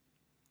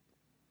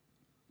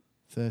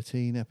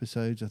 13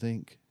 episodes, I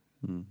think.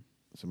 Mm.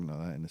 Something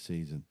like that in a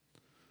season.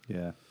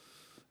 Yeah.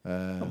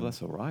 Oh,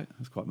 that's all right.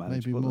 That's quite maybe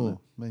manageable. more. Isn't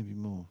Maybe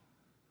more.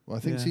 Well, I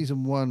think Yeah.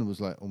 season 1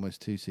 was like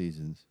almost 2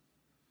 seasons.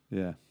 it?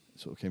 Yeah. It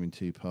sort of came in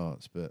 2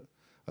 parts. But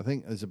I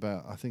think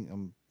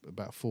I'm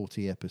about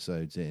 40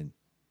 episodes in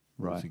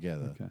Right.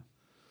 altogether. Okay.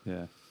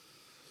 Yeah.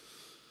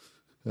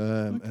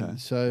 And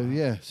so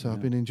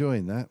I've been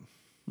enjoying that.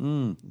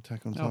 Mm.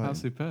 Attack on Oh, Titan. how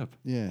superb.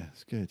 Yeah,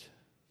 it's good.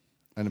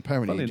 And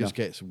apparently Funny it just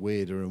enough- gets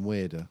weirder and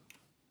weirder.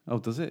 Oh,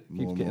 does it?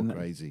 More and getting more that-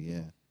 crazy,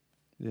 yeah.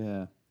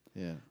 Yeah.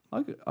 Yeah.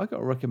 I got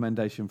a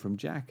recommendation from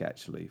Jack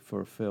actually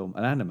for a film,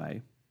 an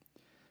anime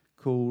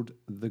called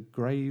The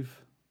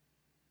Grave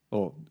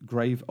of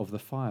the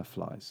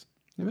Fireflies.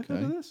 You ever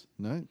heard of Okay. this?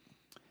 No?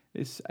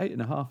 It's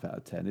 8.5 out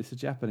of 10. It's a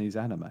Japanese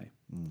anime.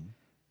 Mm.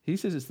 He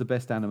says it's the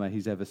best anime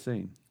he's ever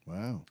seen.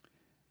 Wow.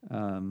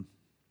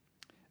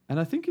 And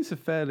I think it's a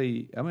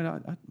fairly... I mean,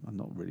 I'm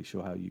not really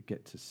sure how you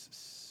get to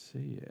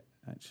see it,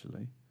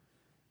 actually.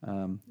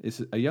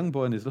 It's a young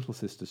boy and his little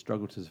sister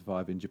struggle to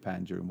survive in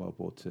Japan during World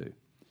War II.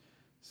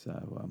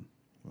 So,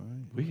 Right.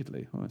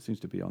 weirdly, it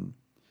seems to be on...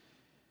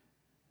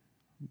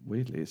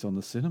 Weirdly, it's on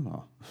the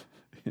cinema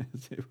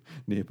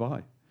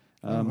nearby.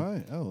 Oh,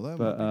 right. Oh, that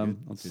But would be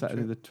good. on Good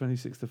Saturday, trip. the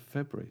 26th of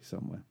February,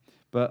 somewhere.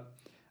 But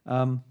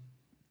I'm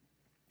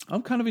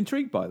kind of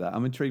intrigued by that.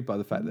 I'm intrigued by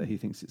the fact that he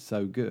thinks it's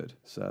so good.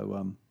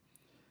 So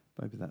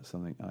maybe that's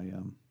something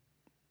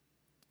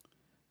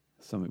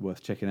something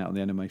worth checking out on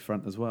the anime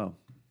front as well.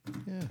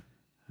 Yeah.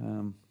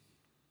 Um,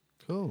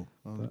 Cool.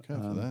 I'll look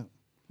out for that.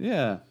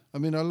 yeah, I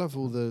mean, I love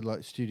all the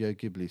like Studio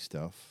Ghibli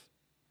stuff.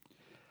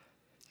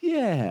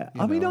 yeah.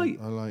 You I mean, know,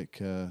 I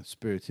like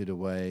Spirited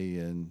Away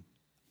and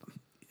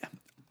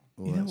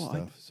all You that know what,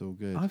 stuff. It's all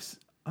good.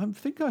 I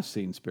think I've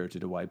seen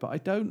Spirited Away, but I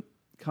don't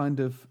kind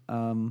of.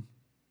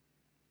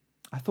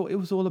 I thought it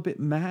was all a bit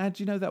mad.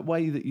 You know that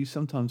way that you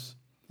sometimes.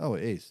 Oh,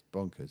 it is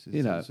bonkers.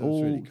 It's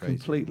all really crazy and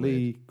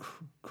completely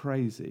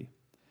crazy.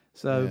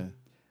 So Yeah.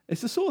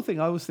 it's the sort of thing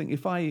I always think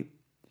if I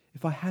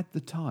had the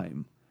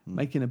time,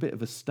 making a bit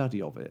of a study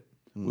of it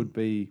would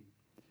be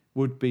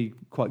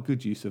quite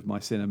good use of my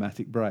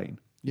cinematic brain.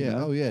 you Yeah.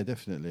 know? Oh, yeah.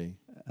 Definitely.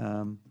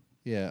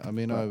 Yeah. I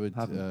mean, but I would.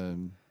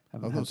 haven't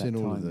I've had not seen that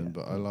all of time them, yet.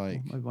 but I Well,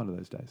 like maybe one of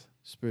those days.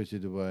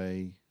 Spirited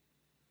Away,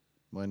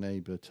 My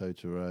Neighbor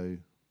Totoro,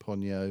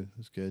 Ponyo.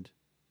 That's good.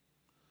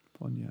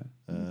 Ponyo.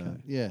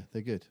 Okay. Yeah,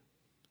 they're good.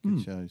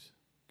 Good shows.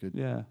 Good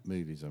Yeah.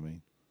 movies. I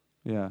mean.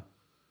 Yeah.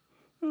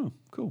 Oh,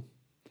 cool.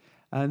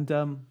 And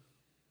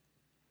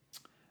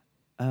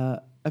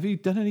have you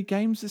done any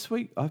games this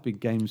week? I've been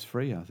games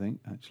free, I think,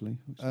 actually.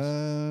 which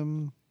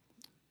is-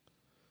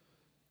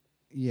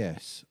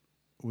 Yes,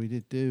 we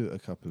did do a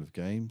couple of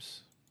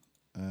games.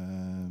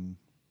 Do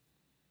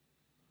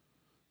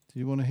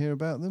you want to hear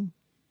about them?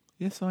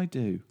 Yes, I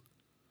do.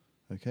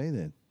 Okay,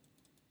 then.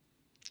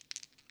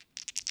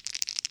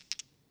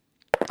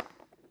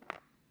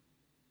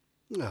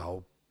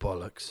 Oh,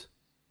 bollocks.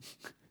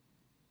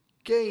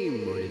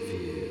 Game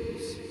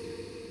reviews.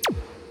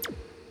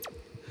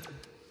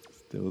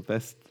 Still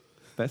the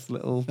best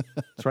little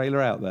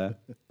trailer out there.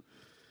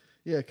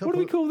 Yeah, a What couple. do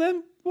we call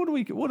them? What do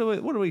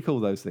we call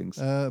those things?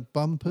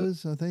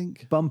 Bumpers, I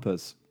think.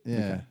 Bumpers. Yeah,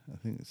 Okay. I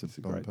think it's It's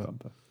a a bumper. great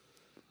bumper.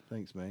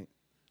 Thanks, mate.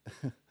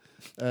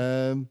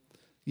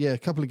 Yeah, a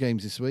couple of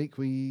games this week.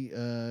 We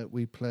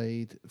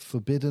played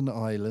Forbidden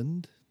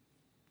Island,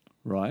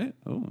 Right.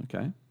 Oh,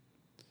 okay.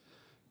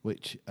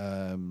 which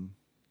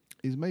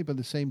is made by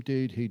the same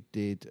dude who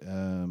did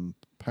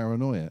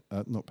Paranoia.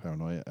 Not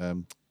Paranoia.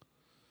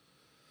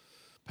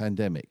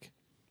 Pandemic,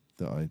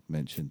 that I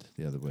mentioned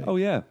the other week. Oh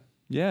yeah.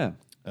 Yeah.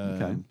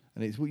 Okay.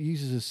 And it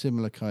uses a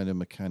similar kind of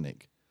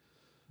mechanic.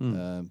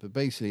 But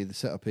basically, the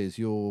setup is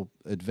you're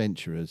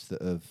adventurers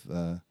that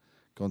have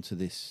gone to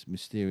this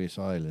mysterious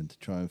island to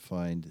try and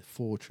find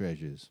 4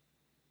 treasures.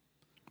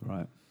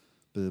 Right.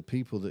 But the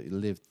people that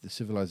lived, the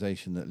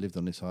civilization that lived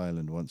on this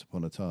island once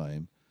upon a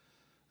time,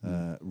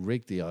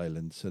 rigged the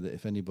island so that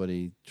if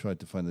anybody tried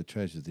to find the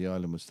treasures, the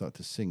island would start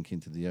to sink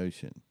into the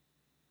ocean.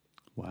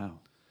 Wow.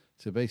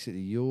 So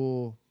basically,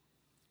 you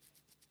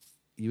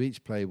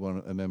each play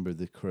a member of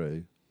the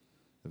crew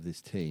of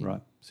this team.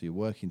 Right. So you're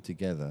working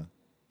together.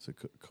 It's a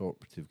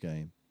cooperative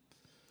game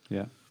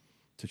Yeah.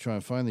 to try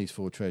and find these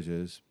 4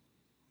 treasures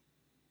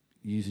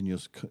using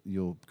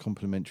your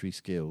complementary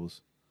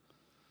skills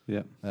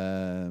Yeah.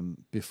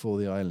 before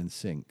the island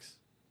sinks.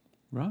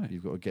 Right.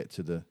 You've got to get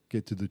to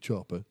the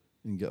chopper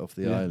and get off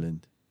the Yeah.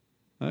 island.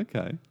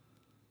 Okay.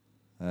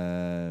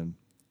 And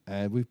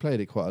we've played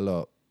it quite a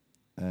lot.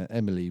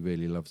 Emily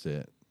really loves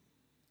it,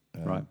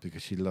 Right.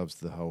 Because she loves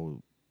the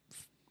whole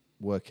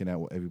working out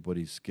what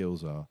everybody's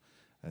skills are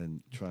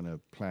and trying to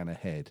plan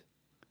ahead.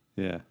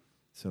 Yeah.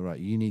 So right,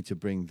 you need to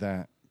bring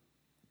that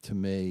to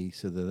me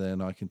so that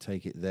then I can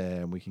take it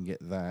there and we can get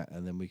that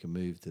and then we can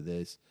move to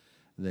this.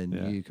 And then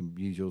Yeah. you can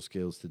use your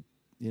skills to,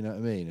 you know what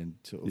I mean, and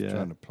sort of Yeah.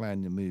 trying to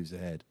plan your moves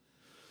ahead.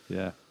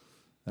 Yeah.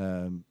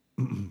 And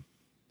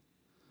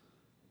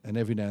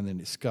every now and then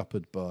it's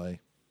scuppered by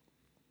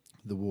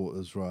the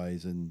waters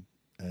rise and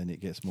it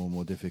gets more and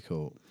more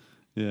difficult.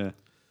 Yeah.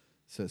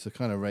 So it's a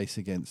kind of race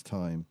against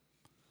time.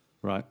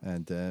 Right.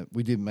 And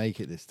we didn't make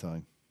it this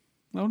time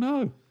Oh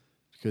no.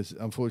 because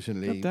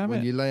unfortunately, God damn when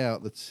it. you lay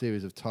out the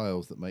series of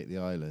tiles that make the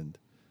island,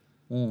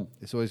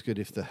 it's always good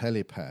if the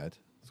helipad,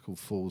 it's called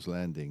Falls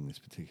Landing, this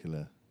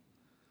particular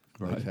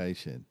Right.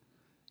 location,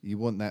 you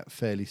want that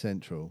fairly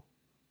central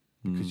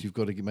because you've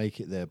got to make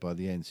it there by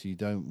the end. So you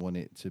don't want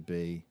it to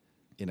be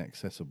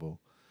inaccessible.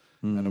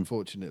 And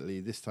unfortunately,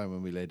 this time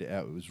when we laid it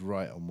out, it was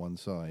right on one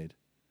side.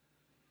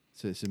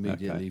 So it's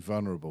immediately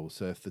vulnerable.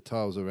 So if the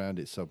tiles around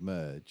it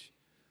submerge,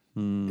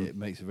 it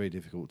makes it very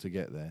difficult to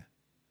get there.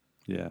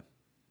 Yeah.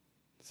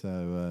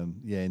 So,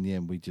 yeah, in the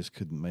end, we just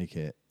couldn't make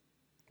it.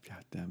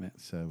 God damn it.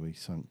 So we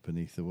sunk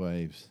beneath the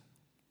waves.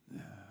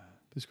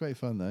 It's great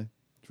fun, though.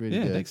 It's really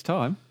Yeah. good. Next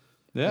time.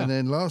 Yeah. And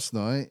then last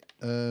night,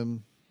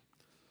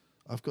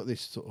 I've got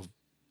this sort of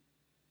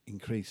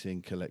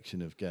increasing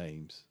collection of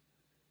games,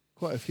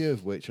 quite a few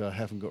of which I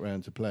haven't got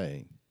round to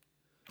playing.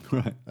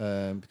 Right.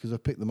 Because I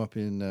picked them up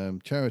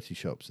in charity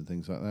shops and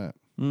things like that.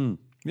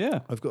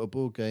 Yeah. I've got a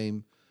board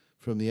game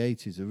from the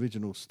 80s,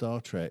 original Star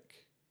Trek.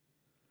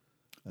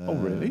 Oh,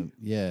 really?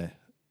 Yeah,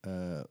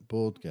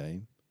 board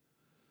game.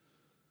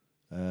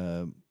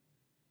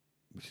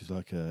 Which is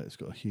like it's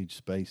got a huge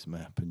space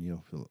map and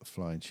you're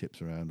flying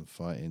ships around and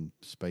fighting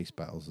space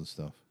battles and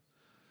stuff.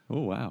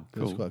 Oh wow.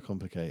 It's Cool. quite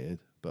complicated,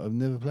 but I've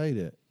never played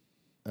it.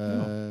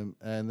 And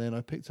then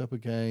I picked up a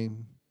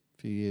game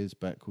a few years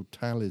back called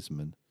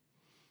Talisman,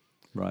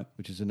 Right.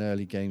 which is an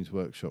early Games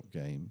Workshop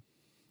game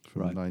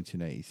from Right.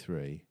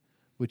 1983,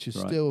 which is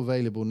Right. still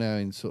available now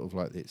in sort of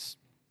like its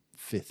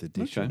 5th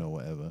edition Okay. or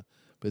whatever.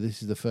 But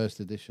this is the first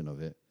edition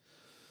of it.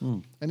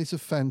 Mm. And it's a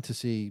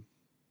fantasy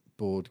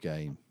board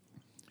game.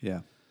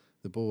 Yeah.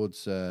 The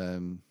board's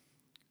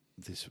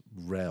this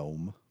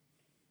realm,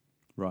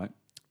 Right.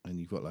 and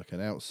you've got like an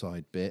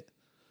outside bit,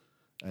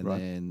 and Right.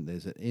 then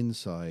there's an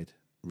inside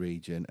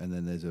region, and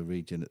then there's a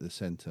region at the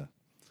centre.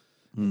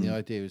 And the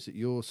idea is that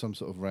you're some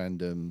sort of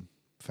random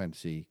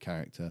fantasy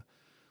character,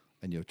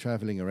 and you're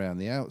travelling around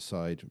the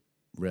outside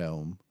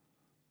realm,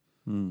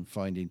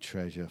 finding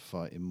treasure,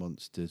 fighting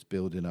monsters,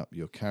 building up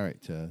your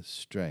character's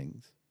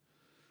strength.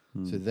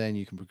 So then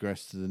you can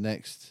progress to the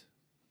next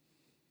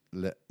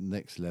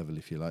level,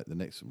 if you like, the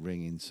next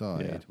ring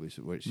inside,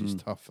 which is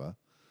tougher.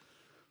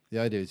 The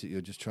idea is that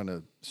you're just trying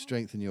to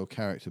strengthen your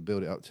character,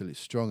 build it up till it's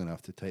strong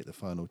enough to take the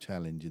final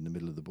challenge in the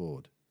middle of the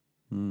board.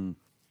 And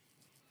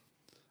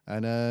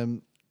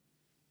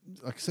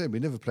like I said, we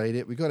never played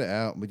it. We got it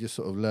out and we just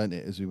sort of learnt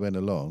it as we went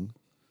along.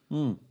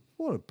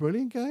 What a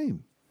brilliant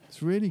game.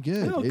 It's really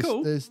good. Oh,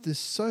 cool. There's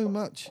so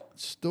much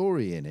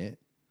story in it.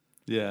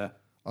 Yeah.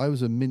 I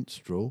was a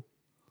minstrel,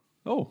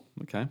 Oh.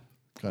 Okay.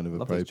 kind of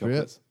Love those appropriate.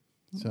 chocolates.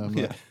 So I'm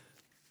like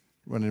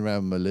running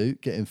around with my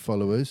loot, getting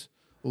followers.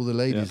 All the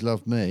ladies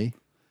loved me.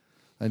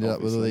 I ended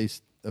up with all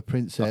Obviously. a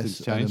princess Nothing's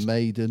and a changed.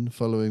 maiden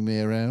following me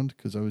around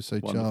because I was so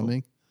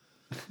Wonderful.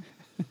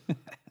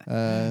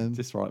 charming.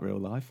 Just like real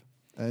life.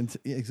 And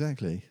yeah,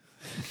 exactly.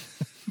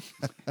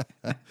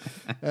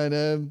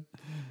 And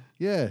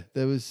yeah,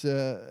 there was,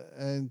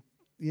 and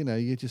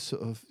you just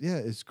sort of,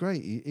 it's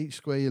great. Each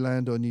square you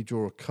land on, you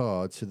draw a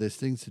card. So there's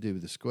things to do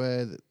with the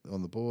square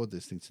on the board.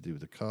 There's things to do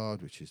with the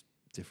card, which is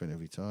different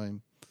every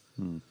time.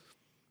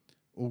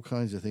 All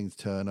kinds of things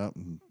turn up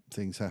and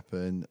things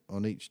happen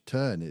on each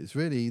turn. It's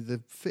really, they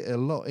fit a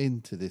lot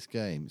into this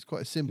game. It's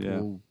quite a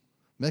simple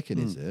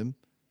mechanism.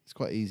 It's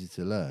quite easy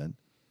to learn,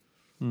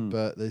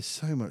 but there's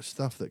so much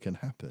stuff that can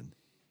happen.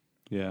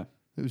 Yeah.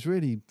 It was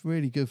really,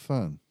 really good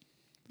fun.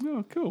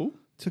 Oh, cool.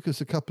 Took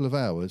us a couple of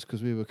hours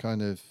because we were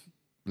kind of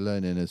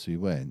learning as we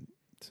went.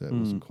 So it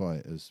wasn't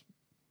quite as,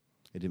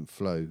 it didn't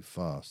flow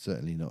fast,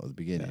 certainly not at the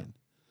beginning.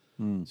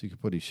 So you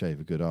could probably shave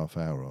a good half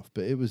hour off.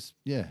 But it was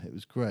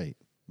great.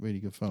 Really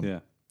good fun. Yeah.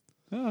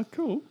 Oh,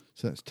 cool.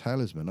 So that's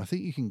Talisman. I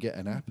think you can get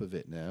an app of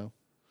it now.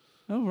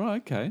 Oh,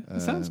 right. Okay.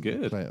 That sounds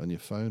good. Play it on your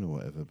phone or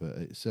whatever. But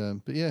it's,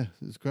 but yeah,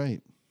 it was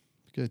great.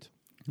 Good.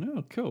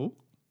 Oh, cool.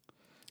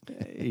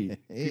 Hey,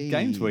 good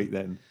games week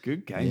then.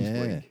 Good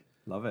games week.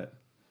 Love it.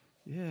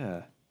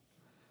 Yeah.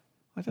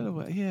 I don't know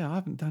what. Yeah, I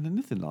haven't done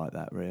anything like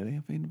that really.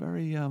 I've been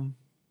very.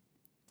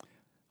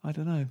 I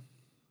don't know.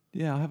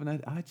 Yeah,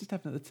 I just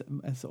haven't had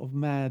a sort of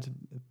mad,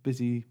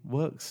 busy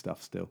work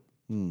stuff still.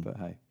 But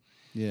hey.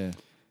 Yeah.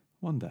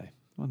 One day.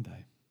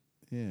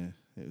 Yeah,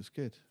 it was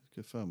good. It was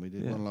good fun. We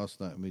did one last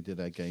night and we did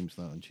our games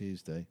night on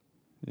Tuesday.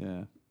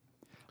 Yeah.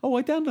 Oh,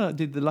 I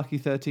downloaded the Lucky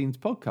 13's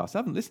podcast. I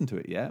haven't listened to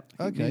it yet.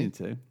 I keep meaning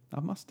to. I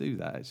must do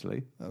that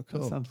actually. Oh,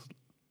 cool.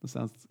 It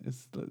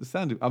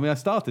sounded. I mean, I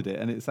started it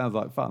and it sounds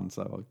like fun,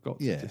 so I've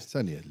got. Yeah, it's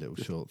only a little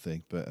short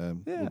thing, but we'll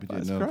be doing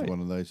that's another great.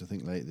 one of those. I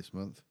think later this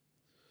month.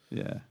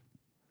 Yeah.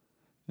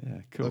 Yeah.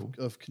 Cool.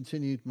 I've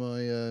continued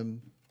my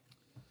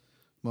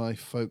my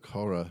folk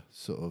horror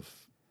sort of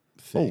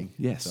thing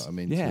yes. that I'm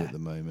into at the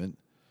moment.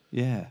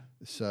 Yeah.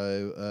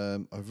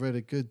 So I've read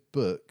a good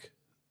book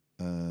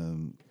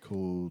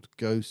called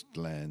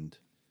Ghostland,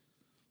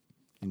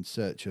 In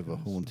Search of a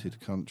Haunted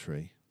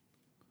Country.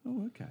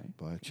 Oh, okay.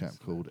 By a chap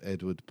called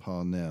Edward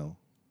Parnell.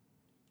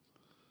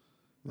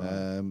 Right.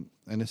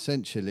 And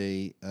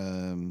essentially,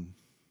 I'll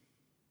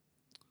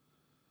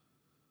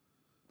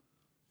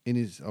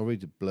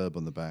read the blurb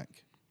on the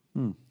back.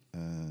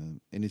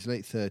 In his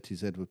late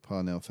 30s, Edward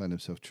Parnell found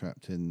himself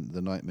trapped in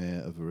the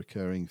nightmare of a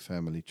recurring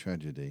family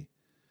tragedy.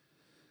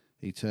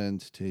 He turned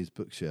to his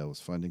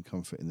bookshelves, finding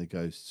comfort in the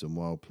ghosts and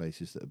wild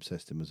places that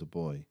obsessed him as a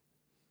boy.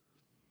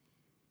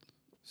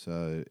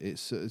 So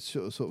it's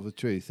sort of a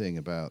true thing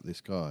about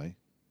this guy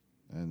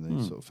and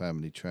the sort of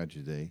family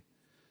tragedy.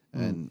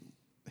 And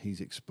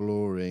he's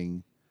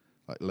exploring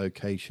like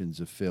locations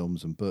of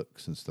films and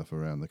books and stuff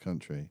around the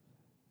country.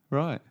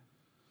 Right.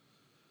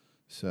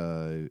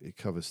 So it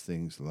covers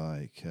things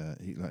like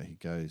he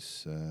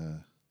goes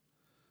to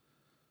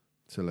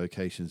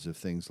locations of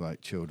things like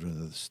Children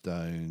of the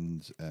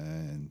Stones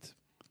and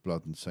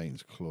Blood and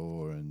Satan's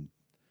Claw and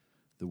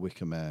The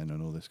Wicker Man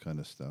and all this kind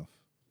of stuff.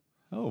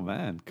 Oh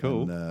man,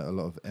 cool. And a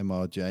lot of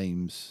M.R.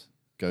 James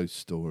ghost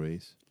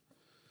stories.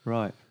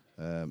 Right.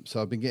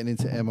 So I've been getting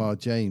into M.R.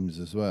 James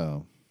as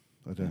well.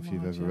 I don't know if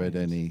you've ever read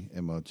James. any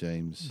M.R.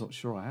 James Not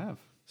sure I have.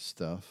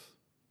 stuff.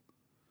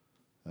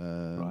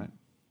 Right.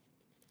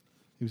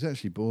 He was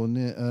actually born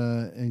near,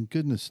 in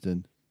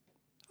Goodnestone,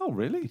 Oh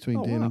really?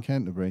 between Deal and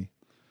Canterbury.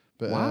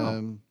 But,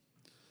 Wow.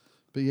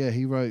 But yeah,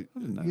 he wrote,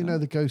 didn't know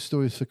the ghost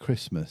stories for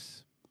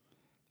Christmas,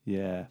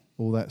 Yeah.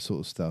 all that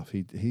sort of stuff.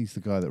 He's the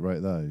guy that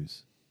wrote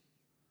those.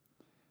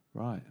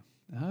 Right.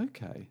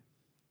 Okay.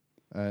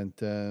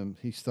 And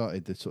he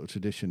started the sort of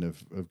tradition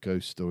of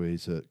ghost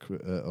stories at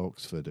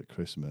Oxford at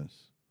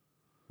Christmas.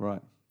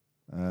 Right.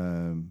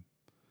 And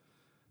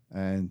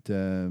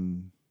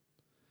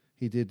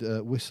he did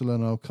Whistle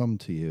and I'll Come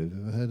to You. Have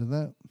you ever heard of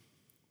that?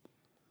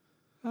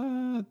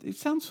 It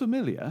sounds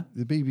familiar.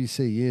 The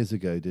BBC years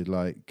ago did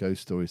like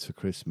ghost stories for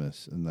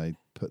Christmas and they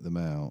put them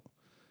out.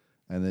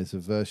 And there's a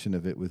version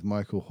of it with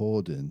Michael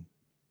Hordern.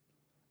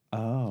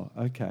 Oh,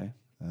 okay.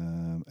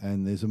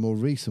 And there's a more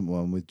recent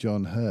one with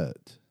John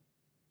Hurt,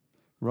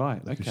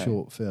 Right. like okay. a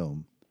short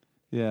film.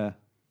 Yeah.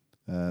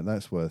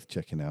 That's worth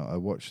checking out. I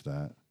watched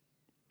that.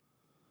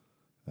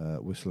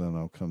 Whistle and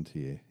I'll Come to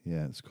You.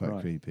 Yeah, it's quite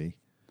Right. creepy.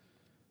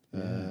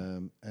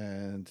 Yeah.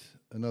 And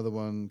another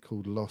one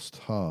called Lost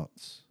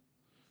Hearts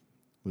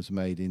was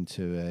made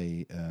into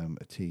a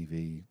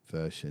TV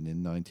version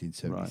in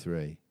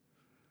 1973.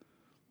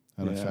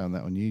 And I Yeah. found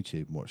that on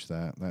YouTube and watched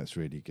that. That's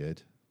really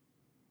good.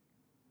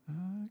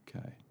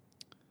 Okay.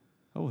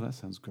 Oh, that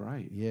sounds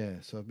great.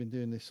 Yeah, so I've been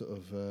doing this sort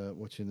of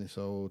watching these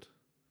old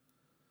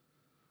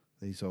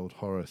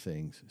horror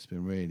things. It's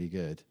been really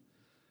good.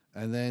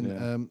 And then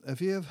Yeah.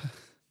 have you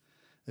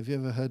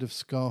ever heard of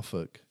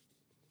Scarfolk?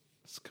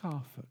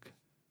 Scarfolk.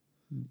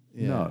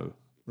 Yeah. No.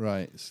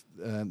 Right.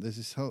 There's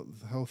this whole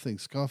thing.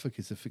 Scarfolk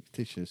is a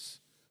fictitious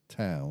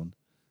town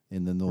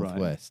in the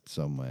northwest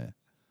somewhere,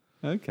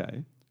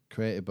 Okay.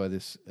 created by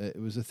this. It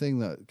was a thing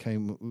that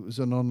came. It was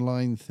an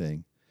online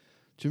thing.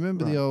 Do you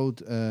remember the Right.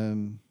 old?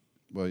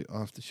 Well, I'll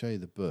have to show you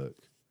the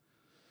book.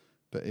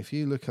 But if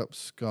you look up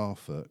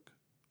Scarfolk,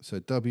 so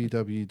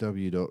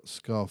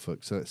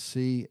www.scarfolk, so it's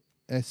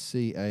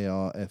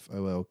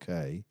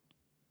SCARFOLK.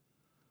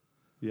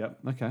 Yep.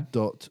 Okay.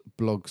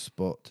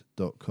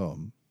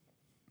 .blogspot.com.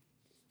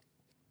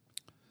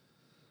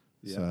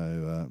 Yeah.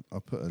 So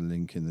I'll put a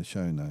link in the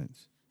show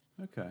notes.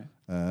 Okay.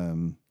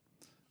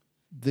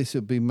 This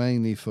would be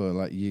mainly for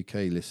like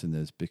UK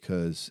listeners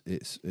because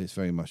it's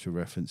very much a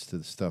reference to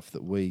the stuff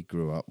that we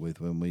grew up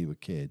with when we were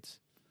kids,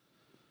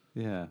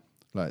 Yeah.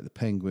 like the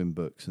Penguin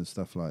books and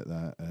stuff like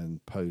that,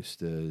 and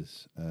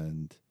posters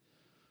and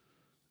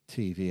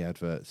TV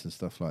adverts and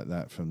stuff like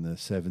that from the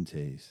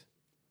 70s.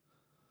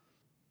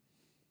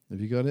 Have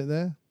you got it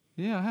there?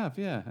 Yeah, I have.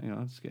 Yeah. Hang on,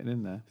 I'm just getting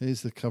in there.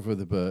 Here's the cover of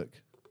the book.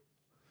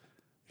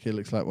 It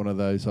looks like one of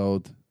those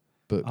old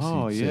books.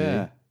 Oh you'd see.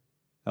 yeah.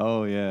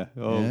 Oh yeah.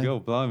 Oh Yeah.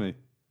 God, blimey.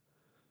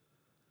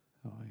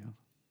 Oh hang on.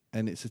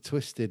 And it's a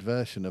twisted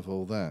version of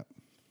all that.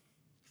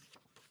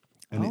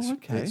 And Oh,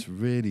 okay. it's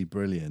really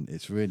brilliant.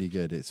 It's really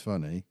good. It's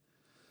funny.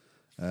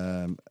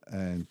 And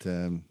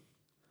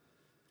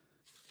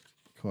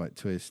quite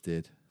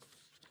twisted.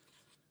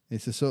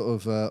 It's a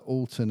sort of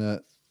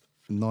alternate,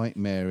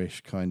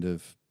 nightmarish kind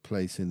of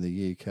place in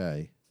the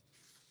UK.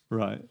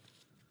 Right.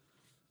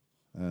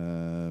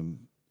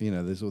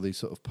 There's all these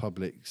sort of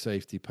public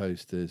safety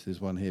posters.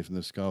 There's one here from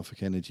the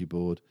Scarfolk Energy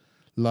Board.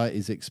 Light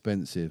is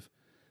expensive.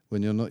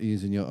 When you're not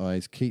using your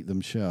eyes, keep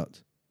them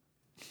shut,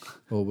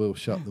 or we'll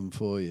shut them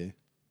for you.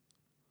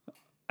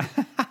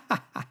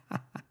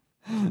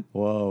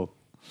 Whoa.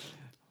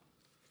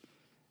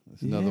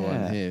 There's another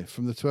Yeah. one here.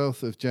 From the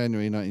 12th of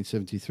January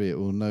 1973, it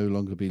will no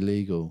longer be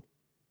legal.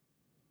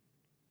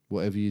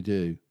 Whatever you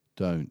do,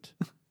 don't.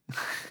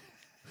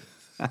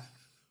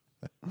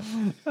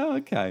 Oh,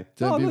 okay.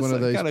 Don't be that's one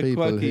of those kinda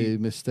people quirky. who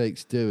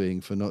mistakes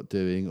doing for not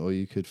doing, or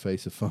you could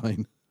face a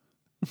fine.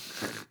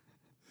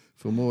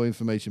 For more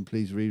information,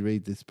 please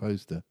reread this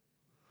poster.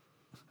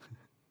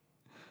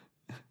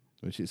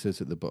 Which it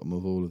says at the bottom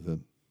of all of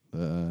them.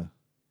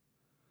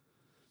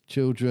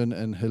 Children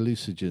and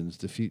hallucinogens,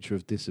 the future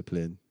of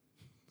discipline.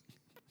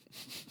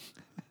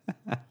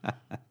 I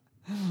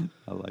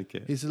like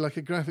it. He's like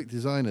a graphic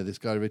designer, this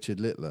guy Richard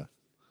Littler,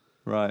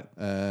 Right.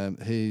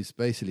 who's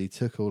basically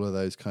took all of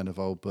those kind of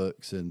old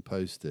books and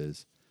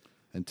posters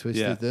and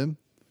twisted Yeah. them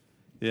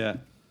Yeah.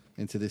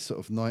 into this sort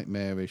of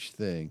nightmarish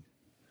thing.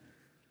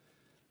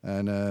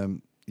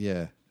 And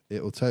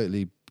it will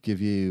totally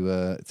give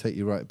you, take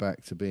you right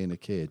back to being a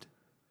kid.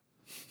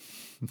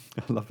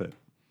 I love it.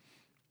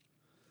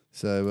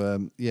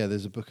 So,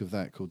 there's a book of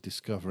that called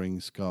Discovering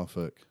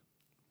Scarfolk.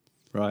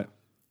 Right.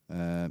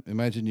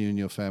 Imagine you and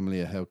your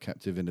family are held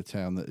captive in a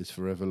town that is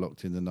forever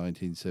locked in the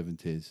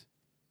 1970s.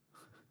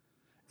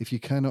 If you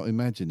cannot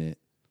imagine it,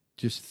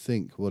 just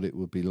think what it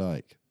would be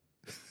like.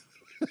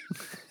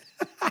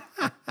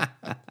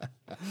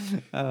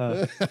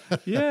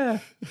 Yeah.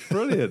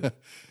 Brilliant.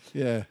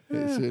 Yeah,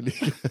 it's really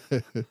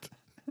good.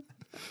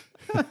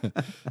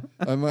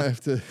 I might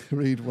have to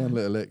read one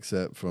little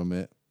excerpt from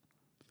it,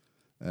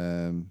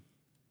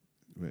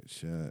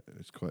 which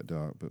is quite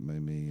dark but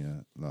made me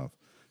laugh.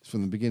 It's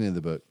from the beginning of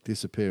the book,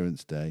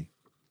 Disappearance Day.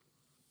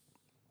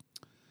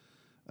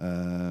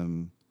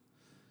 The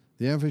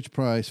average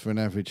price for an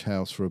average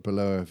house for a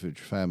below-average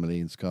family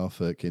in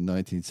Scarfolk in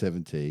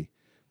 1970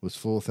 was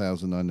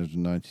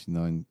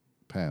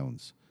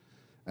 £4,999.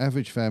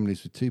 Average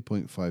families with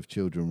 2.5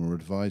 children were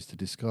advised to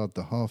discard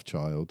the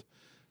half-child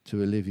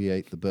to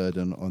alleviate the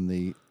burden on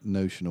the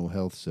notional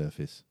health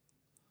service.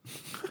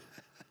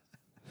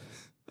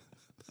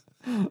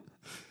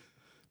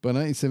 By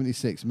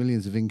 1976,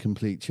 millions of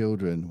incomplete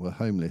children were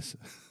homeless.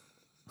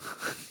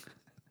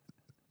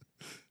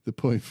 The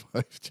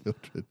 0.5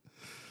 children.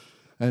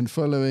 And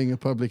following a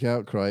public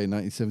outcry in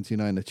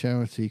 1979, a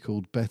charity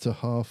called Better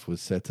Half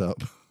was set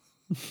up.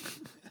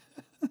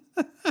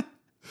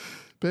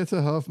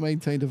 Better Half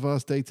maintained a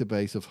vast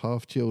database of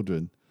half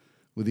children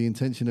with the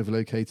intention of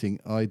locating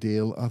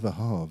ideal other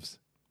halves.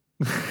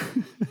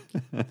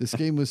 The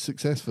scheme was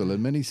successful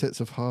and many sets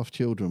of half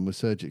children were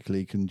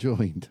surgically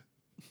conjoined.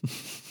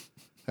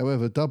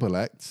 However, double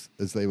acts,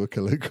 as they were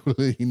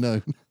colloquially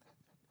known,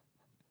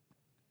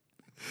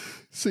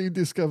 soon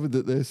discovered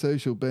that their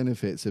social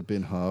benefits had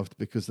been halved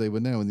because they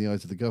were now, in the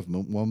eyes of the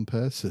government, one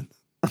person.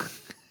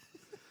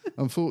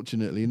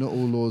 Unfortunately, not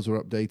all laws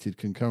were updated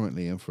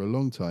concurrently, and for a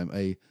long time,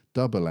 a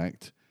double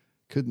act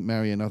couldn't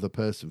marry another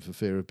person for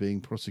fear of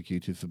being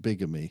prosecuted for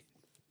bigamy.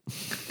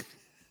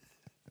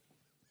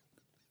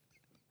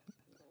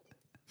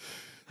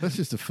 That's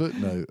just a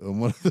footnote on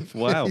one of the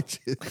Wow.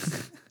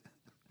 pages.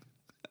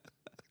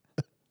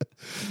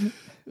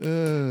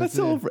 It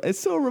sort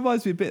of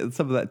reminds me a bit of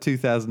some of that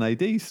 2000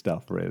 AD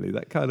stuff, really.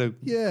 That kind of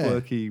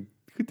quirky,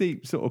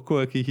 deep sort of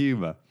quirky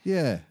humour.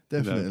 Yeah,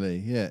 definitely.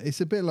 Yeah,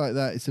 it's a bit like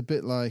that. It's a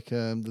bit like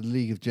the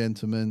League of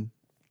Gentlemen.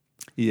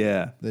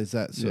 Yeah. There's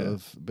that sort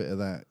of bit of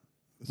that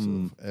sort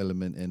of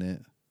element in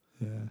it.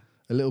 Yeah.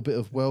 A little bit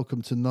of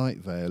Welcome to Night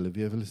Vale. Have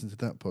you ever listened to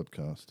that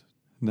podcast?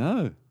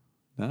 No.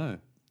 I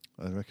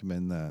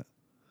recommend that.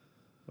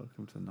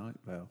 Welcome to Night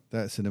Vale.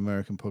 That's an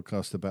American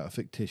podcast about a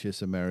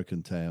fictitious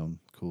American town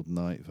called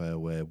Night Vale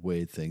where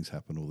weird things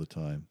happen all the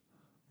time.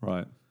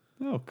 Right.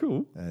 Oh,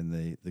 cool.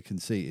 And the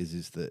conceit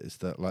is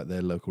that like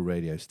their local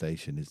radio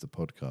station is the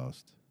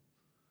podcast,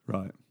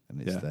 Right.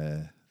 and it's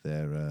their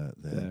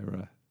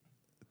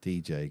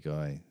DJ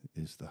guy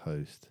is the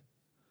host.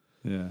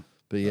 Yeah.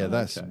 But yeah, Oh,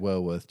 that's okay.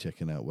 well worth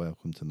checking out.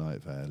 Welcome to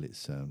Night Vale.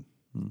 It's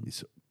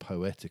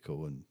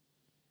poetical and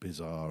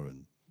bizarre,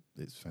 and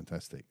it's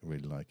fantastic. I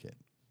really like it.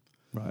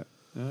 Right.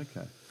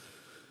 Okay.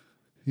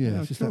 Yeah, Oh,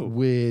 it's just cool. that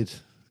weird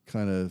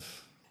kind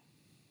of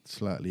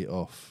slightly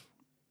off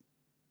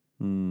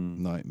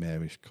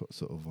nightmarish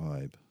sort of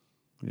vibe.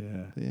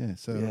 Yeah. But yeah,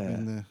 so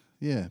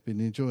Yeah. I've been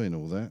enjoying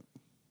all that.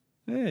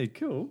 Hey,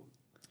 cool.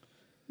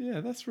 Yeah,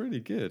 that's really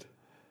good.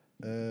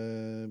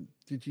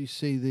 Did you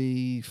see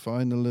the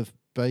final of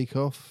Bake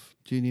Off,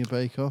 Junior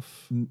Bake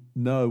Off?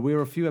 No,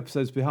 we're a few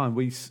episodes behind.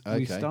 We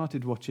Okay.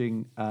 started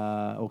watching,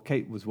 or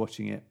Kate was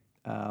watching it.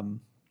 Trying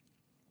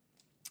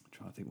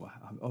to think what.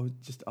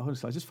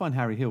 Honestly, I just find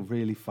Harry Hill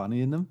really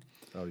funny in them.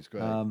 Oh, he's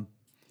great.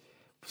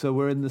 So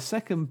we're in the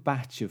second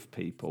batch of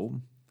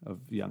people, of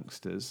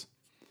youngsters,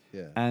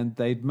 yeah. and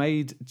they'd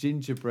made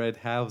gingerbread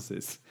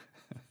houses.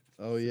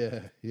 Oh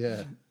yeah,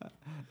 yeah.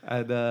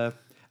 And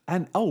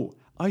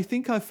I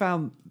think I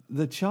found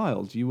the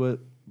child you were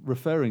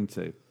referring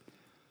to.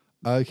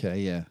 Okay,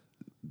 yeah.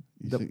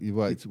 You think you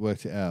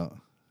worked it out.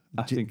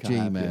 I think I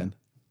have, G-Man.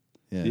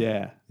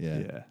 Yeah.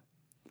 Yeah.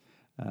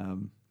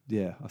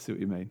 Yeah, I see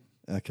what you mean.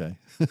 Okay.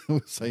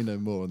 We'll say no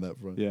more on that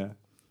front. Yeah.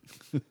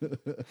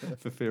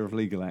 For fear of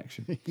legal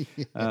action.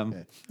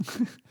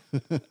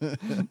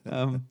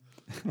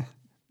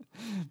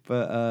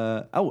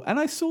 And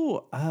I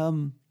saw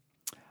on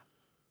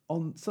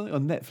something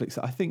on Netflix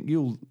that I think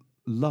you'll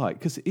like,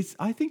 because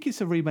I think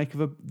it's a remake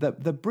of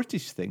the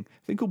British thing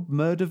called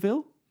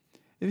Murderville.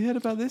 Have you heard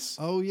about this?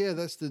 Oh yeah,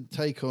 that's the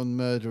take on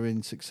Murder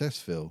in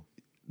Successville.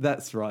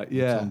 That's right.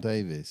 Yeah, Tom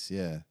Davis.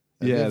 Yeah.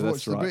 Yeah, Have you ever that's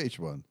watched the right. British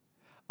one?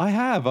 I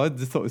have. I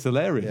just thought it was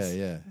hilarious.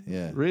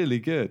 Yeah. Really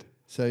good.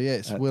 So yeah,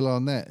 it's Will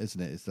Arnett,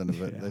 isn't it? It's done.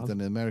 Yeah, They've done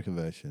an American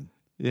version.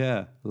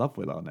 Yeah, love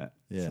Will Arnett.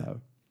 Yeah.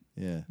 So,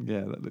 Yeah.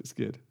 yeah, that looks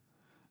good.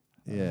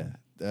 Yeah.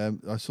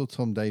 I saw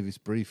Tom Davis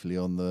briefly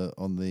on the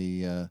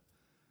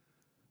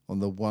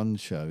One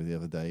show the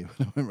other day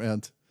when I went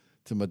round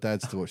to my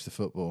dad's to watch the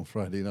football on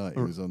Friday night.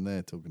 He was on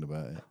there talking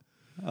about it.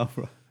 Oh,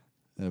 right.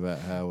 And about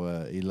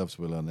how he loves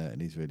Will Arnett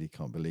and he's really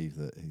can't believe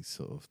that he's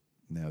sort of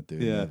now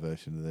doing Yeah. their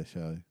version of their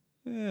show.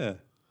 Yeah.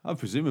 And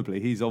presumably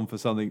he's on for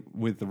something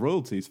with the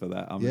royalties for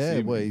that. I'm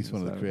assuming. Well, he's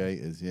one of the So,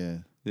 creators, yeah.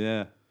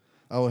 Yeah.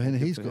 Oh, and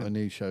Good he's for got him. a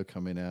new show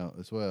coming out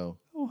as well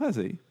Oh, has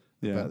he?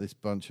 Yeah. about this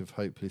bunch of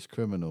hopeless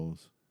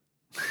criminals.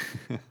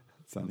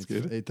 Sounds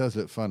good. It does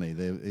look funny.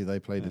 They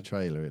played a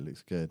trailer. It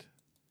looks good.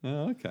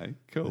 Oh, okay.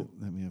 Cool.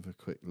 Let me have a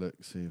quick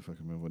look, see if I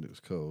can remember what it was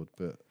called,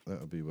 but that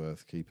would be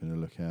worth keeping a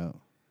look out.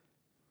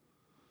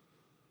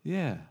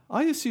 Yeah.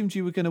 I assumed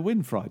you were going to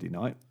win Friday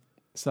night.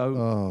 So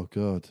Oh,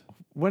 God.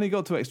 when it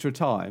got to extra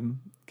time,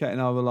 Kate and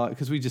I were like,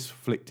 because we just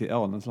flicked it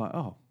on. I was like,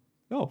 oh,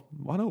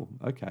 1-1.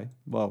 Okay.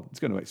 Well, it's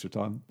going to extra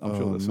time. I'm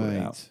sure they'll sort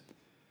it out.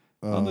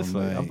 Oh, Honestly,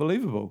 mate.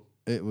 unbelievable.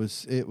 It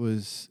was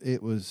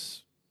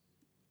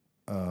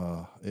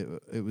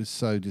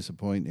so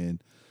disappointing.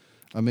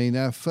 I mean,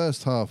 our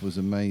first half was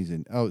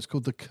amazing. Oh, it's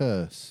called The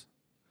Curse.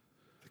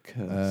 The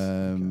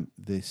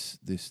Curse.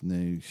 This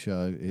new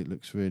show, it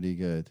looks really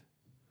good.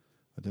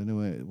 I don't know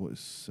where it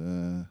was.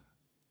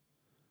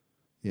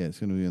 Yeah, it's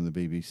going to be on the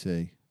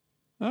BBC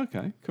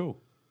Okay, cool.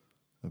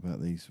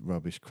 about these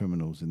rubbish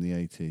criminals in the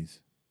 80s.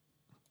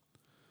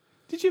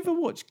 Did you ever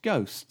watch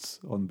Ghosts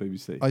on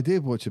BBC? I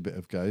did watch a bit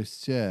of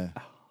Ghosts, yeah.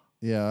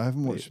 Yeah, I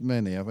haven't watched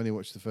many. I've only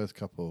watched the first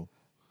couple.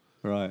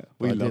 Right.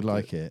 But I did loved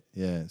like it.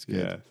 Yeah, it's good.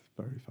 Yeah, it's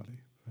very funny.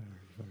 Very,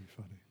 very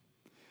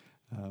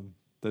funny.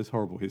 Those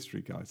horrible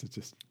history guys are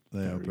just They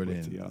are very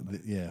brilliant. witty, aren't they?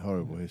 Yeah,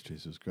 Horrible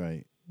Histories was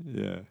great.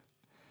 Yeah.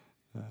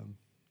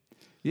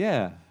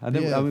 Yeah. And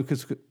then, Yeah. I mean,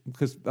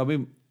 because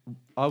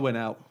I went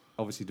out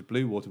obviously to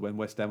Bluewater when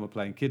West Ham were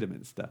playing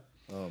Kidderminster,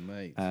 Oh,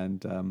 mate.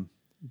 and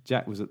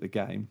Jack was at the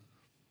game,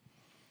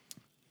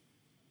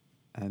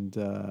 and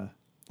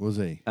Was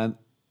he? I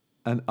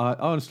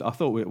honestly I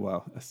thought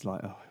it's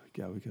like, oh,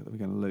 here we go, we're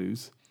going to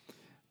lose,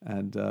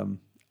 and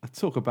I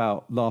talk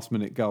about last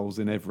minute goals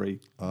in every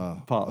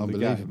part of the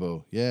game.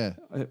 Unbelievable. Yeah.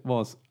 It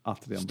was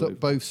utterly unbelievable.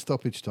 Both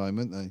stoppage time,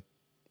 weren't they?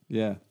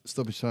 Yeah.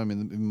 Stoppage time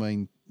in the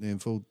main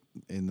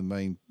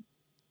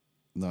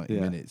 90 Yeah.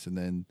 minutes, and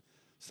then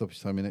stoppage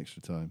time in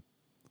extra time.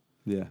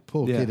 Yeah.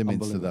 Poor Yeah,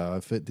 Kidderminster, unbelievable.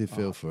 though. I did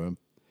feel for him.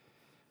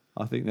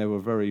 I think they were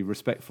very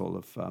respectful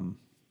of.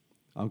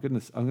 I'm going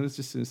to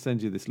just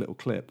send you this little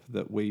clip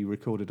that we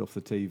recorded off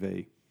the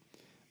TV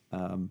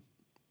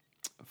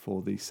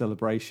for the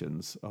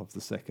celebrations of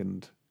the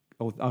second.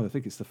 Oh, I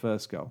think it's the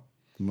first goal.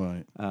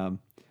 Right.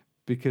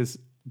 Because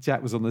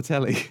Jack was on the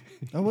telly.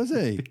 Oh, was he?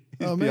 He's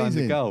Oh, behind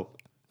the amazing. goal.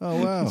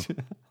 Oh, wow.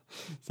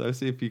 So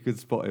see if you could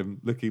spot him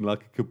looking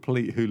like a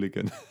complete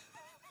hooligan.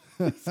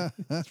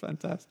 It's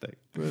fantastic.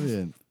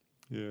 Brilliant.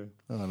 Yeah.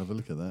 Oh, I'll have a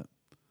look at that.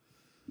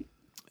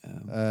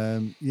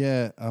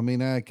 Yeah, I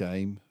mean, our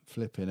game,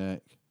 flipping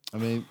heck. I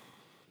mean,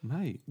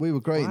 Mate. we were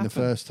great What in the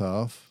happened? first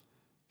half.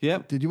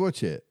 Yep. Did you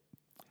watch it?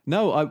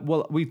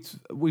 No,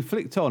 we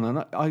flicked on,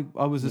 and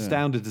I was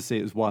astounded to see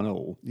it was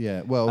 1-1.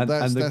 Yeah, well, And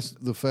that's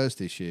the first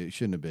issue. It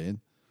shouldn't have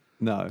been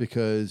No,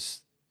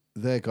 because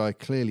their guy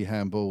clearly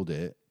handballed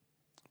it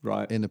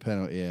right. in the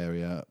penalty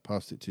area,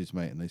 passed it to his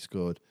mate, and they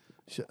scored.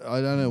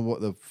 I don't know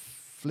what the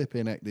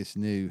flipping heck this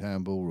new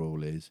handball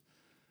rule is,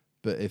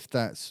 but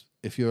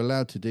if you're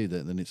allowed to do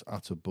that, then it's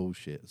utter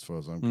bullshit as far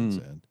as I'm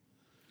concerned.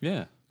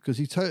 Yeah, Because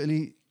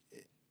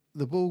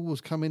the ball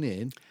was coming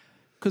in.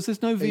 because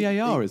there's no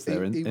VAR, is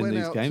there, in he went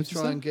these out games? to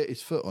try and get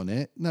his foot on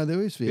it. No,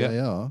 there is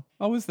VAR.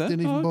 Oh, is there?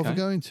 Didn't even bother okay.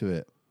 going to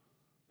it.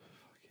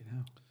 Fucking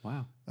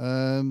hell.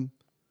 Wow.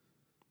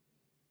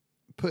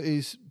 Put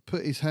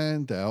his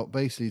hand out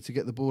basically to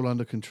get the ball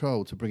under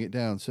control to bring it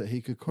down so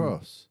he could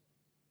cross.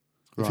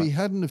 If he Right.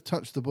 hadn't have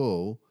touched the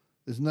ball,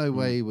 there's no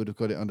way he would have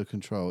got it under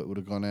control. It would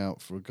have gone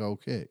out for a goal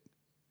kick.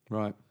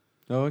 Right.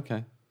 Oh,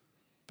 okay.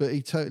 But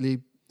he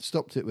totally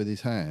stopped it with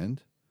his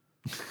hand.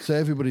 So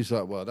everybody's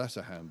like, well, that's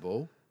a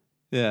handball.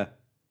 Yeah.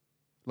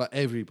 Like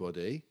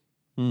everybody,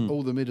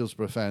 all the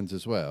Middlesbrough fans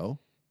as well.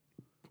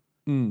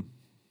 Mm.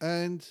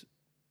 And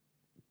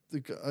the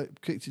guy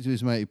kicked it to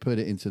his mate, he put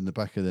it into the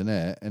back of the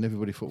net, and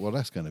everybody thought, well,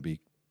 that's going to be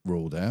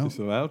ruled out. It's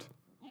allowed.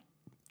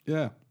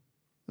 Yeah.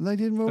 And they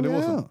didn't rule And it it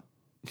wasn't. out.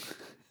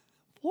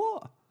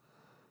 What?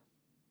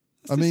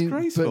 That's I mean,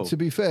 disgraceful. but to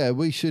be fair,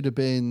 we should have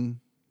been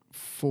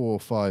 4 or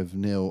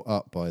 5-0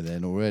 up by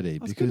then already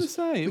was gonna because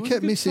say, it we was a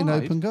kept good missing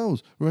side. open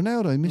goals.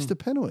 Ronaldo missed a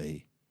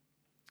penalty.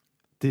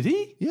 Did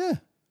he? Yeah,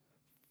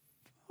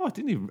 Oh, I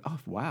didn't even. Oh,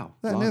 wow.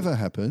 that Blimey. never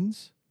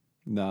happens.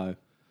 No.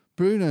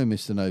 Bruno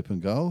missed an open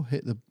goal,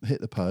 hit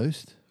the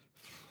post.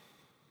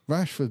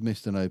 Rashford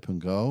missed an open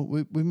goal.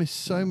 We missed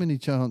so many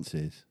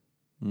chances.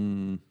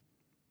 Mm.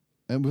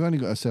 And we've only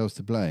got ourselves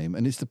to blame.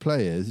 And it's the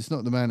players, it's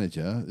not the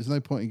manager. There's no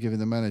point in giving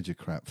the manager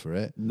crap for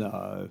it.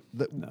 No.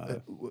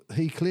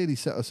 He clearly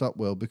set us up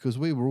well because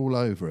we were all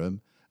over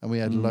him and we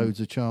had loads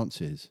of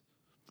chances.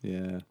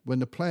 Yeah. When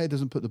the player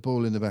doesn't put the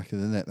ball in the back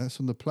of the net, that's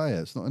on the player.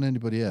 It's not on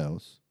anybody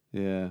else.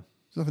 Yeah.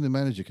 There's nothing the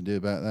manager can do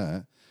about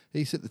that.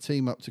 He set the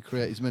team up to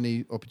create as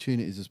many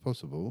opportunities as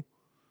possible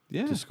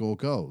Yeah. to score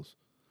goals.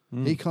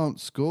 He can't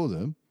score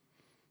them.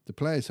 The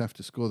players have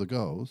to score the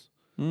goals.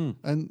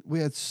 And we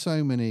had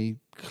so many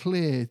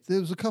clear... There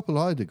was a couple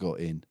I'd have got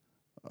in.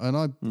 And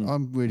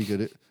I'm really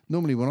good at...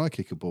 Normally when I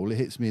kick a ball, it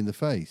hits me in the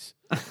face.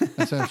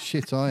 That's how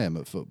shit I am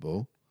at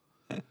football.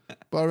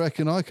 But I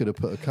reckon I could have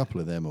put a couple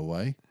of them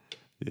away.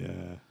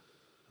 Yeah.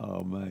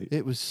 Oh, mate.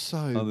 It was so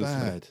Honestly.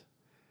 bad.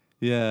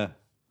 Yeah.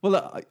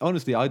 Well,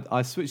 honestly,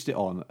 I switched it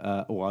on.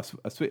 I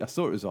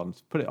saw it was on.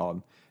 Put it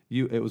on.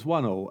 It was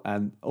 1-1,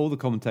 and all the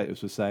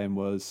commentators were saying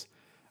was,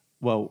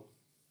 well,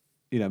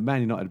 you know,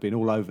 Man United have been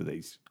all over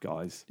these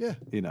guys. Yeah.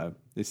 You know,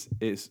 it's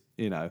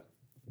you know,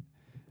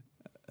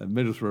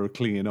 Middlesbrough are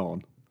clinging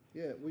on.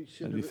 Yeah, we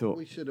And you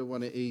thought- should have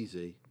won it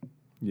easy.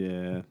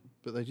 Yeah.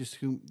 But they just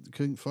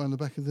couldn't find the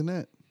back of the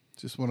net.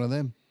 Just one of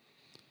them.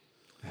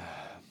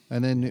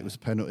 And then it was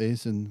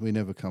penalties, and we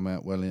never come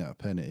out well out of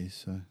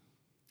penalties. So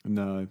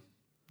No,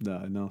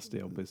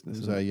 nasty old business. it was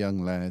isn't our it?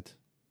 young lad,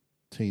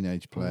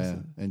 teenage was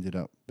player, ended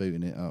up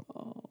booting it up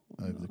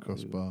over the no.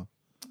 crossbar.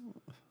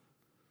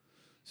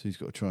 So he's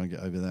got to try and get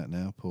over that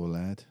now, poor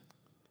lad.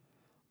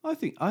 I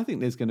think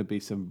there's going to be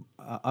some.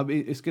 I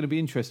mean, it's going to be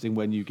interesting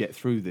when you get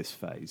through this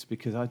phase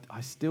because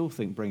I still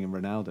think bringing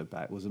Ronaldo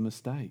back was a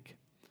mistake.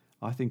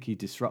 I think he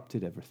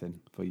disrupted everything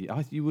for you.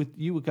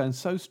 You were going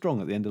so strong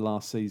at the end of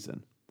last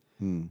season,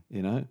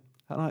 you know,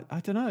 and I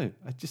don't know.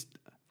 It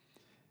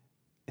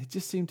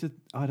just seemed to.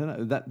 I don't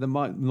know that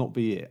might not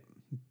be it,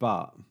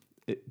 but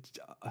it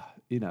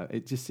you know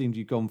it just seemed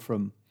you'd gone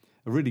from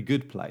a really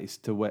good place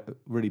to a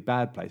really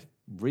bad place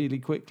really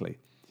quickly.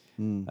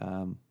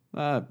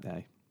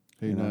 Hey.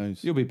 Who You know,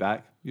 knows? You'll be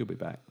back. You'll be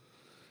back.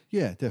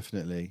 Yeah,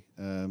 definitely.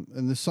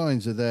 And the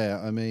signs are there.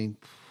 I mean,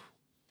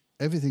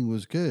 everything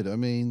was good. I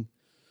mean,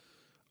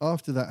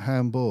 after that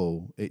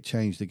handball, it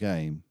changed the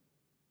game.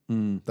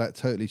 That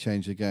totally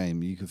changed the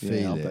game. You could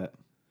feel I'll it.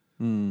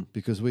 bet.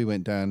 Because we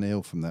went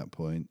downhill from that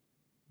point.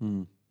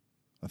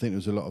 I think there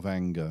was a lot of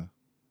anger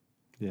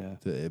Yeah.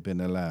 that it had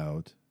been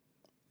allowed.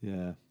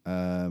 Yeah.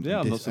 Yeah, Yeah,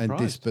 I'm not and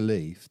surprised.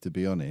 disbelief, to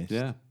be honest.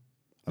 Yeah.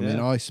 I mean,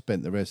 Yeah. I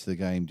spent the rest of the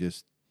game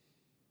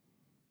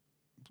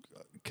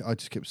I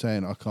just kept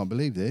saying, I can't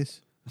believe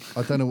this.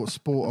 I don't know what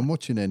sport I'm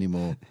watching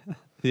anymore.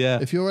 Yeah.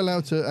 If you're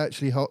allowed to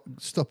actually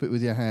stop it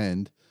with your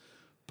hand,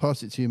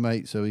 pass it to your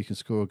mate so he can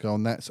score a goal,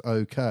 and that's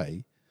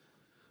okay,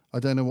 I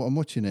don't know what I'm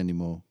watching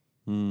anymore.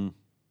 Yeah,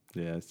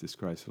 it's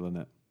disgraceful, isn't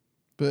it?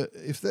 But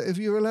if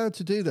you're allowed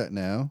to do that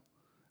now,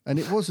 and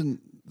it wasn't,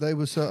 they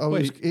were so.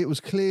 Wait. It was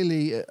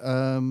clearly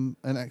an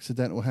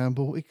accidental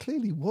handball. It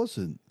clearly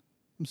wasn't.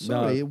 I'm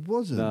sorry, it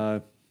wasn't.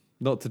 No,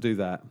 not to do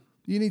that.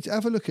 You need to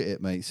have a look at it,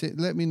 mate.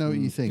 Let me know what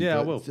you think. Yeah,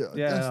 I But will.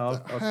 Yeah, that's I'll the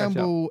catch up.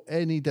 handball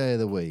any day of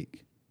the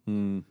week.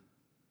 You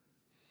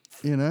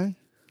know?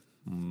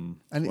 And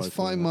it's Woeful,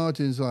 fine that.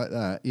 margins like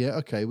that. Yeah,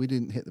 okay, we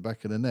didn't hit the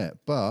back of the net,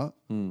 but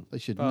they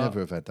should never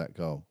have had that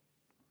goal.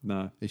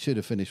 No. It should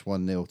have finished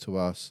 1-0 to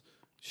us.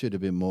 Should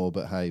have been more,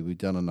 but hey, we've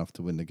done enough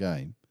to win the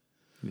game.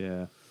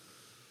 Yeah.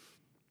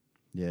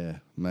 Yeah,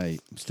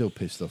 mate. I'm still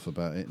pissed off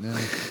about it now.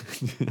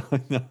 I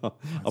know.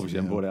 Obviously,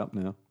 I brought it up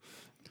now.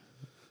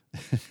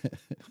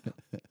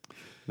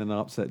 Then I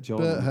upset John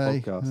But on hey,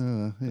 the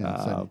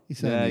podcast.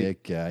 it's only a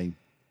game.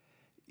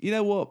 You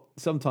know what?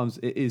 Sometimes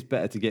it is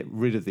better to get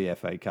rid of the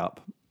FA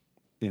Cup,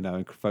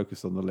 and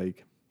focus on the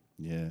league.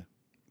 Yeah.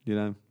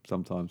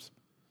 Sometimes.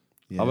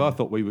 Yeah. I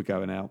thought we were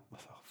going out. I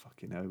thought,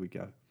 fucking hell, we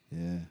go.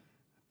 Yeah.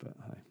 But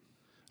hey,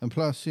 And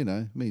plus,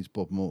 means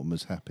Bob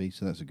Mortimer's happy,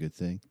 so that's a good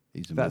thing.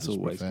 He's a that's Middlesbrough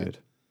always fan. good.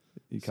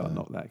 You can't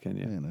knock that, can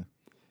you?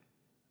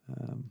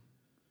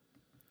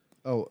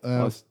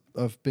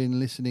 I've been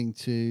listening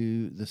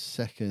to the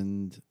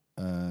second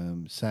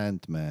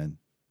Sandman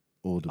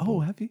audible. Oh,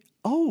 have you?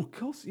 Oh, of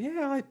course.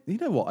 Yeah. You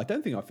know what? I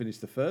don't think I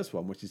finished the first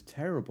one, which is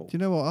terrible. Do you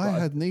know what? I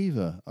had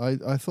neither. I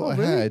thought I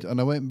really? had, and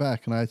I went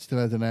back and I still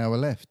had an hour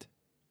left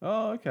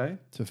Oh, okay.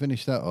 to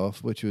finish that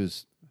off, which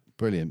was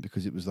brilliant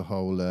because it was the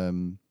whole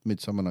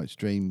Midsummer Night's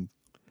Dream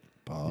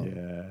part.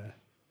 Yeah.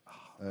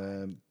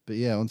 But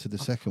yeah, on to the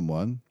second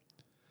one.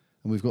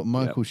 And we've got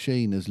Michael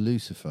Sheen as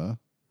Lucifer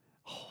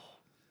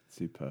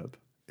Superb.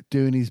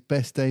 doing his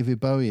best David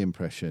Bowie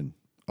impression,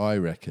 I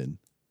reckon.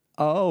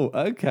 Oh,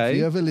 okay. If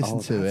you ever listen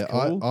to it, that's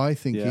cool. I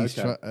think Yeah,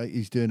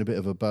 he's doing a bit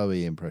of a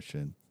Bowie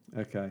impression,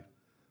 Okay.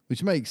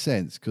 which makes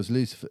sense because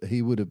Lucifer,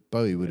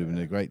 Bowie would have been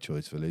a great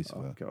choice for Lucifer.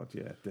 Oh, God,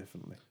 yeah,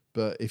 definitely.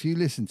 But if you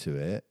listen to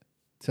it,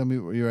 tell me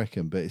what you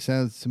reckon. But it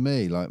sounds to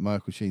me like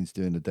Michael Sheen's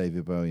doing a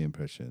David Bowie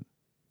impression.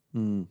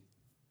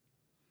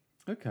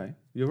 Okay,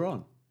 you're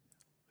on.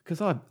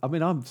 Because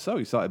I'm so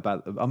excited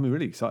about. I'm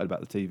really excited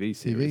about the TV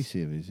series. TV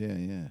series,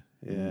 yeah.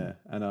 Yeah,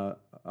 and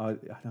I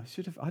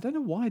should have. I don't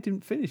know why I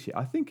didn't finish it.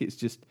 I think it's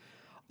just.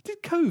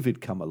 Did COVID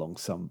come along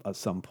at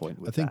some point?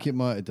 With I think that? it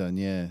might have done,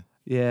 yeah.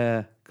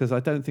 Yeah, because I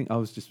don't think I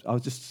was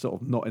just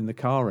sort of not in the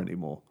car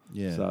anymore.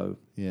 Yeah. So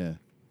Yeah.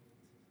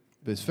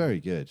 But it's very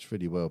good. It's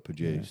really well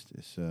produced.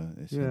 It's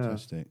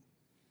fantastic.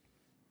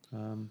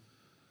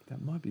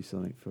 that might be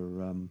something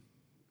for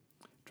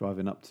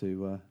driving up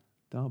to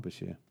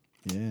Derbyshire.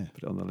 Yeah.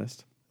 Put it on the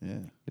list. Yeah.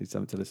 Need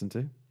something to listen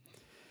to.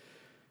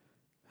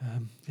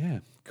 Yeah,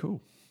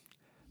 cool.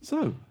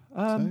 So,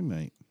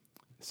 Mate,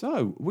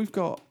 so we've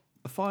got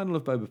a final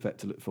of Boba Fett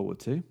to look forward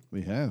to.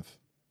 we have.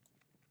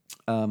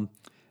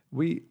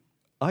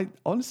 I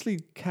honestly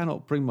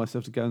cannot bring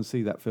myself to go and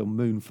see that film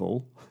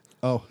Moonfall.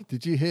 Oh,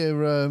 did you hear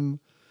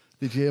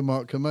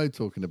Mark Kermode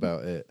talking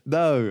about it?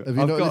 No, Have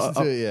you not listened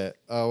to it yet?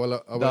 Oh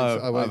well, I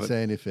won't haven't.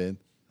 say anything.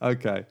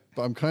 Okay.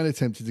 But I'm kind of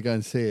tempted to go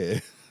and see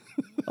it.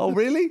 Oh,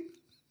 really?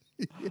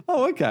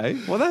 Oh, okay.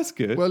 Well, that's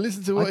good. Well,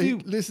 listen to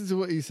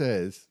what he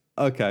says.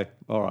 Okay.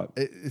 All right.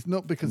 It's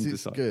not because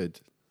it's decide. good,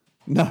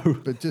 No.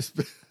 but just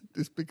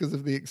because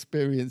of the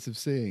experience of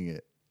seeing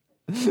it.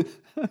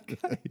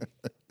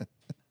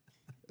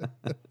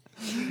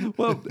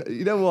 Well,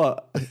 you know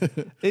what?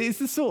 It's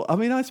the sort. I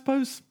mean, I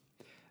suppose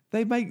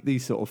they make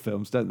these sort of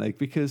films, don't they?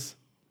 Because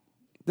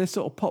they're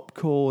sort of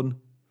popcorn,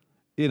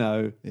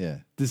 Yeah.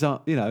 design,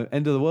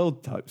 end of the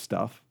world type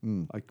stuff.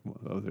 Like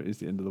whether it is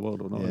the end of the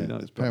world or not, who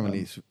knows? But,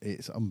 Apparently,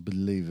 it's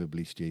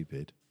unbelievably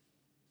stupid,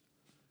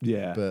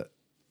 yeah. but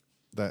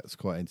that's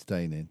quite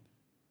entertaining.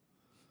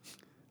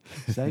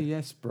 Say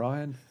yes,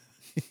 Brian.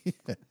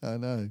 I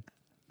know.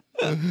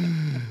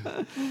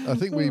 I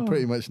think we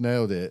pretty much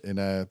nailed it in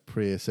our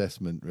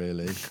pre-assessment,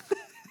 really.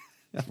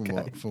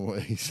 From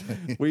what he's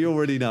saying. We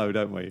already know,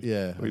 don't we?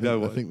 Yeah, I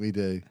I think we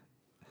do.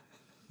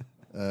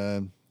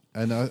 And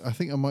I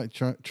think I might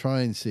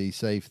try and see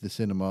Save the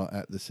Cinema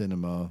at the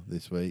cinema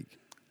this week.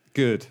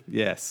 Good.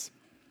 Yes,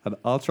 and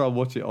I'll try and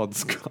watch it on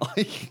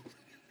Sky.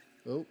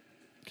 Oh,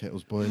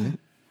 kettle's boiling.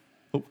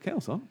 Oh,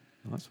 kettle's on.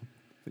 Nice one.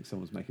 I think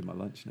someone's making my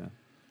lunch now.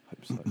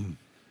 Hope so.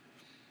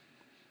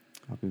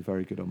 I've been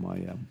very good on my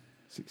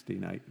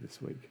 16-8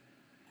 this week.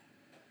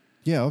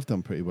 Yeah, I've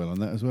done pretty well on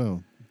that as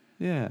well.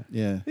 Yeah.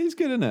 Yeah. It's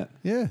good, isn't it?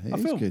 Yeah, it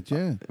is good.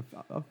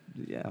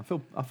 Yeah.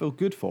 I feel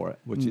good for it,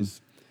 which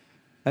is,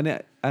 and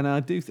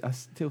I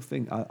still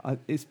think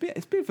it's a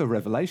bit of a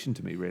revelation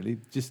to me, really.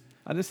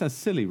 I know it sounds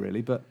silly,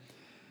 really, but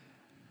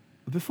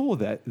before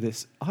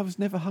this, I was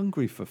never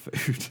hungry for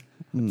food.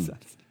 And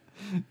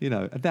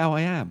now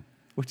I am,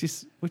 which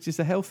is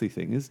a healthy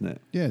thing, isn't it?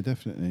 Yeah,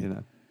 definitely.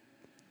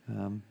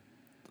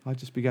 I'd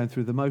just be going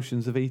through the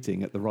motions of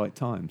eating at the right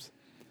times,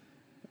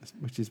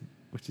 which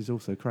is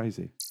also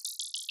crazy.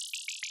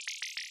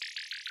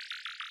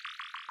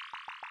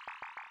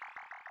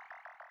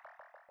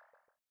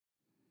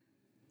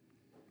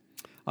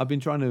 I've been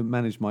trying to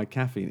manage my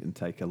caffeine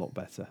intake a lot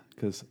better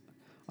because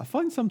I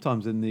find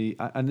sometimes I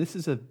think this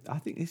is a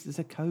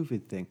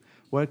COVID thing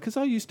where, because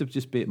I used to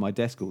just be at my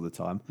desk all the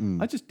time,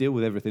 I just deal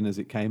with everything as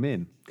it came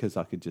in because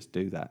I could just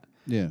do that.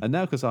 Yeah. And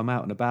now because I'm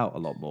out and about a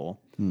lot more,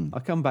 I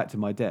come back to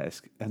my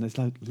desk and there's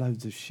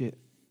loads of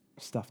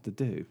stuff to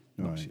do.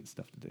 Not shit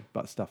stuff to do,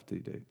 but stuff to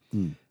do.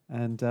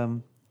 And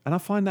I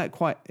find that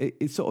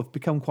it's sort of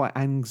become quite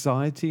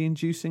anxiety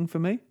inducing for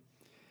me.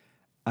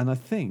 And I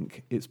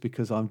think it's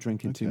because I'm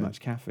drinking too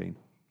much caffeine.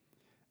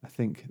 I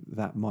think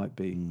that might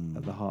be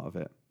at the heart of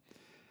it.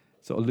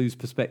 Sort of lose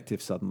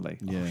perspective suddenly.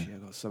 Yeah. Oh, shit,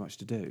 I've got so much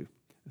to do.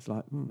 It's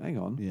like, hang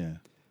on, Yeah.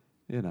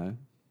 you know,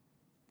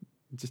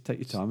 just take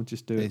your time and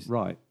just do it It's-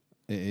 right.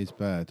 It is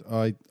bad.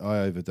 I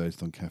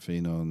overdosed on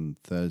caffeine on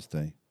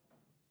Thursday,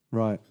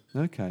 Right.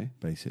 Okay.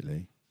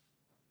 basically,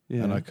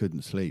 Yeah. and I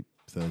couldn't sleep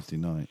Thursday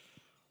night.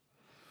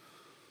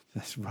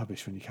 That's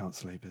rubbish when you can't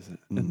sleep, isn't it?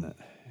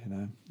 You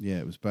know. Yeah,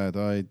 it was bad.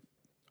 I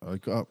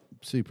got up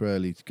super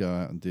early to go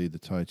out and do the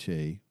Tai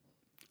Chi,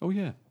 Oh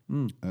yeah.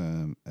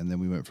 and then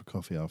we went for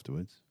coffee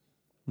afterwards.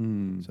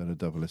 Mm. So I had a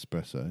double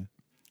espresso.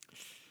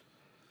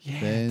 Yeah.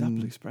 Then-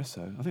 double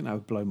espresso. I think that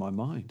would blow my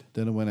mind.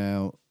 Then I went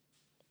out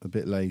a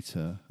bit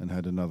later and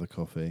had another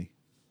coffee.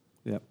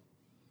 Yep.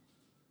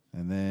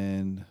 And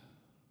then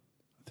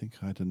I think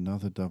I had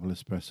another double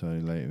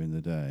espresso later in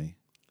the day.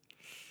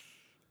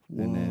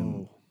 And then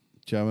Whoa.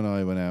 Joe and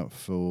I went out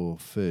for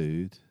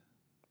food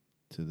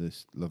to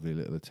this lovely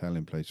little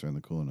Italian place around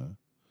the corner.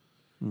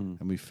 Mm.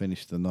 And we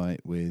finished the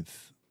night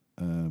with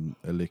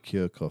a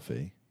liqueur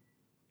coffee,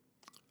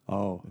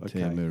 Oh, a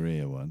Tia okay.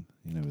 Maria one,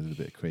 you know, with a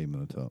bit of cream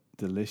on the top.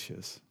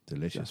 Delicious.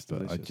 Delicious, Just but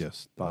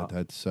delicious. I'd But-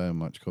 had so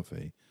much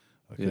coffee,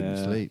 I couldn't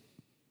Yeah. sleep.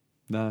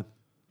 No.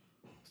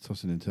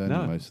 Tossing and turning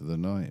No. most of the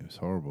night. It was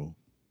horrible.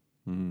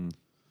 Mm.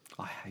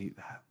 I hate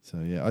that.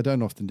 So yeah, I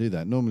don't often do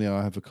that. Normally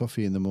I have a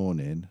coffee in the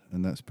morning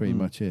and that's pretty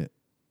much it.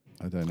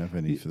 I don't have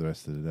any for the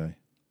rest of the day.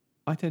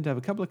 I tend to have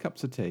a couple of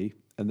cups of tea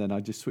and then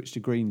I just switch to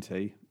green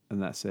tea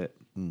and that's it.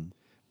 Mm.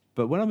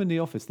 But when I'm in the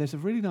office, there's a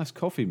really nice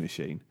coffee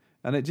machine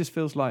and it just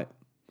feels like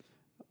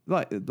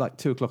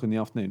 2:00 in the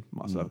afternoon.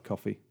 Might as well have a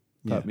coffee,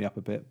 perk Yeah. me up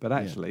a bit. But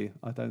actually,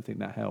 I don't think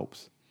that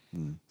helps.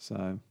 Mm.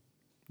 So,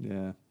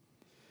 yeah,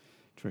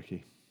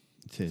 tricky.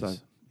 It is. So,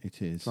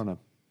 It is.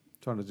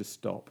 Trying to just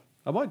stop.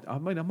 I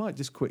might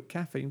just quit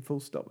caffeine full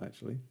stop.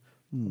 Actually,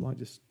 I might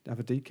just have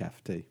a decaf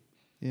tea.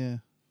 Yeah.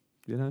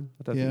 You know,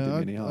 I don't think it'd do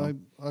me any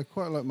harm. I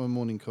quite like my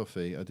morning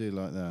coffee. I do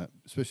like that,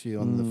 especially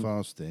on the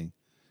fasting,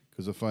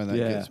 because I find that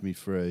Yeah. gets me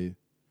through.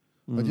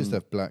 I just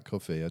have black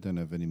coffee. I don't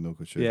have any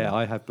milk or sugar. Yeah,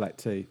 I have black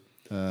tea.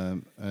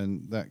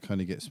 And that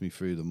kind of gets me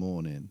through the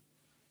morning.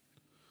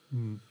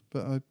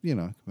 But I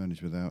can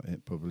manage without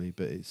it probably.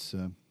 But it's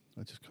I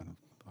just kind of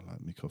I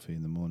like my coffee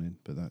in the morning.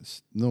 But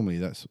that's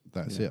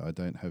Yeah. it. I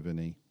don't have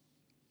any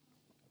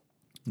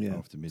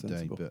after midday.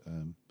 sensible. But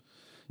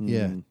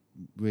yeah,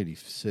 really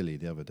silly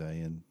the other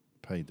day and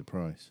paid the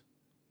price.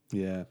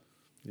 Yeah,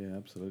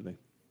 absolutely.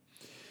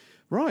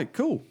 Right,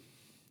 cool.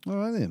 All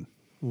right then.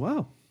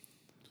 Wow.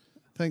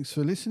 Thanks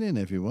for listening,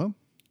 everyone.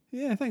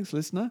 Yeah, thanks,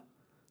 listener.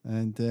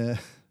 And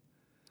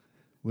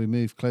we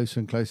move closer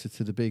and closer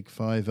to the big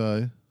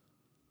 5-0.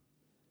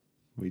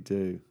 We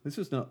do. This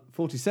was not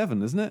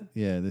 47, isn't it?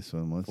 Yeah, this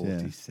one was.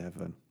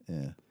 47.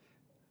 Yeah.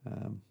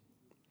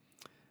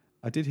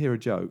 I did hear a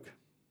joke.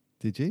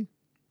 Did you?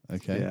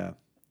 Okay. Yeah,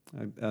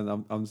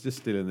 and I'm just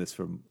stealing this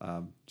from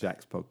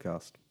Jack's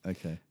podcast.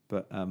 Okay.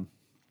 But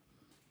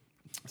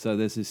so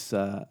there's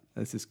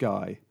this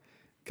guy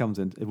comes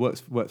in. It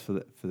works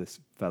for this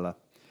fella,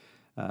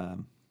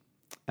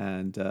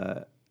 and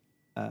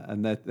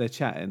they're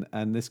chatting.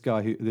 And this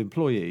guy, the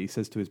employee,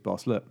 says to his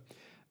boss, "Look,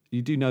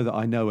 you do know that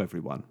I know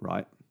everyone,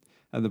 right?"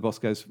 And the boss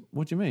goes,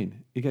 "What do you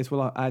mean?" He goes,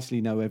 "Well, I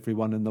actually know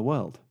everyone in the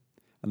world."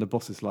 And the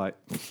boss is like,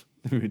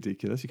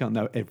 "Ridiculous! You can't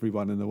know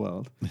everyone in the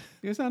world."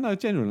 He goes, "No,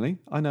 genuinely,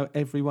 I know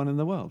everyone in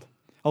the world."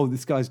 Oh,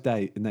 this guy's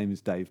Dave. His name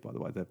is Dave, by the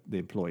way, the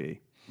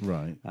employee.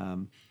 Right.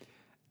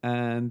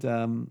 And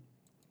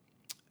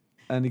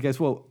he goes,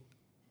 "Well,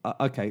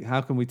 okay,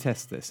 how can we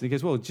test this?" And he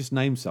goes, "Well, just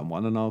name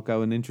someone and I'll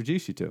go and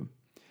introduce you to him."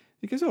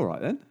 He goes, "All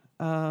right then,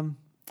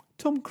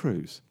 Tom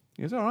Cruise."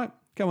 He goes, "All right,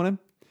 come on in."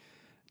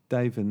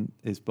 Dave and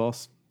his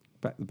boss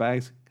pack the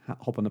bags,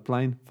 hop on a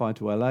plane, fly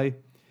to LA,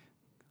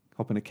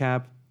 hop in a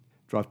cab,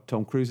 drive to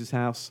Tom Cruise's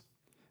house,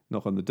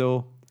 knock on the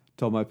door.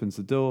 Tom opens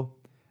the door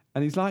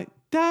and he's like,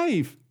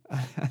 "Dave!"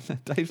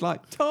 And Dave's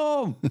like,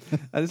 "Tom!"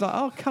 And he's like,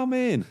 "Oh, come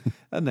in."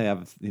 And they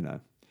have,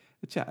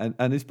 a chat.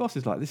 And his boss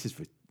is like, this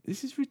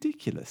is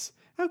ridiculous.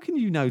 How can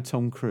you know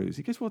Tom Cruise?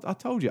 He goes, "Well, I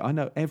told you, I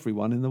know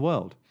everyone in the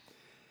world."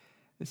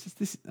 It's just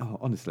this. Oh,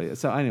 honestly.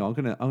 So anyway, I'm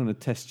gonna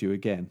test you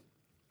again.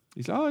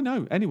 He's like, "Oh,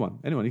 no, anyone."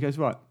 He goes,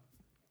 "Right,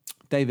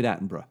 David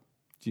Attenborough.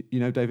 Do you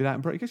know David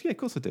Attenborough?" He goes, "Yeah, of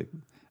course I do."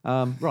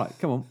 Right,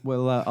 come on.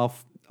 Well,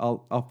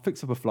 I'll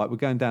fix up a flight. We're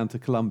going down to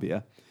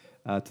Colombia,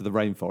 to the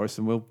rainforest,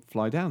 and we'll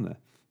fly down there.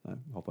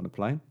 Hop on a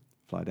plane,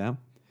 fly down.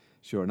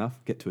 Sure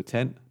enough, get to a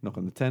tent, knock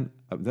on the tent,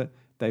 open it.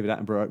 David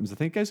Attenborough opens the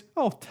thing, goes,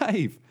 "Oh,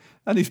 Dave."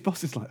 And his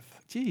boss is like,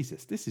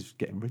 "Jesus, this is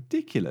getting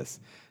ridiculous."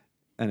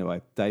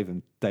 Anyway, Dave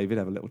and David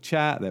have a little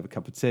chat, they have a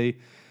cup of tea,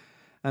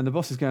 and the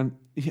boss is going,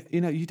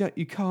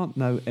 you can't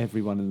know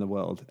everyone in the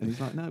world. And he's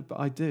like, "No, but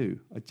I do.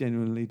 I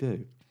genuinely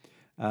do."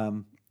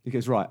 He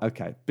goes, "Right,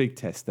 okay, big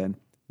test then.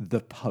 The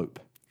Pope."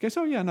 He goes,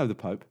 "Oh, yeah, I know the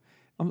Pope."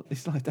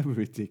 It's like, "That was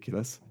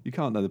ridiculous. You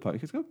can't know the Pope." He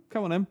goes, "Oh,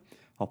 come on in."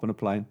 Hop on a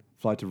plane,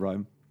 fly to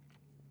Rome.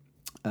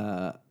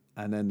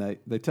 And then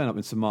they turn up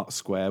in St. Mark's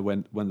Square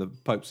when the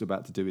Pope's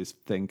about to do his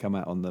thing, come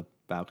out on the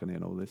balcony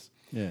and all this.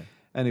 Yeah.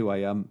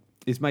 Anyway,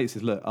 his mate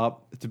says, "Look,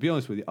 to be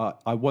honest with you,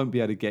 I won't be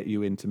able to get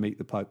you in to meet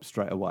the Pope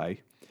straight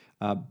away,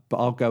 but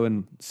I'll go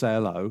and say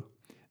hello,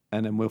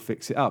 and then we'll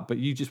fix it up. But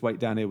you just wait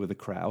down here with the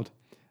crowd,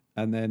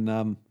 and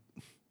then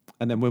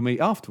we'll meet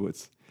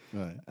afterwards.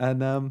 Right.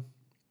 And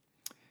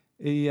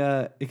he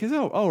goes,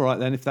 oh, all right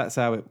then, if that's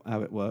how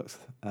it works.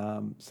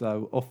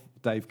 So off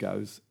Dave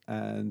goes,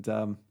 and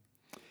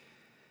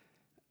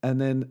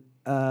then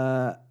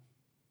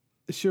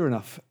sure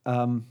enough,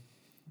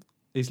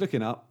 he's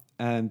looking up,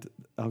 and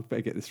I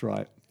better get this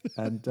right,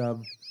 and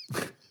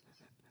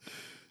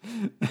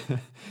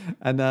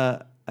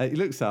he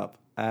looks up,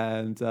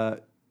 and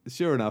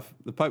sure enough,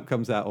 the Pope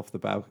comes out off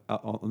the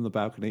on the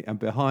balcony, and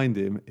behind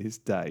him is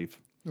Dave.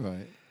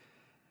 Right.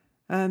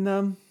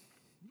 And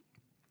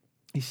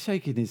he's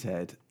shaking his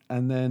head,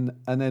 and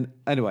then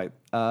anyway,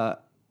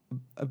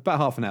 about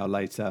half an hour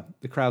later,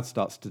 the crowd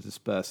starts to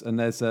disperse, and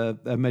there's a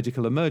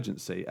medical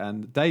emergency,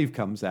 and Dave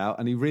comes out,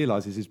 and he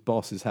realises his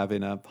boss is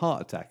having a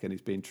heart attack, and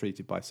he's being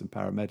treated by some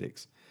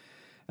paramedics,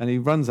 and he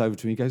runs over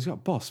to me. He goes, oh,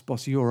 boss,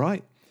 are you all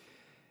right?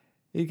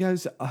 He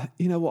goes,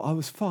 you know what? I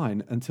was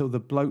fine until the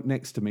bloke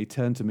next to me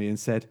turned to me and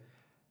said,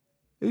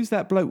 "Who's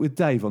that bloke with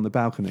Dave on the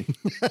balcony?"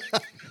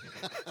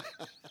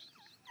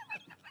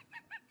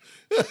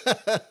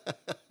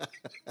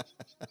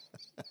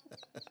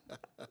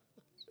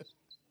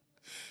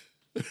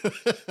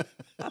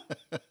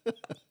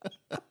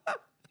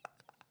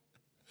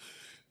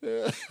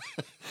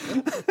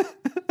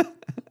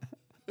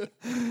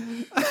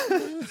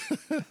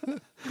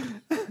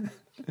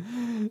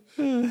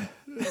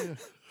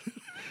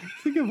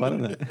 It's a good one,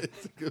 isn't it?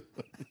 It's a good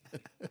one.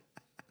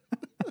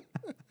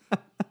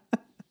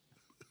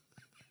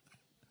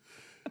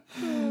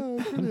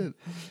 Oh, brilliant.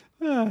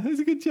 It's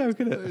a good joke,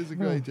 isn't it? That is a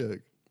great joke.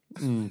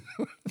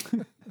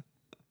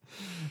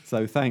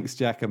 So thanks,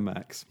 Jack and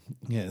Max.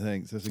 Yeah,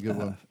 thanks. That's a good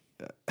one.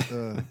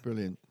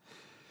 Brilliant.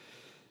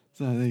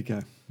 So there you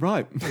go.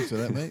 Right. Thanks for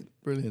that, mate.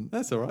 Brilliant.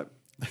 That's all right.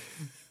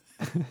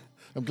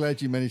 I'm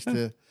glad you managed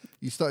to.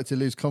 You started to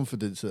lose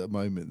confidence at a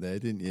moment there,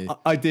 didn't you?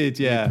 I did,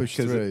 yeah. You pushed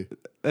 'cause through.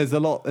 There's a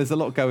lot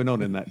going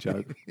on in that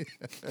joke.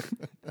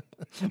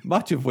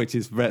 Much of which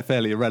is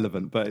fairly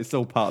irrelevant, but it's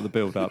all part of the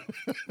build-up.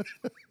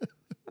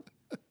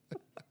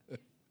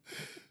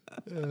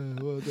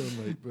 Well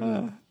done, mate.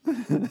 Brilliant.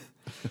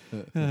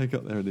 I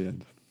got there in the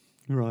end.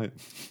 Right.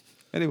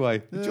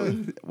 Anyway,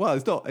 well,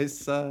 it's not.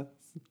 It's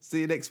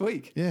see you next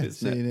week. Yeah, isn't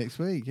see it? you next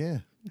week. Yeah.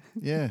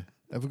 Yeah.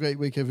 Have a great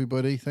week,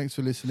 everybody. Thanks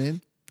for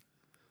listening.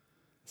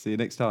 See you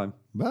next time.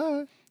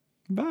 Bye.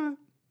 Bye.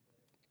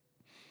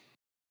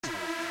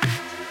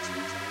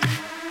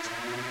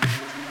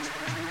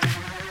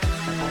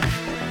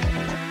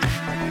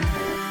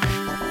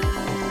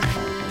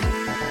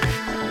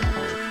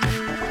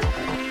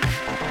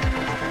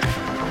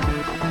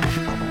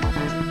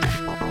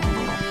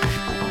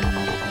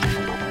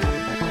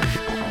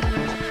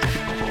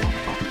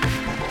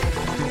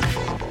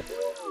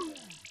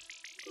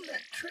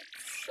 Electric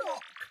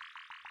shock.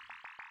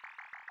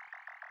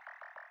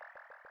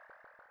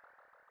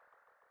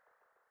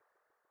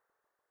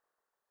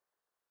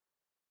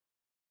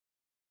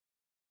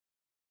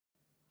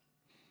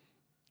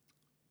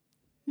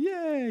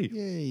 Yay.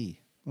 Yay.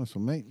 Nice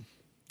one, mate.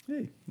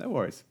 Hey, no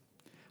worries.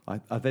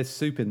 There's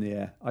soup in the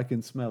air. I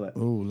can smell it.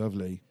 Oh,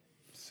 lovely.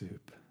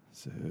 Soup.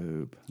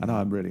 I know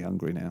I'm really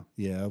hungry now.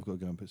 Yeah, I've got to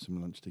go and put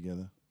some lunch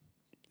together.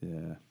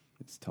 Yeah,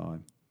 it's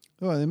time.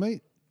 All right, then,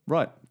 mate.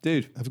 Right,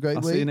 dude. Have a great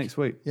I'll week. see you next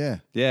week. Yeah.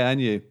 Yeah,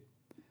 and you.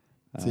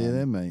 See you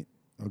then, mate.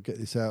 I'll get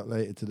this out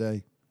later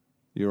today.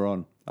 You're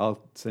on. I'll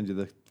send you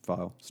the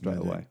file straight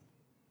Right, away.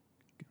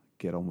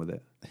 Get on with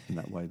it in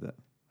that way that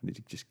I need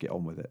to just get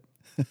on with it.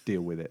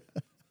 Deal with it.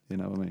 You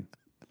know what I mean?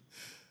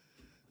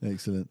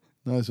 Excellent.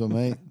 Nice one,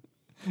 mate.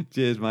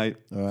 Cheers, mate.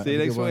 All right. See you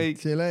have a next good one. week.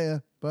 See you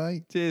later.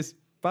 Bye. Cheers.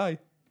 Bye.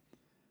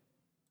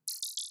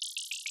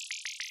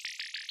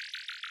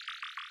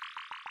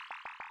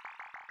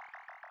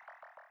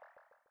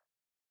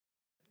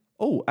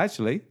 Oh,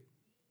 actually,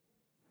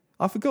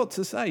 I forgot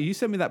to say, you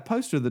sent me that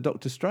poster of the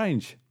Doctor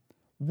Strange.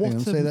 Hang on,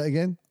 say that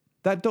again.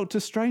 That Doctor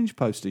Strange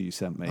poster you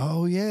sent me.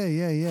 Oh,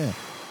 yeah.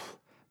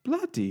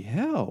 Bloody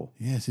hell.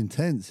 Yeah, it's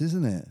intense,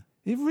 isn't it?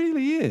 It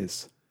really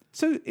is.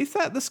 So is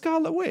that the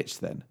Scarlet Witch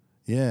then?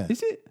 Yeah.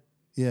 Is it?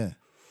 Yeah.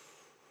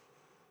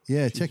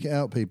 Yeah, check it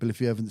out, people, if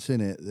you haven't seen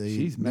it. The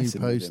She's new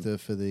messing with poster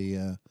for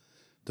the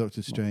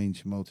Doctor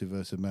Strange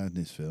Multiverse of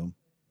Madness film.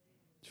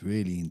 It's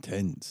really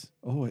intense.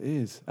 Oh, it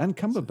is. And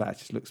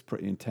Cumberbatch looks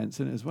pretty intense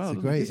in it as well. It's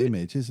a great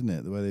image, isn't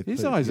it? The way they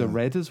His eyes are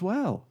red as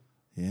well.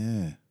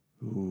 Yeah.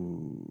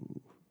 Ooh.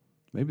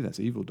 Maybe that's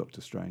evil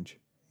Doctor Strange.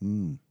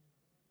 Mm.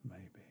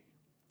 Maybe.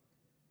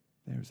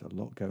 There is a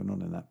lot going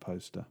on in that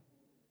poster.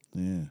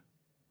 Yeah.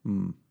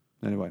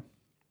 Anyway.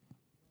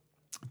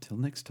 Until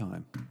next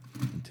time.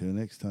 Until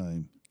next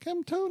time.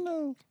 Come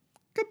Tono.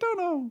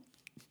 Katono.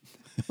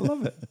 I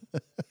love it.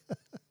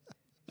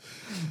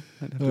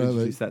 I'd have to All right,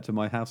 introduce mate. that to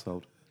my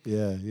household.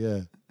 Yeah.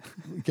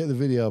 Get the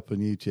video up on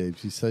YouTube.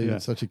 She's Yeah.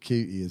 such a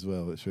cutie as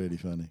well. It's really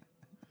funny.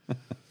 I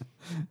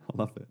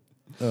love it.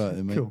 All right,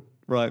 then, mate. Cool.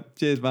 Right.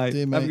 Cheers, mate. See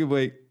you, Have a mate. good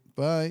week.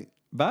 Bye.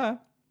 Bye.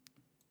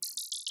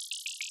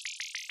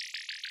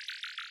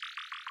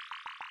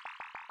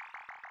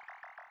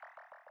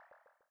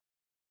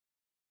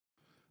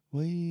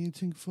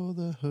 Waiting for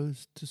the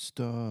host to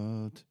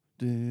start.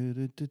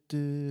 Waiting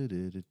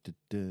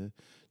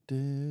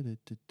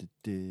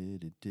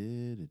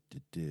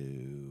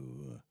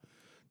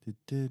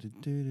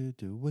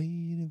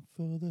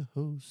for the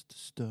host to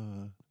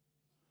start.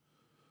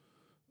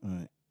 All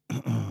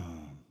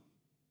right.